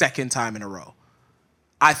a second time in a row.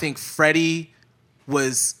 I think Freddie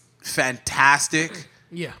was fantastic.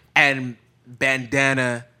 Yeah. And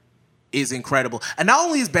Bandana is incredible. And not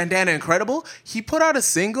only is Bandana incredible, he put out a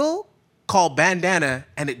single called Bandana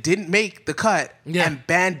and it didn't make the cut. Yeah. And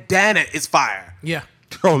Bandana is fire. Yeah.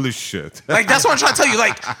 Holy shit. That's what I'm trying to tell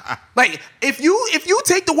you. If you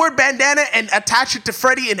take the word bandana and attach it to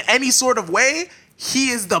Freddie in any sort of way, he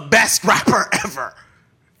is the best rapper ever.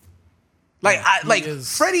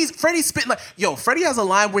 Freddie's spitting Freddie has a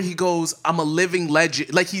line where he goes, "I'm a living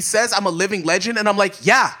legend." He says, "I'm a living legend," and I'm like,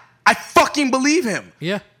 yeah, I fucking believe him.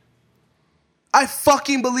 Yeah. I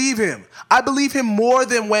fucking believe him. I believe him more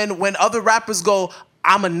than when other rappers go,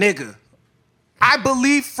 "I'm a nigga." I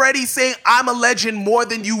believe Freddie saying I'm a legend more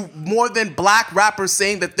than black rappers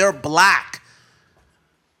saying that they're black.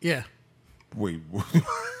 Yeah. Wait. What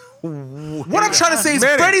I'm trying to say is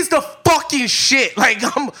Freddie's the fucking shit. I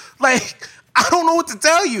don't know what to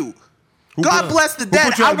tell you. God bless the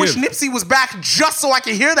dead. I wish Nipsey was back just so I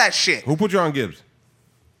could hear that shit. Who put you on Gibbs?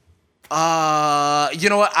 You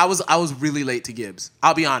know what? I was really late to Gibbs.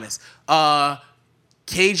 I'll be honest.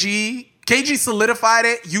 KG solidified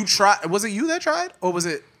it. You tried. Was it you that tried, or was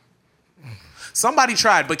it somebody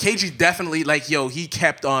tried? But KG definitely like he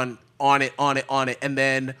kept on it, and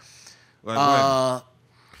then when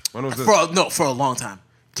was this? For a long time.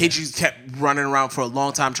 KG kept running around for a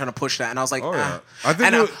long time trying to push that, and I was like, I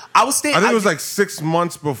think it was like 6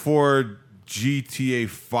 months before GTA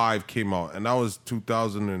 5 came out, and that was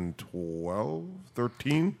 2012,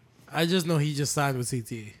 13. I just know he just signed with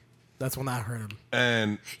CTE. That's when I heard him.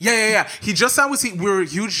 And yeah. He just signed with we were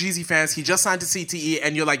huge Jeezy fans. He just signed to CTE,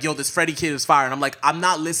 and you're like, yo, this Freddie kid is fire. And I'm like, I'm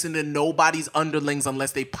not listening to nobody's underlings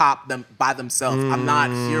unless they pop them by themselves. I'm not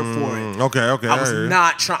here for it. Okay. I was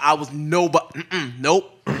not trying. I was nobody.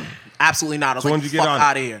 Nope. Absolutely not. I was so like, when did you get fuck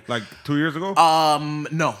out of here. Like 2 years ago?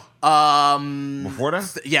 No. Before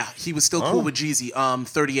that? Yeah, he was still cool with Jeezy.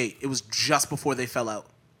 38. It was just before they fell out.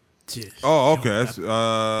 Oh, okay.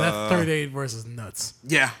 That 38 versus nuts.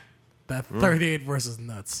 Yeah. That 38 versus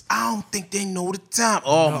nuts. I don't think they know the time.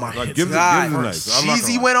 Oh my god! Gibbs is nice.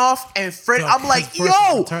 Jeezy went off, and Fred. I'm like, yo,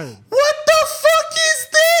 what the fuck is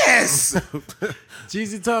this?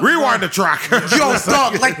 Jeezy talking. Rewind the track. Yo,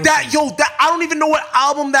 dog, like that. Yo, that. I don't even know what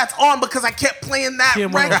album that's on because I kept playing that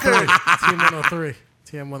record.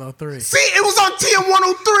 TM103. See, it was on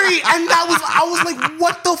TM103, and I was like,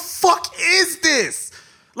 what the fuck is this?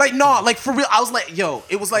 Like, no, like for real, I was like, yo,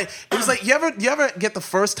 it was like, you ever get the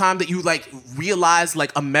first time that you like realize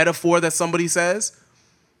like a metaphor that somebody says?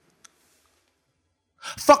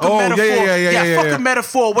 Fuck a metaphor. Yeah, fuck a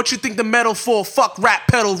metaphor. What you think the metaphor? Fuck rap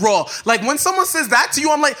pedal raw. Like when someone says that to you,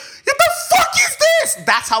 I'm like, what the fuck is this?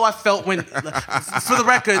 That's how I felt when, for the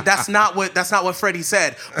record, that's not what Freddie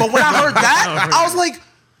said. But when I heard that, I was like,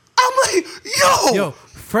 yo.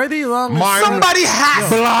 Freddie Long. Somebody has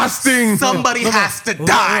blasting. Somebody has to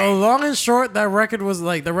die. Long and short, that record was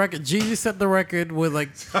like the record. Jeezy set the record with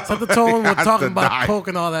like set the tone with talking about coke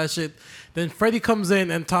and all that shit. Then Freddie comes in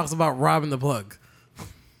and talks about robbing the plug.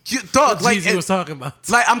 Dog, like Jeezy was talking about.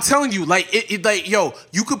 Like I'm telling you, like it like yo,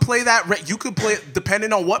 you could play that. You could play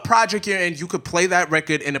depending on what project you're in. You could play that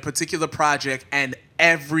record in a particular project, and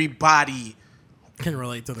everybody can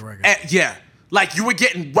relate to the record. Yeah. Like you were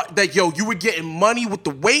getting you were getting money with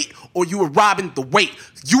the weight, or you were robbing the weight.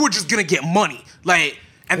 You were just gonna get money, like,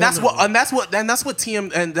 and that's what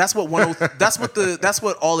TM and that's what that's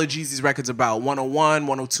what all of Jeezy's records about. 101,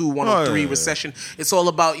 102, 103, Recession. It's all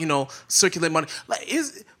about circulate money. Like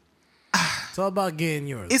it's all about getting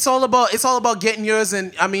yours. It's all about getting yours,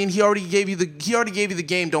 and I mean he already gave you the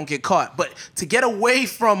game. Don't get caught, but to get away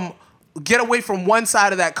from one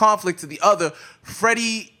side of that conflict to the other,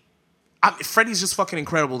 Freddie's just fucking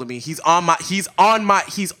incredible to me. He's on my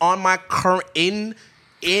current in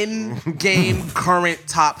game current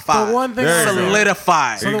top 5. The one thing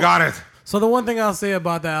solidified. So you got it. So the one thing I'll say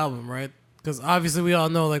about the album, right? Because obviously we all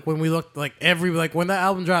know, like when we looked, like when that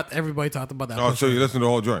album dropped, everybody talked about that. Oh, so you listened to the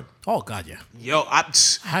whole joint? Oh God, yeah. Yo,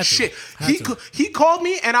 shit. He called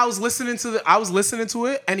me and I was listening to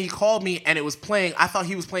it, and he called me and it was playing. I thought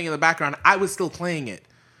he was playing in the background. I was still playing it.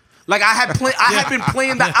 Like I had been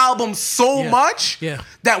playing the album so much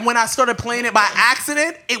that when I started playing it by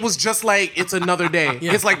accident, it was just like it's another day.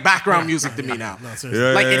 Yeah. It's like background music to me now. No,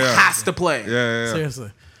 seriously. It has to play. Yeah.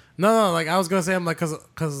 Seriously. No. Like I was gonna say, I'm like,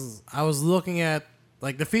 because I was looking at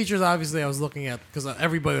like the features. Obviously, I was looking at because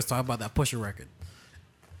everybody was talking about that Pusha record.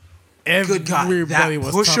 Good God, that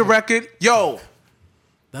Pusha record, yo.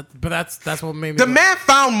 But that's what made me. The man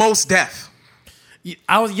found Mos Def.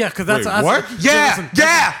 Because that's what? Yeah.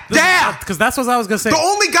 Because that's what I was gonna say. The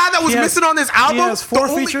only guy that was missing on this album. He has 4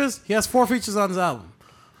 features. He has 4 features on his album,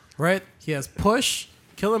 right? He has Push,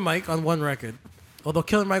 Killer Mike on one record. Although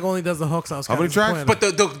Killer Mike only does the hooks. How many tracks? But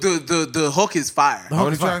the hook is fire. How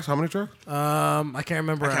many tracks? I can't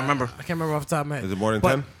remember. I can't remember off the top of my head. Is it more than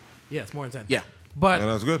 10? Yeah, it's more than 10. Yeah. But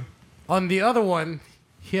that's good. On the other one,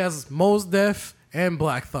 he has Mos Def and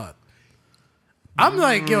Black Thought. I'm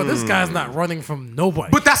like, yo, this guy's not running from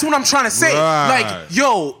nobody. But that's what I'm trying to say.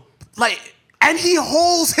 Right. And he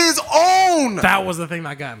holds his own. That was the thing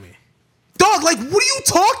that got me. Dog, like, what are you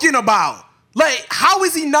talking about? Like, how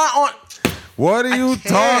is he not on? What are you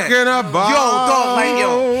talking about? Yo, dog, like,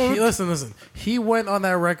 yo. Listen. He went on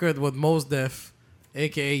that record with Mos Def,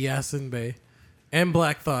 a.k.a. Yasin Bey, and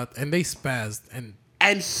Black Thought, and they spazzed, and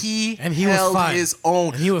he held his own.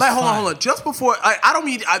 And he was hold on. Just before,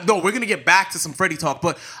 no, we're gonna get back to some Freddie talk,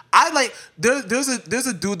 but there's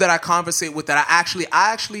a dude that I conversate with that I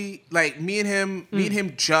actually like. Me and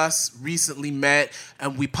him just recently met,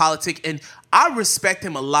 and we politic, and I respect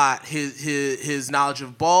him a lot. His knowledge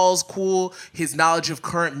of balls, cool. His knowledge of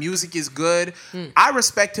current music is good. I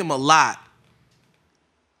respect him a lot.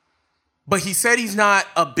 But he said he's not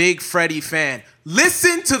a big Freddie fan.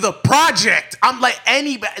 Listen to the project. I'm like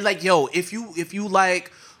yo, if you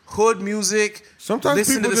like hood music, Sometimes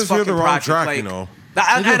listen people to this just hear the fucking wrong project. track, like, you know.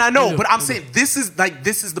 And I know, They do. but I'm saying this is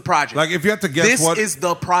the project. Like if you had to guess this is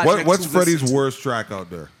the project. what's to Freddie's listen to. worst track out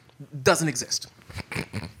there? Doesn't exist.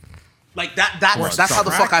 Like that's how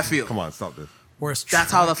the fuck I feel. Come on, stop this. Worst.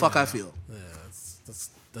 That's how the track, fuck I feel. Yeah,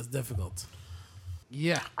 that's difficult.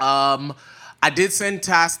 Yeah. I did send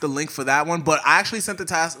Task the link for that one, but I actually sent the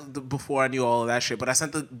Task before I knew all of that shit. But I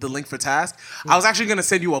sent the link for Task. I was actually gonna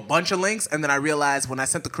send you a bunch of links, and then I realized when I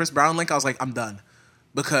sent the Chris Brown link, I was like, I'm done,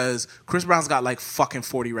 because Chris Brown's got like fucking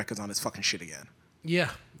 40 records on his fucking shit again.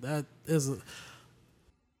 Yeah, that is.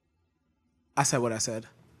 I said what I said.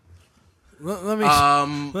 Let me.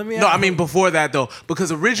 No, I mean before that though,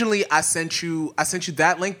 because originally I sent you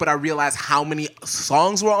that link, but I realized how many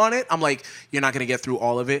songs were on it. I'm like, you're not gonna get through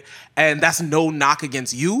all of it, and that's no knock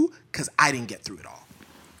against you, because I didn't get through it all.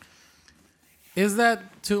 Is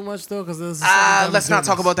that too much though? Because Let's not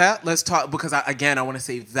talk about that. Let's talk, because I want to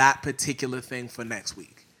save that particular thing for next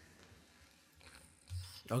week.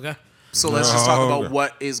 Okay. So let's just talk about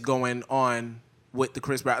what is going on with the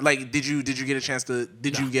Chris Brown. Like, did you get a chance to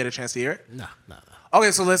hear it? No.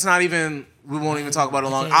 Okay, so we won't even talk about it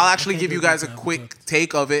long. I'll actually give you guys a quick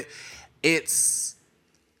take of it.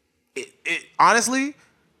 Honestly,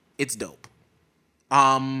 it's dope.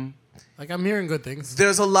 Like, I'm hearing good things.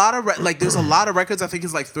 There's a lot of records. I think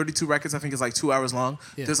it's like 32 records. I think it's like 2 hours long.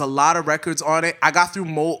 Yeah. There's a lot of records on it. I got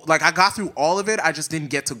through all of it. I just didn't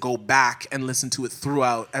get to go back and listen to it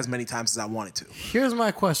throughout as many times as I wanted to. Here's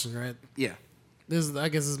my question, right? Yeah. I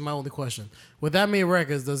guess this is my only question. With that many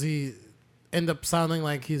records, does he end up sounding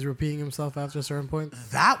like he's repeating himself after a certain point?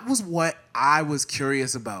 That was what I was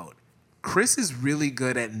curious about. Chris is really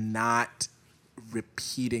good at not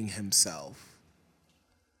repeating himself.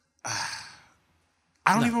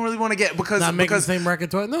 I don't even really want to get because the same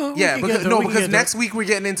record twice. No, yeah, because next week we're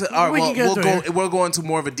getting into. All right, we'll go into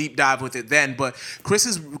more of a deep dive with it then. But Chris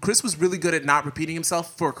was really good at not repeating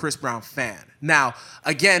himself for a Chris Brown fan. Now,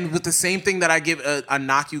 again, with the same thing that I give a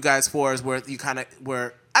knock you guys for is where you kind of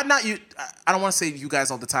I don't want to say you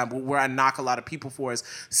guys all the time, but where I knock a lot of people for is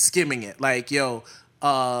skimming it. Like,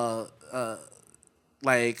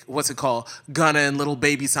 like, what's it called? Gunna and Lil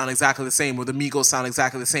Baby sound exactly the same, or the Migos sound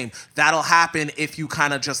exactly the same. That'll happen if you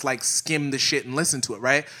kind of just like skim the shit and listen to it,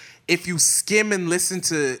 right? If you skim and listen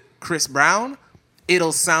to Chris Brown,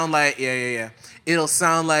 it'll sound like It'll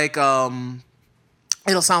sound like that.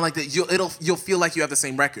 You'll feel like you have the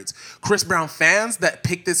same records. Chris Brown fans that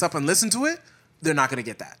pick this up and listen to it, they're not gonna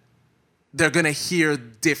get that. They're gonna hear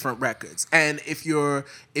different records, and if you're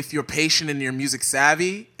patient and you're music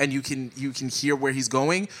savvy and you can hear where he's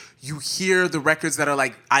going, you hear the records that are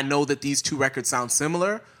like, I know that these two records sound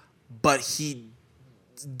similar, but he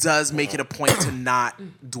does make it a point to not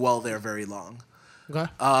dwell there very long. Okay.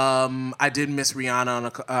 I did miss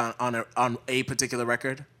Rihanna on a particular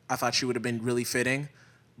record. I thought she would have been really fitting,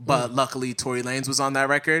 but luckily Tory Lanez was on that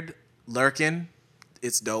record. Lurkin,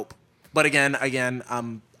 it's dope. But again,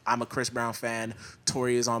 I'm a Chris Brown fan.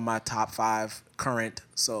 Tory is on my top 5 current,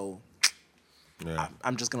 so yeah.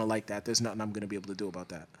 I'm just gonna like that. There's nothing I'm gonna be able to do about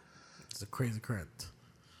that. It's a crazy current.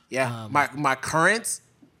 Yeah, my currents.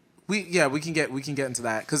 We can get into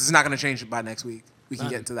that because it's not gonna change by next week. We can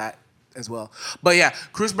get into that as well. But yeah,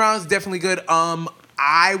 Chris Brown's definitely good.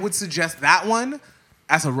 I would suggest that one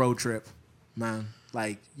as a road trip, man.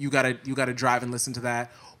 Like you gotta drive and listen to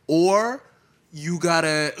that, or you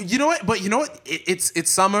gotta, you know what? It's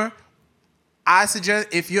summer. I suggest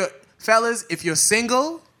if you're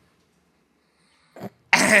single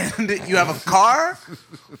and you have a car,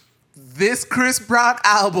 this Chris Brown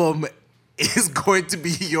album is going to be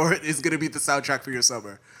the soundtrack for your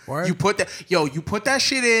summer. Word? You put that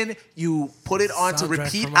shit in, you put it onto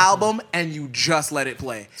repeat album, and you just let it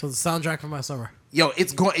play. So the soundtrack for my summer. You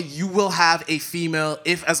will have a female,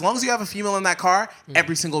 as long as you have a female in that car,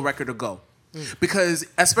 every single record will go. Because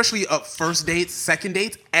especially first dates, second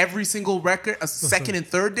dates, every single record, second and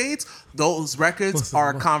third dates, those records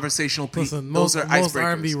are conversational pieces. Those are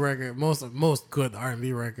icebreakers. Most good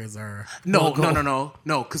R&B records are no.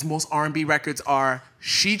 Because most R&B records are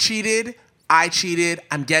she cheated, I cheated,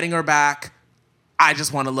 I'm getting her back, I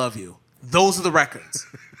just want to love you. Those are the records.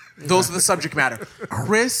 Those are the subject matter.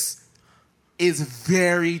 Chris is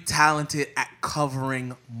very talented at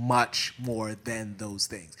covering much more than those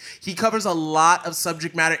things. He covers a lot of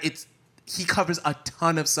subject matter. He covers a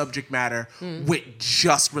ton of subject matter with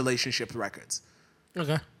just relationship records.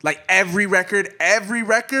 Okay. Like every record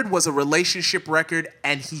was a relationship record,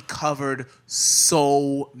 and he covered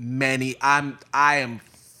so many. I am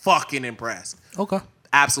fucking impressed. Okay.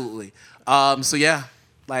 Absolutely. So yeah,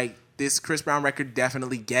 like this Chris Brown record,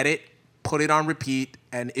 definitely get it, put it on repeat,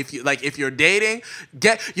 and if you're dating,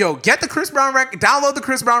 get the Chris Brown record, download the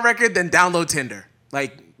Chris Brown record, then download Tinder.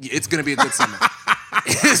 Like it's gonna be a good summer.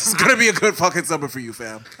 It's gonna be a good fucking summer for you,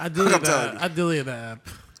 fam. I deleted that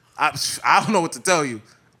app. I don't know what to tell you.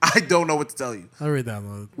 I don't know what to tell you. I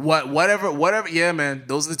re-downloaded. Whatever. Yeah, man.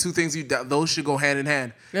 Those are the two things those should go hand in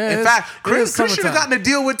hand. Yeah, in fact, Chris should summertime. have gotten a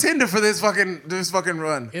deal with Tinder for this fucking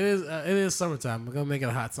run. It is summertime. We're gonna make it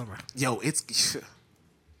a hot summer. Yo, It's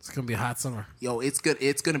gonna be a hot summer. it's good.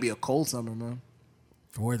 It's gonna be a cold summer, man.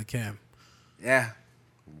 Word the cam. Yeah.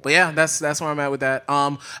 But yeah, that's where I'm at with that.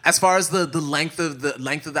 As far as the length of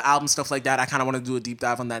the album, stuff like that, I kind of want to do a deep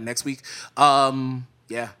dive on that next week.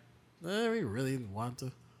 Yeah. We really didn't want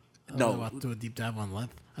to. I No. don't want to do a deep dive on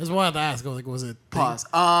length. I just wanted to ask. I was like, was it Pause.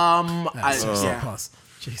 Yeah. Yeah. Pause.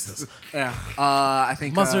 Jesus. Yeah. I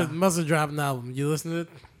think Mustard dropped an album. You listened to it?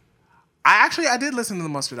 I did listen to the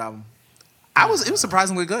Mustard album. It was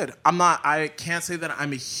surprisingly good. I can't say that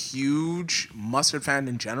I'm a huge Mustard fan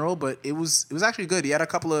in general, but it was actually good. He had a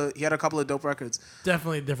couple of dope records.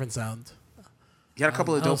 Definitely a different sound. He had a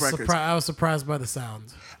couple of dope records. I was surprised by the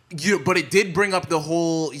sound. But it did bring up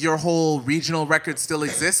your whole regional record still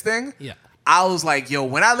exists thing. Yeah. I was like, yo,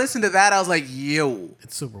 when I listened to that, I was like, yo,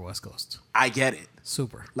 It's super West Coast. I get it.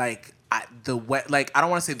 Super. Like I don't want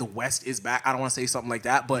to say the West is back. I don't want to say something like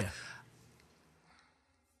that, but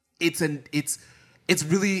it's a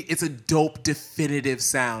dope definitive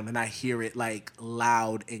sound, and I hear it like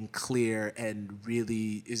loud and clear, and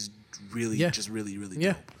really just really Yeah.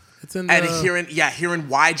 dope. It's in And hearing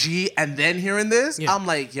YG and then hearing this, I'm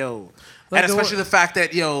like, yo, Like and especially the fact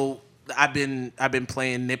that I've been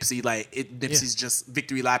playing Nipsey, like Nipsey's just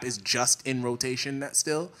Victory Lap is just in rotation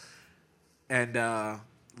still, and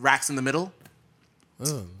Racks in the Middle.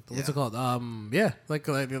 What's it called?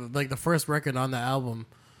 Like the first record on the album.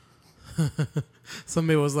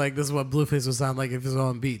 Somebody was like, "This is what Blueface would sound like if it was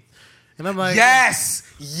on beat," and I'm like, Yes,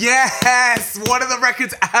 one of the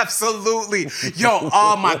records, absolutely. Yo,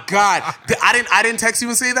 oh my God, I didn't text you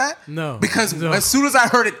and say that. No, because as soon as I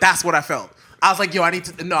heard it, that's what I felt. I was like, yo, I need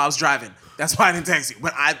to. No, I was driving. That's why I didn't text you.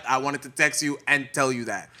 But I wanted to text you and tell you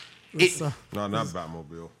that. No, not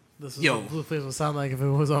Batmobile. This is what Blueface would sound like if it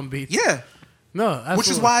was on beat. Yeah. No, absolutely. Which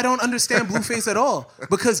is why I don't understand Blueface at all.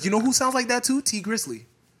 Because you know who sounds like that too? T Grizzly.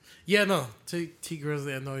 Yeah, no. T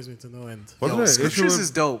Grizzly annoys me to no end. Wasn't there an issue Scriptures with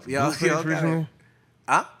is dope. Blueface recently?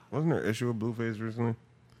 Huh? Wasn't there an issue with Blueface recently?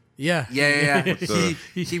 Yeah.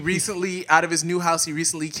 He recently, out of his new house, he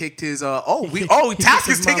recently kicked his. Task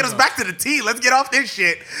is taking us back to the T. Let's get off this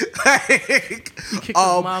shit. He kicked his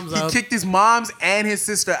moms out. He kicked his moms and his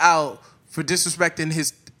sister out for disrespecting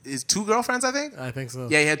his two girlfriends. I think so.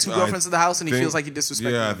 Yeah, he had two girlfriends in the house, and he feels like he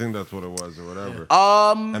disrespected. Yeah, I them. think that's what it was or whatever.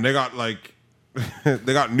 Yeah. And they got like,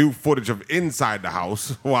 they got new footage of inside the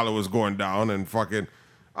house while it was going down, and fucking,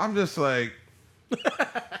 I'm just like.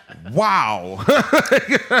 Wow.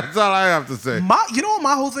 That's all I have to say. You know what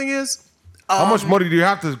my whole thing is? How much money do you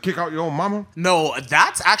have to kick out your own mama? No,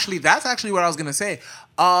 that's actually what I was gonna say.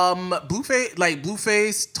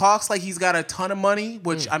 Blueface talks like he's got a ton of money,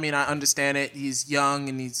 which I mean I understand it. He's young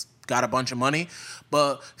and he's got a bunch of money.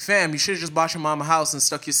 But fam, you should have just bought your mom a house and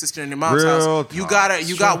stuck your sister in your mom's house. You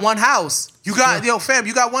got one house. You got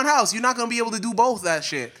you got one house. You're not gonna be able to do both that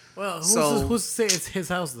shit. Well, who's to say it's his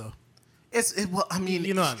house though? I mean,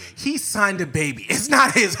 you know what I mean. He signed a baby. It's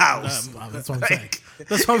not his house. That's what I'm saying.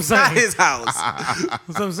 That's what I'm saying. Not his house. That's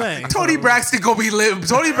what I'm saying. Tony Braxton's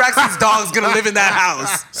dog's gonna live in that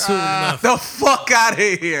house. Soon enough. The fuck out of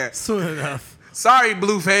here. Soon enough. Sorry,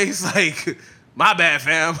 Blueface. Like, my bad,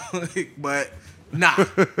 fam. But nah.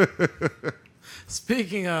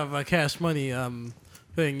 Speaking of Cash Money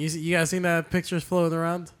thing, you guys seen that picture floating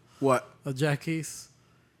around? What? Of Jack Keys?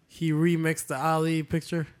 He remixed the Ali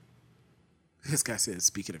picture. This guy said,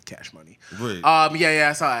 speaking of Cash Money. Wait. Yeah,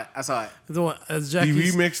 I saw it. The one, Jack He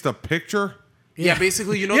Keys. remixed a picture? Yeah,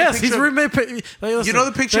 basically, you know Yes, the picture. he's remade. You know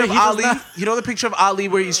the picture of Ali? You know the picture of Ali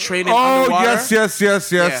where he's training Oh, underwater? yes, Yeah.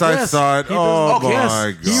 I saw it. He Oh, does- yes,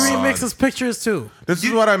 my He God. remixes pictures too. This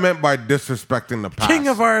is what I meant by disrespecting the past. King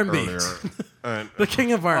of R&B. earlier. And The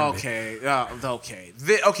king of R&B. Okay.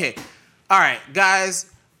 Okay. All right, guys.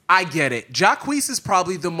 I get it. Jacquees is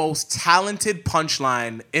probably the most talented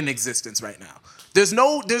punchline in existence right now. There's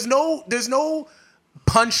no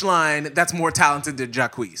punchline that's more talented than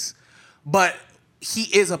Jacquees. But he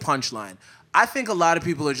is a punchline. I think a lot of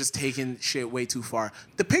people are just taking shit way too far.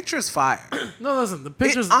 The picture is fire. No, listen. The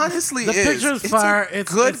picture's honestly the is. picture's It's fire. a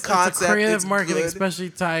It's good it's concept. a creative It's marketing, good. especially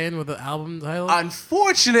tie in with the album title.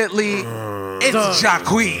 Unfortunately, it's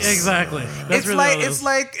Jacquees. Exactly. That's really what it is.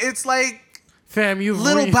 It's like Fam, you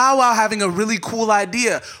Little Bow Wow having a really cool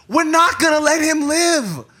idea. We're not gonna let him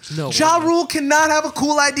live. No, Ja we're not. Rule cannot have a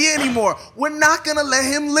cool idea anymore. We're not gonna let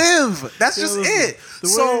him live. That's just it.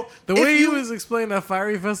 The way you was explaining that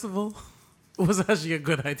Fiery Festival was actually a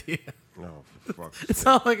good idea. No, fuck. It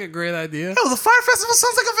sounded like a great idea. Yo, the Fire Festival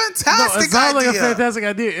sounds like a No, fantastic it sounded idea. like a fantastic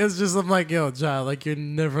idea. It's just I'm like, yo, Ja, like you're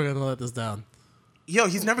never gonna let this down. Yo,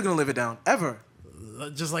 he's never gonna live it down ever.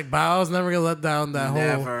 Just like Bow Wow's never gonna let down that whole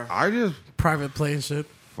Never. I just private plane shit.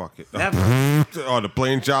 fuck it. Never. Oh, the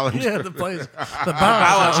plane challenge. Yeah, the plane, the Bow Bow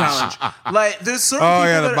Wow Wow challenge. challenge. Like there's certain Oh, people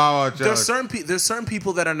yeah, the that Bow Wow there's certain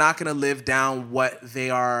people that are not gonna live down what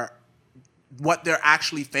they're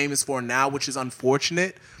actually famous for now, which is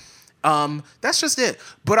unfortunate. That's just it.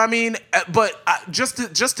 But I mean, just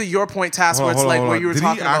to your point, Task, where it's like where you were Did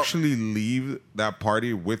talking he about. actually leave that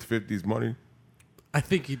party with 50's money? I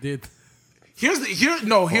think he did.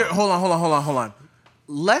 Hold on.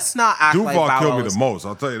 Let's not act like Duval Bow killed me Wow's- the most.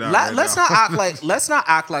 I'll tell you that. Let's not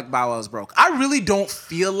act like Bow Wow's broke. I really don't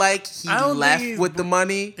feel like he I don't left think he's with the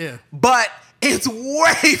money. Yeah. But it's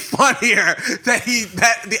way funnier that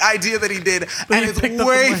the idea that he did, and he it's picked up the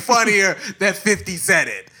way money. funnier that 50 said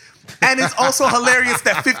it. And it's also hilarious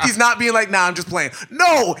that 50's not being like, nah, I'm just playing.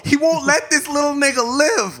 No, he won't let this little nigga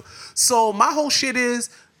live. So my whole shit is,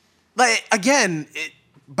 like, again,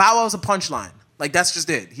 Bow Wow's a punchline. Like, that's just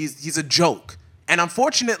it. He's a joke. And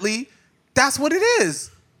unfortunately, that's what it is.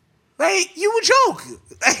 Like, you a joke.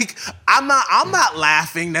 Like, I'm not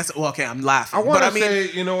laughing. I'm laughing. I wanna but I mean,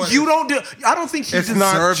 say, you know what? I don't think he It's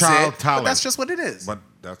deserves not child it. talent. But that's just what it is. But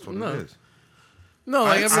that's what No. it is. No,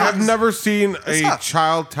 like I've never seen a up?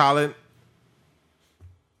 child talent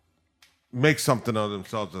make something of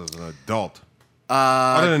themselves as an adult.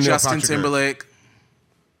 Other than Neil Justin Patrick Harris. Timberlake,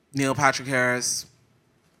 Neil Patrick Harris,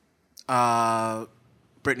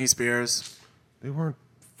 Britney Spears. They weren't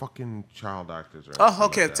fucking child actors. Or Oh, anything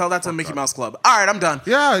okay. like Tell that to Fuck Mickey Mouse Club. All right, I'm done.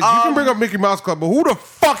 Yeah, you can bring up Mickey Mouse Club, but who the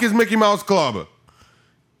fuck is Mickey Mouse Club?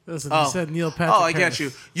 Listen, you said Neil Patrick. Oh, I get Harris.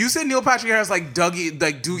 you. You said Neil Patrick Harris like Doogie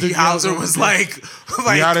Howser was like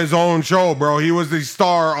He had his own show, bro. He was the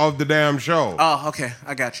star of the damn show. Oh, okay.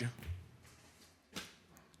 I got you.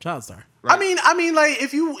 Child star. Right. I mean, like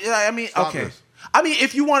if you, Stop okay. this. I mean,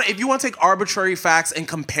 if you want to take arbitrary facts and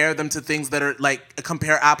compare them to things that are like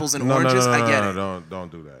compare apples and oranges, I get it.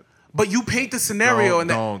 Don't do that. But you paint the scenario and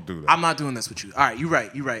Don't do that. I'm not doing this with you. All right, you're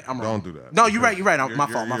right. I'm wrong. Don't do that. No, you're right. My You're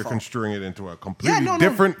fault. construing it into a completely No.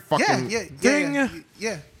 different fucking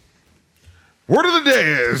Yeah. Word of the day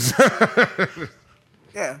is.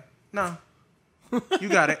 Yeah. No. You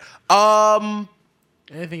got it.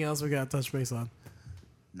 Anything else we got to touch base on?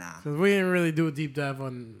 Nah. Because we didn't really do a deep dive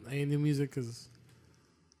on any new music. Because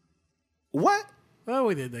What? well,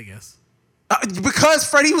 we did, I guess. Because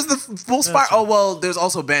Freddie was the full spot. true. Oh well, there's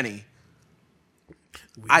also Benny.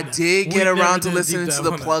 I did get never around to did a listening deep to dive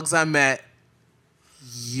the on that. plugs I met.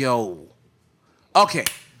 Yo. Okay.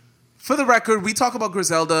 For the record, we talk about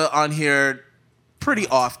Griselda on here pretty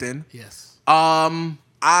often. Yes.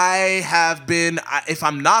 I have been, if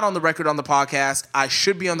I'm not on the record on the podcast, I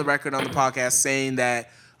should be on the record on the podcast saying that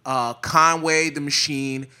Conway the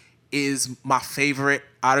Machine is my favorite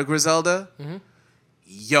out of Griselda. Mm-hmm.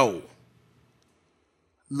 Yo.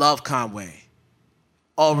 Love Conway.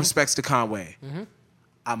 All respects to Conway. Mm-hmm.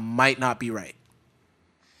 I might not be right.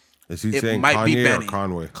 Is he It saying might be Kanye or Benny.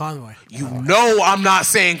 Conway? Conway. You know I'm not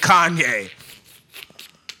saying Kanye.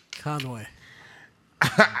 Conway.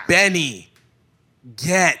 Benny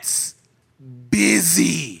gets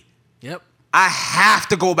busy. Yep. I have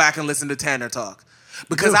to go back and listen to Tanner talk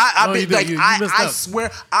because do. I've No, been you do. like You missed I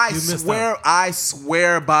out. I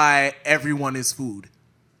swear by everyone is food.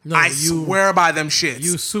 No, I swear by them shits.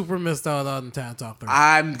 You super missed out on Tanner Talk 3.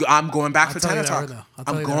 I'm going back for tell Tanner you that talk. right now. I'll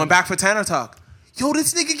tell I'm you that going right back for Tanner talk. Yo,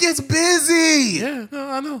 this nigga gets busy. Yeah, no,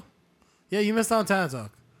 I know. Yeah, you missed out on Tanner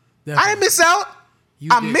Talk. I Definitely. didn't miss out. You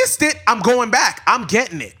I did. missed it. I'm going back. I'm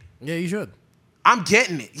getting it. Yeah, you should. I'm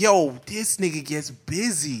getting it. Yo, this nigga gets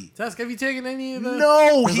busy. Task, have you taken any of the...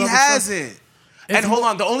 No, Griselda he stuff? hasn't. And hold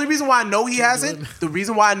on, the only reason why I know he hasn't,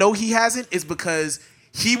 is because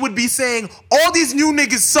he would be saying all these new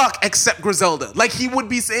niggas suck except Griselda. Like he would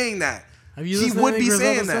be saying that. Have you He listened to would any be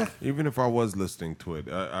Griselda saying that. stuff? Even if I was listening to it,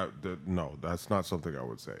 no, that's not something I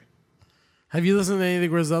would say. Have you listened to any of the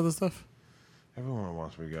Griselda stuff? Everyone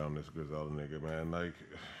wants me to get on this Griselda nigga, man. Like,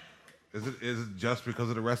 is it just because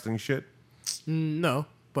of the wrestling shit? No,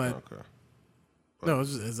 but Okay. No,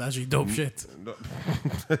 it's actually dope shit.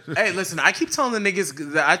 Hey, listen, I keep telling the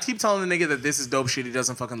nigga that this is dope shit. He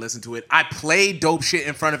doesn't fucking listen to it. I play dope shit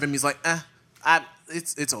in front of him. He's like,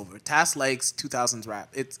 it's over. Task likes 2000s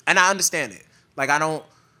rap. And I understand it. Like, I'll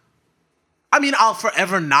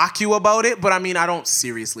forever knock you about it, but I don't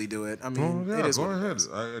seriously do it. It is go what it ahead. is.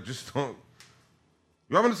 I just don't.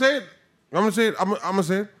 You want me to say it? I'm gonna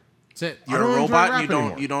say it. That's it. You're a don't enjoy robot. rap And you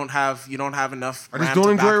anymore. don't have enough. I just RAM don't to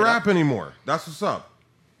enjoy back it rap up. anymore. That's what's up.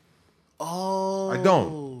 Oh, I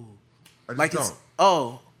don't. I just like don't. it's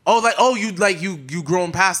you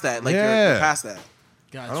grown past that. Like Yeah. you're past that.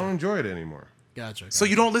 Gotcha. I don't enjoy it anymore. Gotcha. So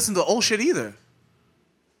you don't listen to old shit either.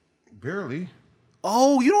 Barely.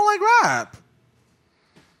 Oh, you don't like rap.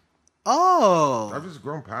 Oh, I've just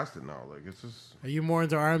grown past it now. Like it's just Are you more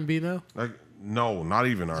into R&B now? like no, not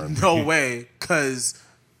even R&B. no way, because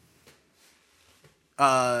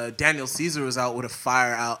Daniel Caesar was out with a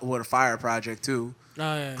fire project too.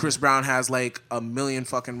 Oh, yeah, Chris Brown has like a million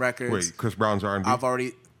fucking records. Wait, Chris Brown's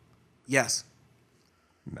R&B? Yes.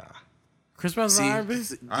 Nah. Chris Brown's See, R&B?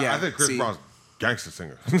 I think Chris Brown's gangster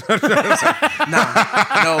singer. No.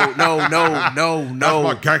 That's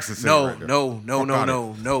my gangster singer right there.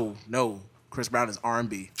 No. Chris Brown is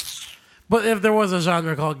R&B. But if there was a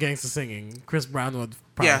genre called gangster singing, Chris Brown would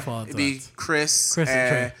probably fall Yeah, into it'd be that. Chris Chris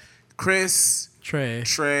and and Chris, Trey,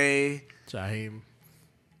 Trey, Jaheim.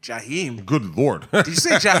 Jaheim. Good Lord. Did you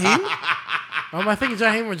say Jaheim? I think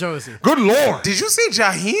Jaheim or Josie. Good Lord. Did you say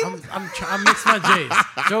Jaheim? I'm mixing my J's.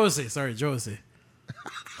 Josie.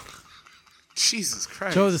 Jesus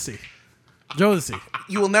Christ. Josie.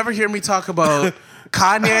 You will never hear me talk about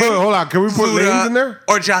Kanye. Hold on. Can we put Luda, lanes in there?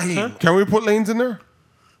 Or Jaheim. Can we put lanes in there?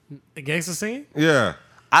 Gangster singing? Yeah.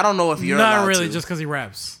 I don't know if you're Not allowed really, to. just because he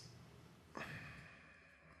raps.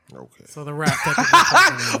 Okay. So the rap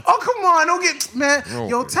technically. Oh, come on. Don't get... Man.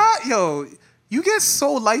 Okay. Yo, you get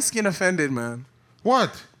so light-skin offended, man.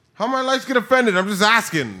 What? How my lights get offended? I'm just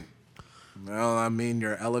asking. Well, I mean,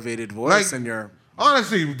 your elevated voice and your...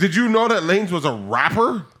 Honestly, did you know that Lanes was a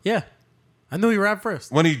rapper Yeah. I knew he rapped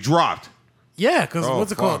first. when he dropped? Yeah, because Oh,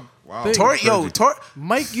 what's it fuck. called? Wow. Big- Crazy.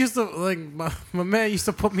 Mike used to, like, my man used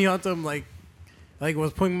to put me onto him, like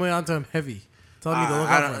was putting me onto him heavy. Telling me to look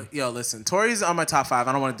out for him. Yo, listen, Tory's on my top 5.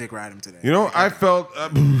 I don't want to dick ride him today. You know, I felt...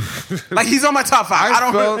 Like, he's on my top 5. I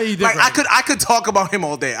don't felt- Hey, you dick like. ride. I could talk about him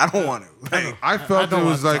all day. I don't want to. Like, I felt don't it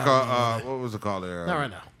was want like to a... talk what was it called there? Not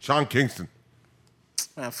right now. Sean Kingston.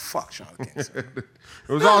 man, fuck Sean Kingston.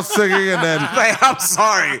 It was all singing and then... Like, I'm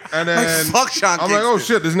sorry. And then like, fuck Sean I'm Kingston. like, oh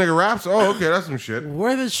shit, this nigga raps? Oh, okay, that's some shit.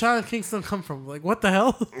 Where did Sean Kingston come from? Like, what the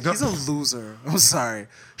hell? He's a loser. I'm sorry.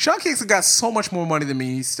 Sean Kingston got so much more money than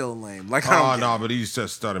me. He's still lame. Like, I Oh, don't get no, it. but he's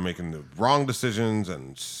just started making the wrong decisions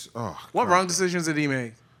and... What wrong decisions did he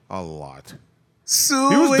make? A lot.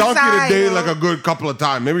 Suicidal. He was donkey today like a good couple of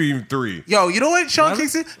times, maybe even 3. Yo, you know what, Sean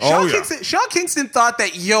Kingston? Oh, yeah. Sean Kingston thought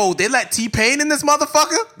that, yo, they let T-Pain in this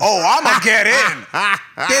motherfucker? Oh, I'ma get in.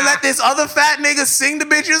 They let this other fat nigga sing the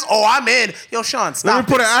bitches? Oh, I'm in. Yo, Sean, stop Let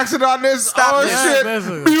me put this. an accent on this. Stop oh, this. shit.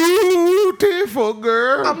 Yeah, Beautiful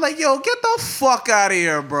girl. I'm like, yo, get the fuck out of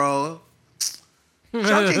here, bro.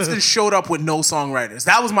 Sean Kingston showed up with no songwriters.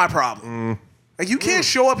 That was my problem. Like, you can't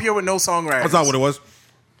show up here with no songwriters. That's not what it was.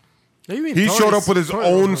 What do you mean He Tory's- showed up with his Tory's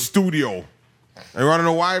own from- studio. And you want to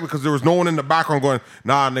know why? Because there was no one in the background going,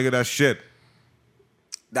 nah, nigga, that's shit.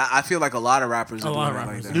 I feel like a lot of rappers are A doing lot of that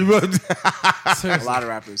rappers like do. that. A Seriously. lot of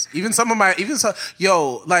rappers.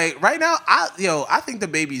 Like right now, I think the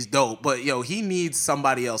baby's dope, but yo, he needs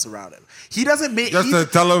somebody else around him. He doesn't make Just to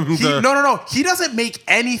tell him to- No. He doesn't make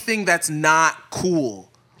anything that's not cool.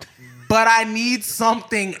 But I need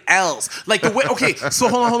something else. Like the way. Okay, so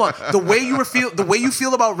hold on. The way you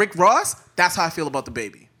feel about Rick Ross, that's how I feel about the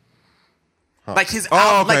baby. Like his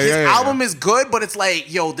album, okay, yeah. album is good, but it's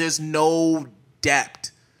like, yo, there's no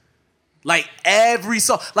depth. Like every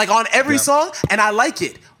song, on every song, and I like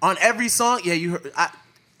it. On every song, yeah, you heard,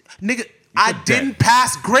 nigga. I didn't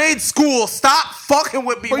pass grade school. Stop fucking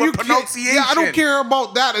with me But you with can't- pronunciation. Yeah, I don't care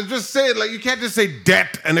about that. It's just say it. Like, you can't just say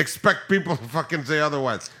debt and expect people to fucking say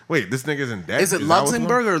otherwise. Wait, this nigga's in debt? Is it that what's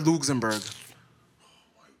Luxembourg or Luxembourg?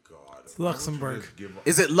 Luxembourg.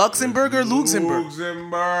 Is it Luxembourg or Luxembourg?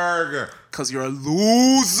 Luxembourg. Because you're a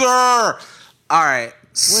loser. All right.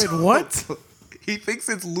 Wait, what? He thinks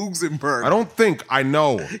it's Luxembourg. I don't think. I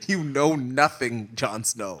know. You know nothing, Jon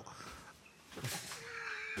Snow.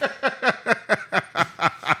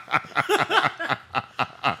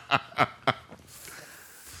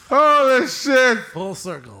 Oh, this shit. Full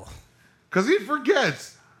circle. Because he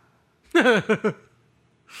forgets.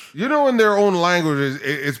 You know, in their own languages,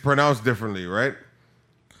 it's pronounced differently, right?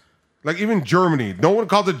 Like even Germany. No one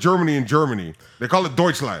calls it Germany in Germany. They call it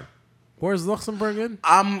Deutschland. Where's Luxembourg in?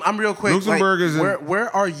 I'm real quick. Luxembourg is in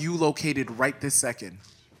where are you located right this second?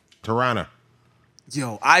 Tirana.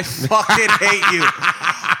 Yo, I fucking hate you.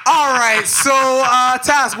 All right, so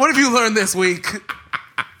Taz, what have you learned this week?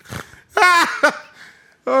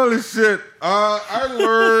 Holy shit. I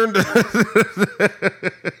learned.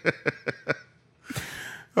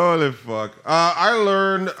 Holy fuck. I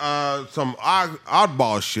learned some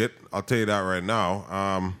oddball shit. I'll tell you that right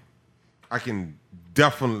now. I can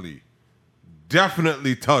definitely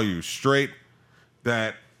tell you straight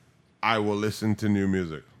that I will listen to new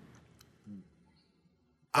music.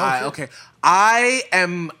 Okay. I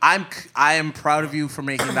am proud of you for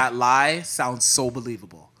making that lie sound so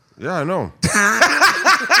believable. Yeah, I know.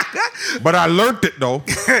 But I learned it though.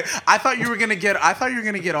 I thought you were gonna get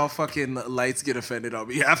all fucking lights get offended on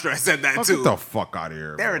me after I said that too. Get the fuck out of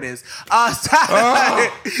here. There bro. it is.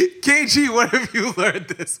 KG, what have you learned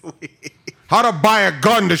this week? How to buy a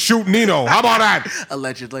gun to shoot Nino. How about that?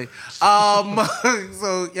 Allegedly.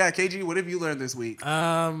 So yeah, KG, what have you learned this week?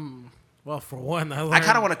 Well, for one, I learned... I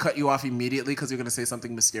kind of want to cut you off immediately because you're going to say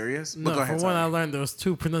something mysterious. But No, go ahead, for one, sorry. I learned there was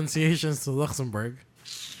 2 pronunciations to Luxembourg.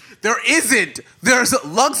 There isn't. There's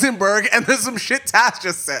Luxembourg and there's some shit Taz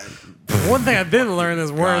just said. One thing I didn't learn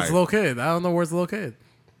is where it's Right. located. I don't know where it's located.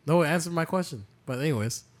 No one answered my question. But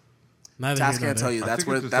anyways, neither Taz here nor can't tell there. you. I That's think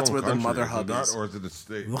where it's its own the country, mother is it hub not? is. Or is it a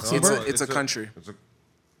state? Luxembourg? It's a country.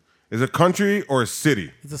 Is it a country or a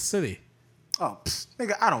city? It's a city. Oh,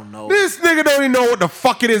 nigga, I don't know. This nigga don't even know what the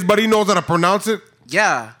fuck it is, but he knows how to pronounce it.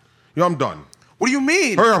 Yeah. Yo, I'm done. What do you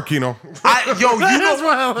mean? Hurry up, Kino. That's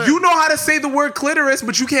what I learned. You know how to say the word clitoris,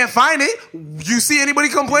 but you can't find it. You see anybody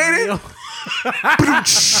complaining? Yo,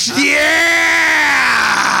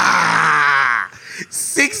 Yeah!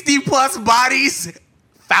 60 plus bodies.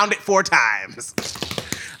 Found it 4 times.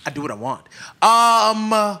 I do what I want. I'm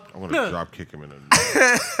gonna drop kick him in the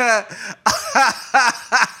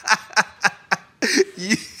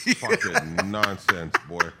fucking nonsense,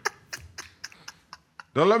 boy.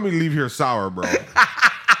 Don't let me leave here sour, bro.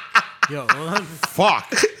 yo,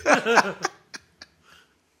 Fuck.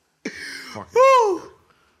 Fuck. Woo!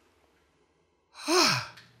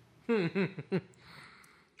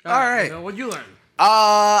 All right. So what'd you learn?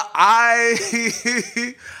 I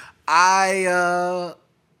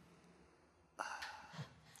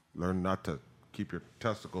Learn not to keep your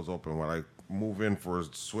testicles open when I move in for a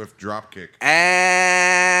swift drop kick.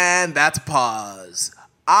 and that's pause.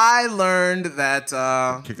 I learned that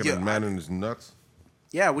Kicking a man in his nuts.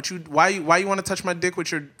 yeah, why you want to touch my dick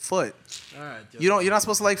with your foot? All right. You're not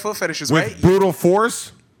supposed to like foot fetishes, With right? brutal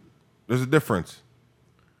force, there's a difference.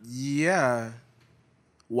 Yeah.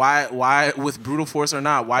 Why with brutal force or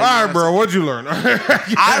not? Why? All right, bro, what'd you learn?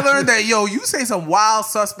 I learned that you say some wild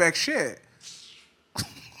suspect shit.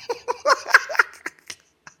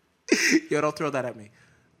 Yo, don't throw that at me.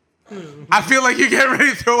 I feel like you're getting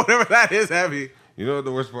ready to throw whatever that is at me. You know what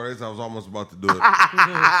the worst part is? I was almost about to do it.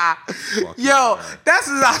 Yo, that's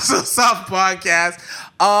Not So Soft podcast.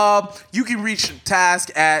 You can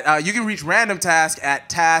reach Random Task at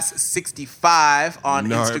Task65 on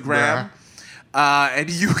No, Instagram. And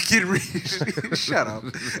you can reach shut up.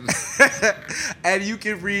 And you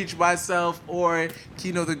can reach myself or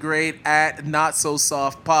Kino the Great at Not So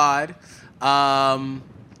Soft Pod.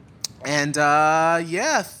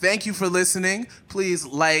 Yeah, thank you for listening. Please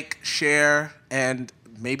like, share, and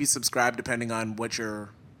maybe subscribe depending on what your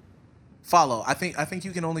follow. I think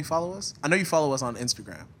you can only follow us. I know you follow us on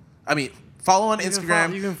Instagram. I mean, follow on Instagram,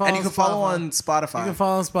 and you can follow on Spotify. You can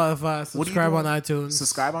follow on Spotify. Subscribe on iTunes.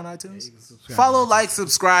 Subscribe on iTunes. Subscribe. Follow, like,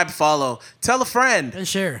 subscribe, follow. Tell a friend. And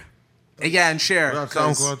share. Yeah, and share. We're on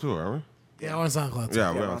 'cause- SoundCloud too, aren't Yeah, we're on SoundCloud too. we? Yeah,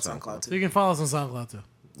 Yeah, we're we're on on SoundCloud. SoundCloud So too. you can follow us on SoundCloud too.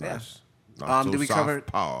 Yeah. Not Did so we soft cover-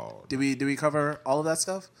 pod. Did we cover all of that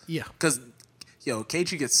stuff? Yeah. Because,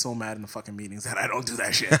 KG gets so mad in the fucking meetings that I don't do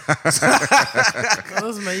that shit.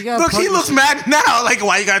 Listen, man, you gotta Look, plug he your looks shit. mad now. Like,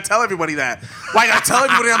 why you gotta tell everybody that? Why you gotta tell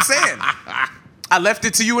everybody I'm saying? I left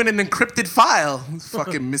it to you in an encrypted file.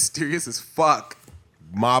 Fucking mysterious as fuck.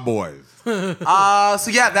 My boys. So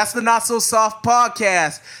yeah, that's the Not So Soft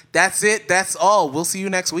podcast. That's it. That's all. We'll see you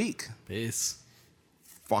next week. Peace.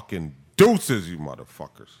 Fucking deuces, you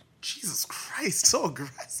motherfuckers. Jesus Christ, so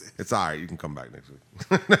aggressive. It's all right. You can come back next week.